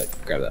 I'll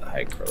grab that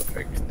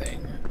hygrothic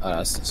thing. Oh, no,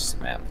 it's just a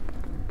map.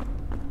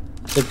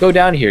 So go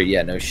down here.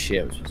 Yeah, no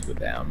shit. We're supposed to go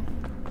down.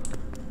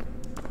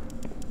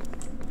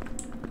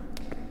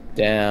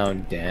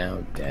 Down,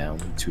 down, down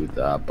to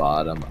the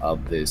bottom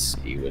of this.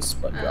 He was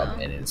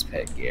SpongeBob and his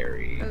pet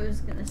Gary. I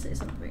was gonna say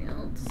something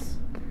else.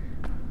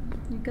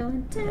 You're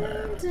going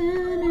down,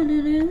 down, and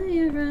an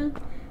earlier run.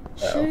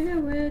 Sugar,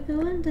 we're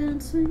going down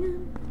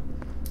swinging.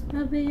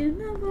 I'll be your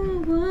number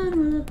one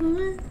with a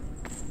bullet.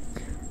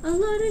 A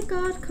loaded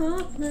God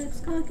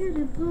complex, cock it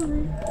and pull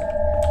it.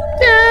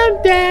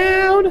 Down,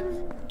 down.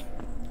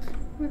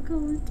 We're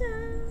going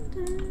down,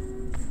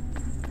 down.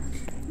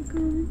 We're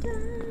going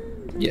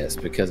down, down. Yes,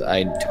 because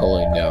I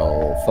totally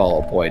know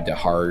Fall Out Boy to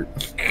heart.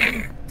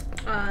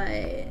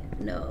 I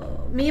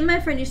know. Me and my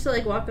friend used to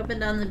like walk up and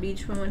down the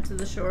beach when we went to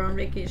the shore on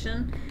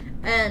vacation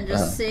and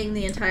just sing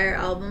the entire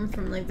album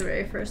from like the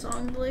very first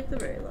song to like the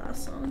very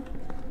last song.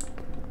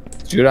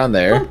 Do it on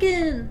there.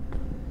 Pumpkin!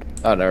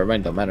 Oh, never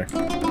mind. Don't matter.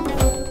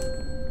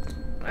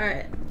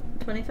 Alright.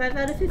 25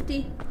 out of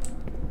 50.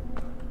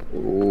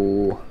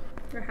 Ooh.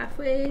 We're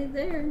halfway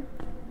there.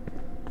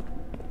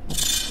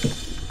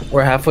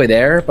 We're halfway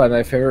there by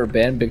my favorite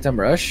band, Big Time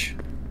Rush.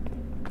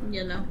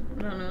 Yeah, no.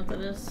 I don't know what that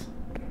is.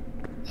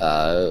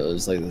 It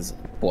was like this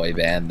boy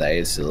band that I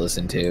used to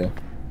listen to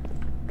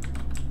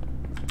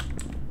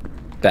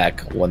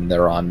back when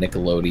they're on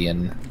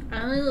Nickelodeon.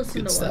 I only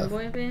listen Good to stuff.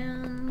 one boy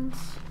bands.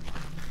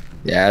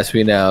 Yeah, as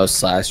we know,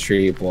 Slash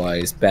Street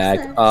Boys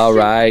back.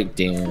 Alright.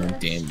 Damn,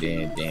 damn,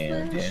 damn,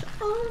 damn, damn.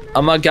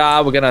 Oh my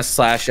god, we're gonna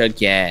slash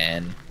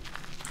again.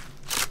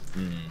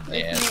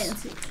 Yes.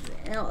 Nancy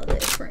and all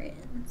their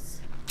friends.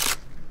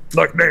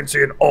 Like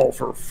Nancy and all of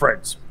her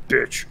friends,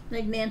 bitch.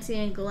 Like Nancy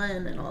and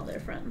Glenn and all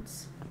their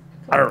friends.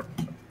 I don't.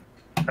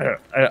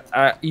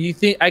 You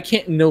think I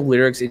can't know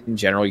lyrics in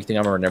general? You think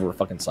I'm gonna remember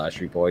fucking Slash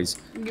Street Boys?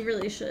 You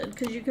really should,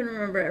 because you can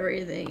remember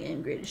everything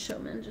in Greatest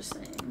Showman, just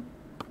saying.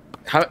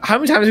 How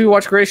many times have we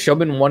watched Greatest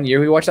Showman in 1 year?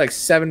 We watched like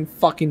 7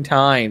 fucking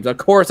times. Of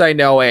course I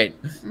know it.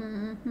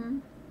 Mm-hmm.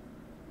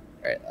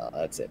 Alright,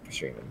 that's it for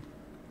streaming.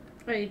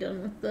 Are you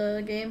done with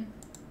the game?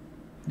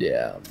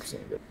 Yeah, I'm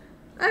saying good.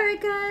 Alright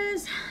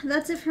guys,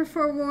 that's it for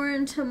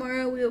Forewarned.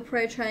 Tomorrow we will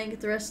probably try and get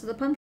the rest of the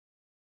pumpkin.